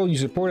possible. You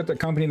supported the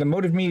company that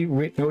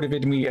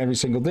motivated me every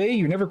single day.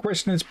 You never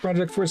questioned this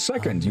project for a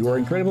second. You are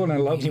incredible, and I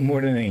love you more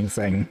than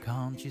anything.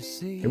 Can't you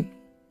see? Nope.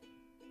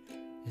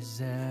 Is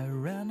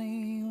there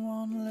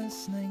anyone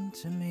listening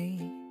to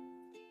me?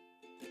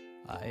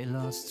 I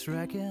lost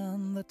track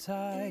in the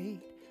tide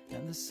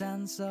and the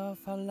sense of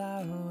how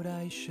loud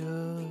I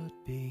should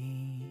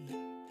be.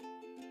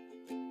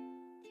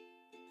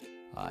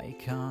 I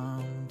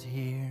can't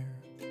hear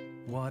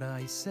what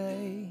I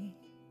say.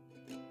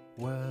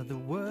 Were the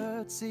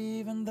words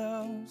even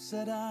those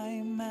that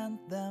I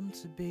meant them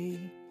to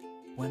be?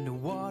 When the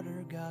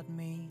water got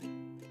me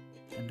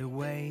and the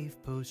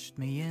wave pushed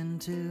me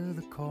into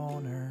the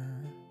corner.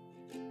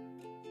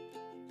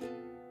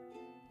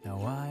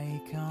 Now I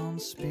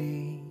can't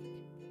speak.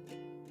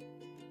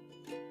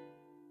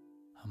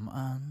 I'm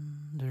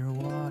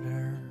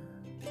underwater.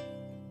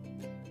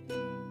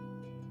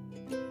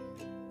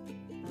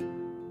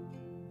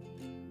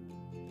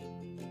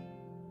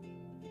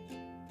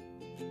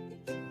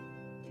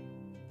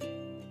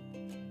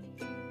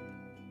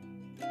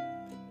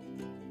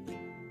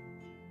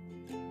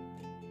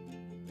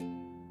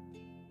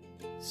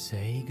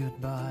 Say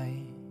goodbye,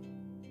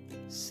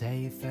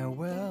 say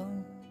farewell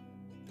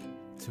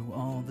to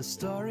all the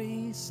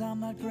stories I'm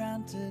not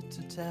granted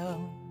to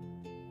tell.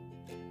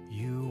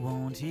 You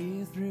won't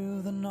hear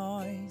through the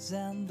noise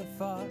and the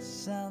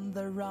fuss and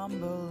the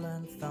rumble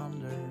and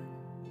thunder.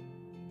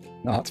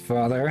 Not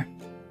father.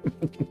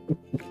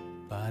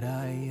 But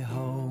I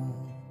hope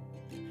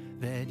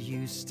that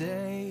you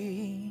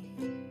stay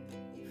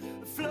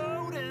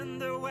afloat in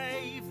the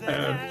wave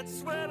that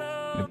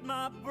swallowed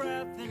my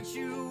breath, and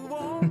you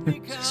won't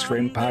become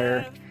Shrimp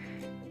Pyre.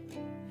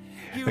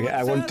 Okay,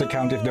 I want to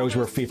count if those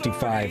were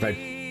 55. I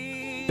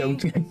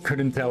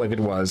couldn't tell if it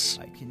was.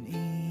 I can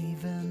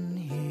even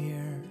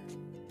hear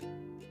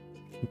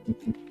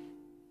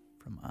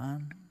from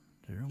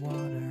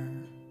underwater.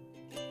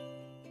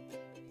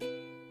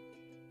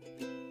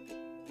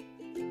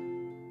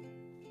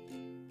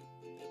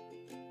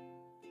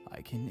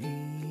 I can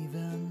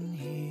even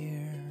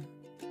hear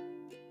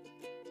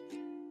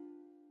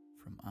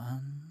from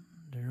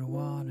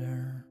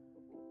underwater.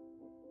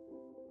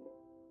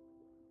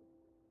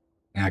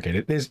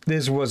 Okay,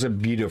 this was a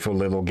beautiful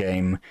little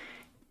game,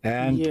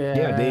 and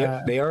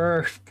yeah, they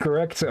are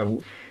correct.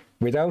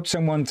 Without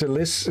someone to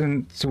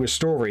listen to a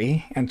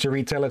story and to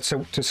retell it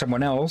to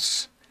someone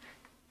else,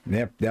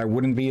 there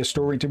wouldn't be a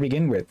story to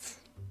begin with.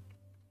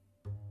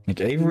 Like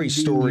Avery's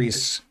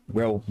stories,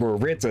 well, were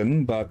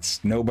written, but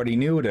nobody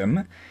knew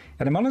them,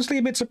 and I'm honestly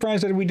a bit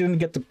surprised that we didn't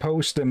get to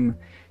post them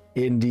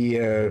in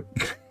the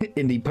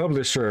in the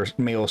publisher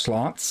mail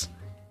slots.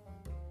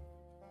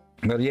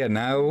 But yeah,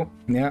 now,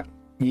 yeah.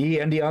 He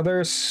and the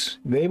others,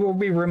 they will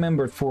be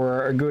remembered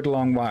for a good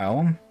long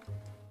while.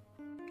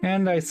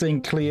 And I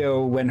think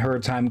Cleo, when her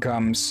time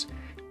comes,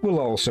 will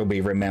also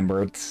be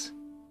remembered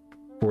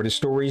for the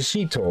stories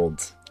she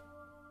told.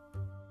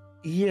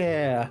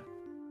 Yeah.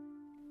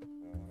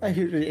 I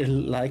really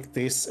like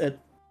this. And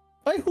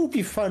I hope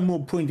you find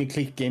more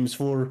point-and-click games,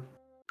 for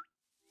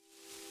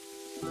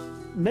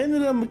many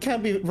of them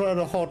can be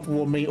rather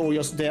heartwarming or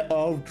just they're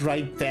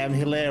outright damn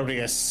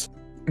hilarious.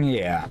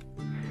 Yeah.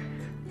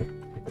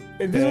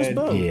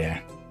 Yeah.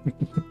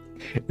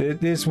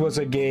 This was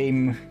a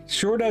game,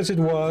 short as it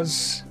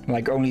was,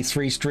 like only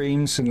 3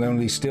 streams and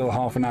only still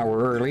half an hour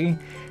early.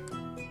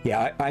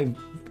 Yeah,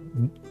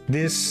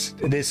 this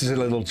is a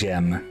little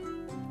gem.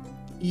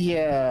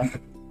 Yeah.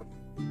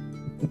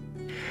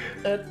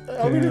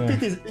 I mean, the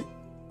thing is,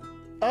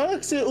 I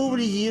actually over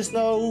the years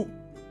now,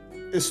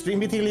 stream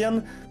with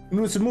Hillyan,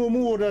 knows more and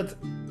more that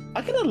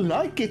I kind of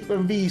like it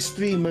when we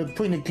stream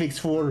point and clicks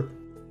for.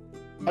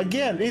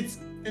 Again, it's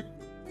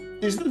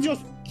not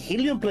just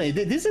Hillyan playing.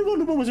 This is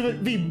one of the moments where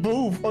we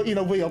both are in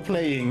a way of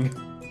playing.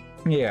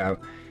 Yeah.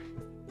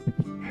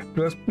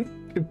 Plus,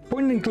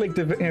 point and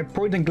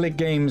click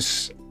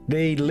games,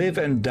 they live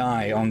and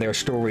die on their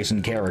stories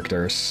and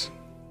characters.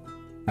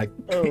 Like,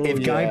 if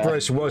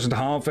Guybrush wasn't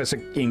half as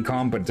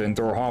incompetent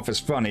or half as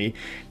funny,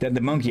 then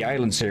the Monkey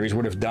Island series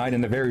would have died in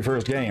the very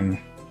first game.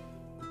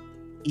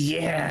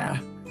 Yeah.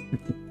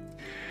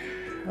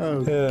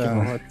 Oh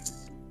god.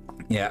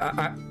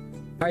 Yeah,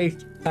 I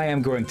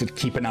am going to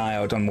keep an eye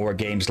out on more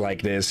games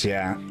like this,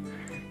 yeah.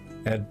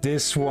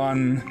 This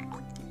one,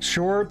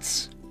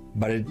 short,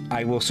 but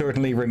I will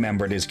certainly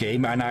remember this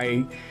game, and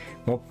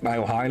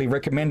I'll highly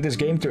recommend this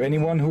game to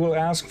anyone who will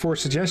ask for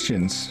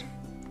suggestions.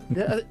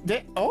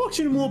 There are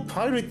actually more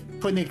pirate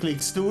point and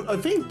clicks too. I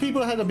think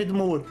people had a bit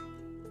more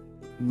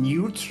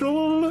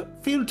neutral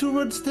feel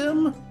towards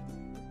them.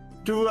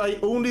 I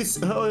only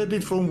heard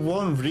it from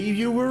one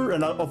reviewer,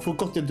 and I've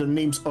forgotten their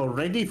names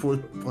already, for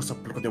it was a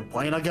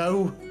while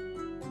ago.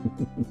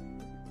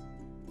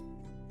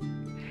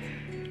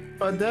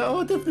 But there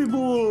are definitely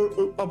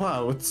more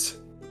about.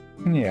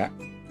 Yeah,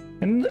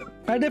 and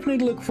I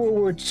definitely look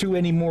forward to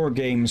any more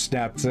games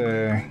that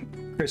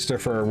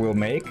Christopher will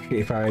make,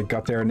 if I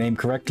got their name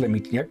correct.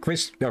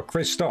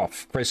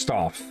 Christoph.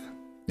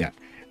 Yeah,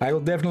 I will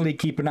definitely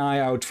keep an eye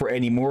out for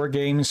any more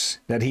games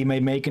that he may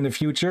make in the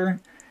future.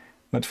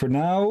 But for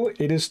now,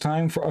 it is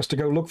time for us to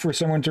go look for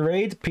someone to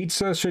raid.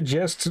 Pizza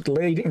suggests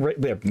raiding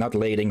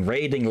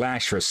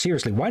Lashrus.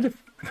 Seriously, why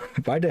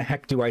the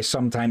heck do I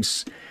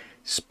sometimes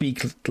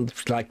speak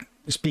like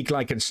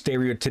a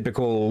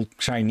stereotypical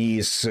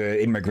Chinese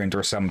immigrant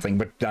or something,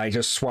 but I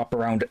just swap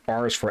around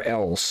R's for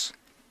L's?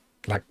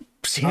 Like,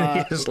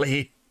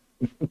 seriously?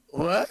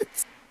 What?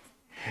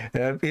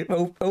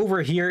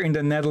 Over here in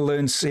the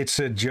Netherlands, it's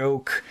a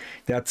joke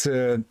that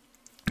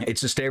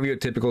it's a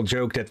stereotypical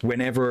joke that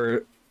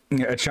whenever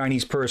a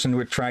Chinese person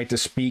would try to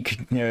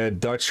speak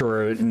Dutch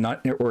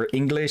or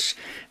English,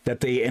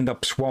 that they end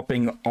up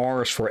swapping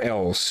R's for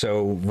L's.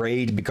 So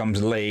raid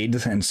becomes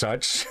laid and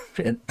such.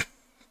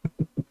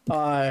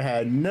 I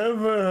had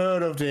never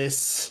heard of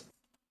this.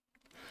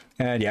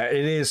 And yeah,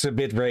 it is a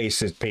bit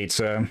racist,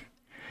 Pizza.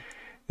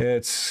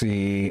 Let's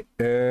see.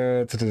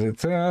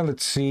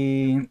 Let's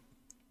see.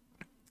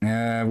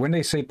 When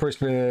they say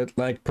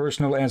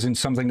personal as in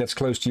something that's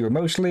close to you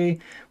emotionally,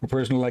 or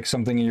personal like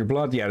something in your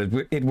blood, yeah,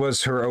 it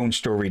was her own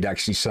story that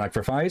she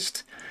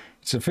sacrificed.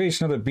 It's a fish,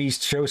 not a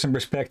beast. Show some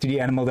respect to the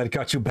animal that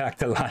got you back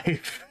to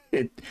life.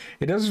 It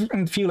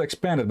doesn't feel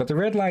expanded, but the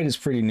red light is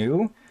pretty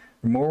new.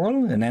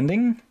 moral, an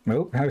ending?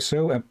 Oh, how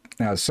so?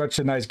 Such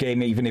a nice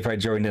game, even if I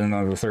joined in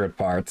another third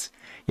part.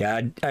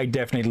 Yeah, I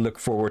definitely look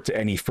forward to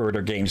any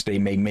further games they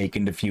may make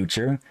in the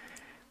future.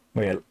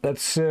 Well,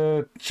 let's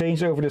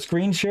change over the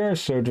screen share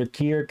so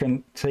Drakir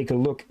can take a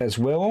look as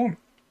well.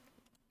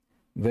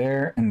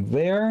 There and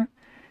there.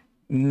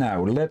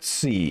 Now, let's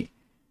see.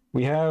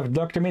 We have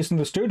Dr.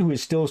 Misunderstood, who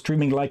is still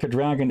streaming Like a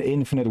Dragon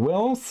Infinite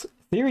Wealth.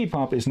 Theory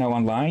Pop is now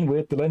online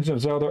with The Legend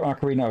of Zelda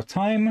Ocarina of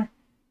Time.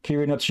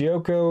 Kira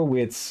Natsuoko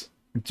with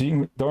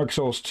Dark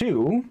Souls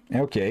 2.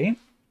 Okay.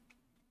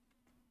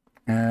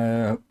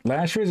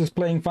 Lazarus is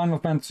playing Final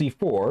Fantasy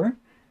IV.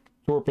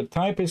 Torpid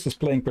Typist is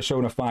playing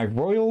Persona 5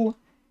 Royal.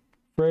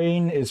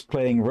 Frayne is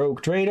playing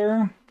Rogue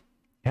Trader.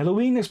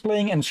 Halloween is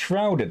playing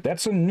Enshrouded.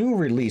 That's a new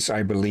release,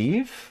 I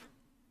believe.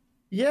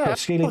 Yeah,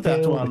 Scaly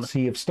that Tail one. with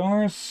Sea of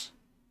Stars.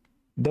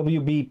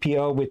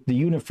 WBPL with the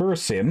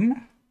Universe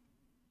Sim.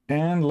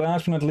 And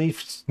last but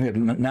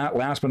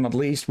not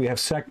least, we have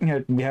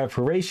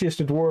Horatius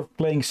the Dwarf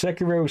playing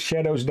Sekiro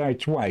Shadows Die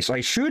Twice.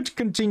 I should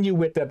continue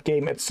with that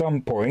game at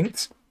some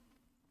point.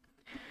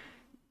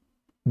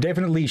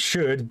 Definitely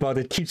should, but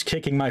it keeps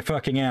kicking my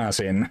fucking ass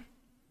in.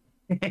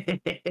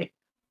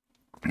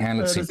 And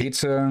let's see,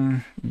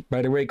 Pizza.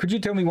 By the way, could you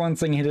tell me one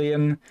thing,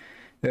 Hillyan?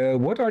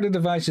 What are the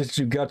devices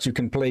you got you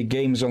can play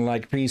games on,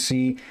 like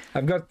PC?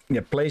 I've got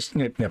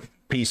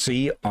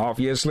PC,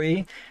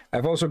 obviously.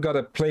 I've also got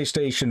a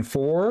PlayStation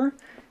 4.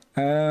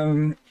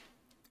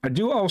 I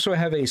do also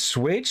have a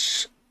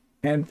Switch,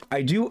 and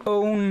I do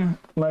own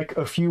like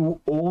a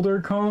few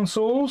older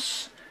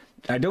consoles.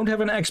 I don't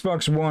have an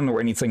Xbox One or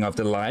anything of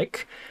the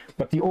like,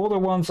 but the older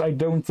ones I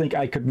don't think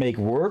I could make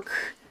work.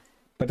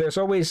 But there's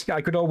always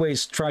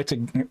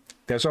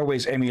there's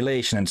always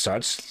emulation and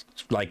such,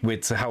 like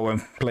with how I'm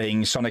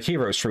playing Sonic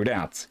Heroes through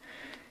that.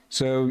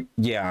 So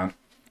yeah,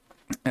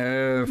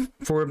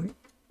 for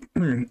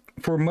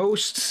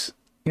most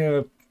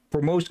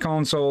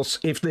consoles,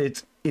 if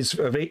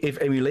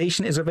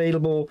emulation is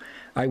available,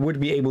 I would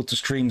be able to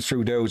stream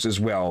through those as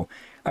well.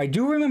 I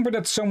do remember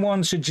that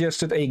someone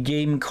suggested a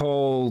game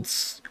called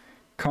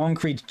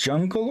Concrete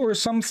Jungle or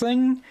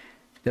something.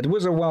 That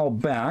was a while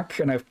back,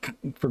 and I've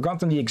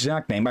forgotten the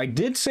exact name. I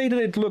did say that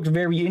it looked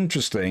very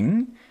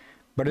interesting,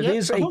 but it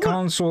is a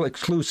console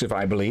exclusive,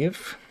 I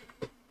believe.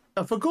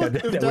 I forgot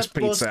if that was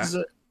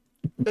Pizza.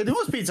 It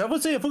was Pizza. I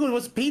would say I forgot it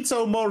was Pizza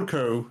or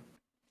Marco.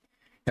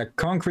 A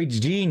Concrete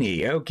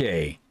Genie.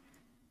 Okay.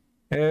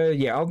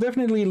 Yeah, I'll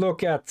definitely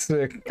look at.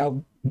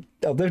 I'll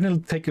definitely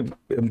take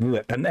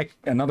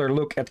another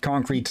look at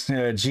Concrete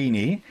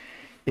Genie.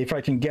 If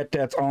I can get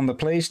that on the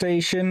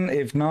PlayStation.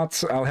 If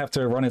not, I'll have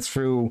to run it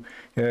through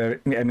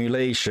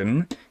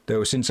emulation.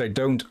 Though since I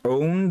don't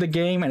own the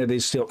game and it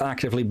is still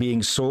actively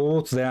being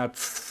sold, yeah,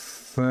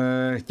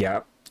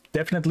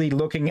 definitely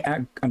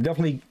I'm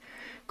definitely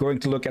going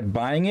to look at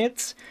buying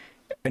it.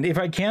 And if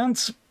I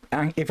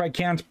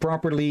can't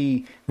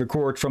properly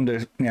record from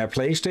the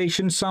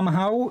PlayStation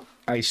somehow,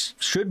 I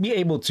should be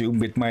able to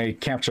with my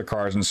capture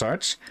cards and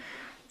such.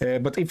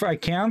 But if I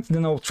can't,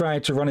 then I'll try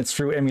to run it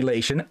through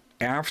emulation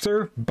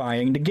after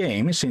buying the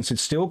game, since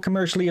it's still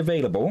commercially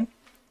available,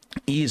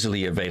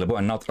 easily available,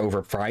 and not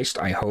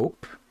overpriced, I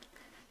hope.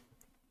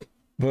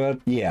 But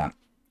yeah,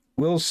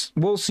 we'll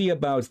see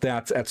about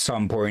that at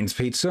some point,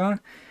 Pizza.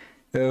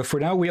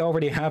 For now, we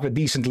already have a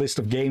decent list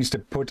of games to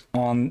put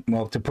on,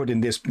 well, to put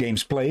in this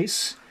game's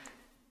place.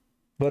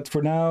 But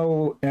for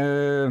now,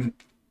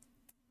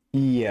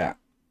 yeah.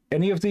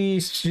 Any of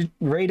these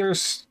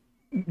raiders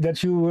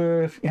that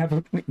you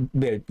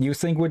you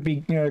think would be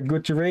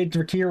good to raid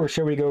Drakir, or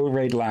shall we go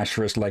raid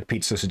Lazarus like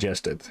Pizza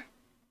suggested?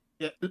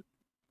 Yeah,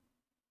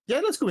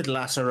 let's go with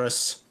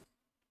Lazarus.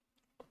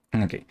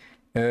 Okay.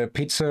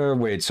 Pizza,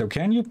 wait, so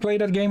can you play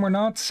that game or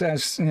not?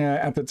 As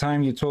at the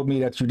time you told me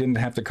that you didn't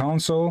have the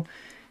console.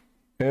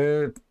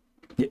 If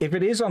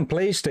it is on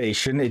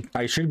PlayStation,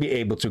 I should be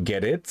able to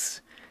get it.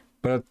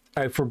 But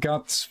I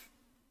forgot.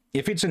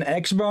 If it's an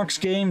Xbox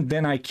game,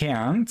 then I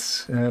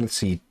can't. Let's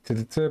see.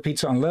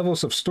 Pizza, on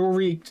levels of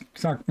story,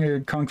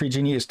 Concrete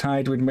Genie is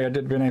tied with Red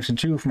Dead Redemption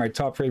 2 for my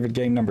top favorite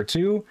game, number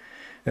 2.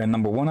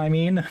 Number 1, I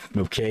mean.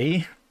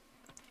 Okay.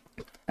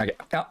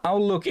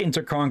 I'll look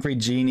into Concrete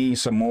Genie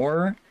some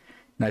more.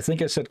 And I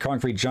think I said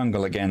Concrete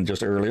Jungle again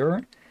just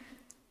earlier.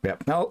 Yeah,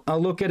 I'll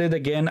look at it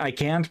again. I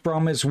can't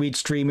promise we'd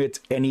stream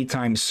it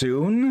anytime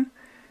soon.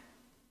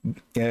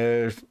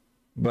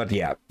 But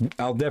yeah,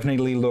 I'll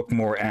definitely look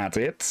more at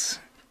it.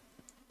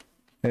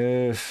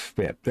 Who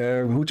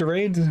to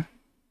raid?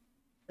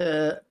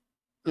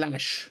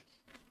 Lash.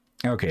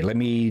 Okay, let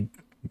me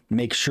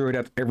make sure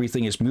that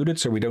everything is muted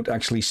so we don't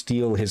actually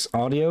steal his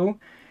audio.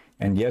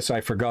 And yes, I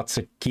forgot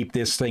to keep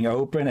this thing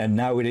open, and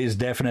now it is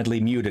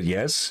definitely muted,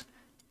 yes.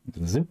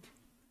 Zip.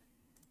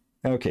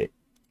 Okay,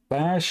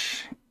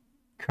 Lash,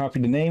 copy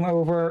the name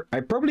over. I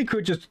probably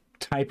could just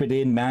type it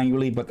in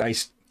manually, but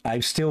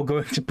I'm still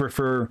going to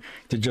prefer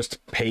to just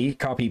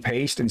copy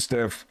paste instead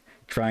of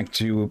trying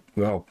to,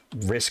 well,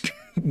 risk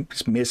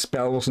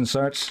misspells and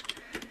such.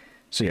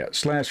 So yeah,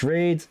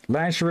 /raid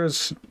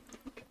Lazarus.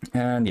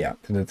 And yeah,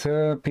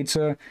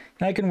 pizza.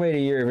 I can wait a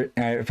year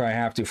if I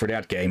have to for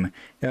that game.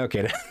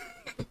 Okay.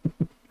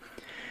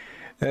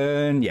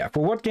 And yeah,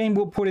 for what game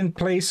we'll put in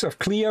place of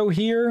Cleo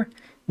here,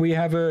 we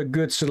have a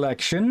good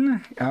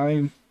selection.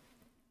 I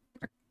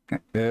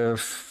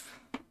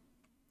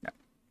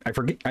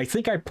forget. I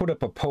think I put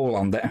up a poll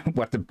on that,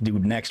 what to do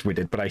next with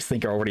it, but I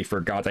think I already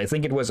forgot. I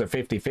think it was a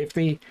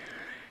 50-50,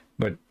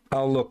 but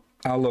I'll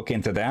look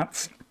into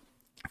that.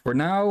 For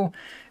now,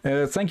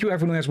 thank you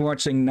everyone who's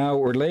watching now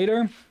or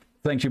later.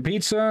 Thank you,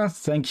 Pizza.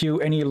 Thank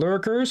you, any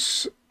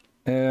lurkers.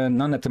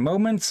 None at the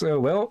moment.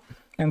 Well,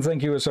 and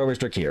thank you as always,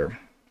 Drakir.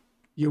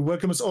 You're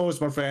welcome as always,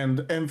 my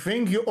friend. And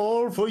thank you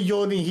all for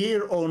joining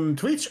here on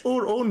Twitch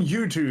or on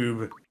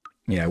YouTube.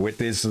 Yeah, with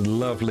this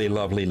lovely,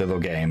 lovely little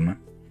game.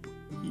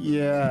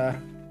 Yeah.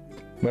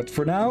 But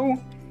for now,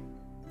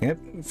 yep,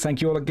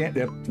 thank you all again.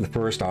 Yep,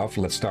 first off,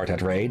 let's start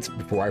that raid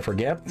before I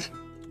forget.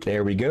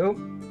 There we go.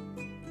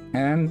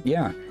 And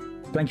yeah,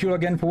 thank you all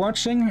again for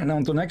watching, and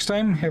until next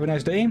time, have a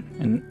nice day,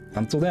 and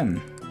until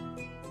then.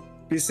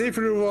 Be safe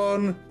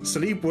everyone,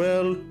 sleep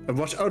well, and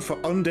watch out for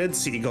undead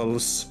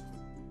seagulls.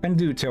 And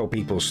do tell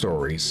people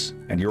stories,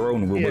 and your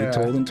own will be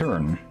told in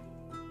turn.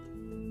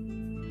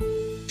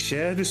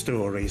 Share the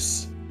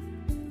stories.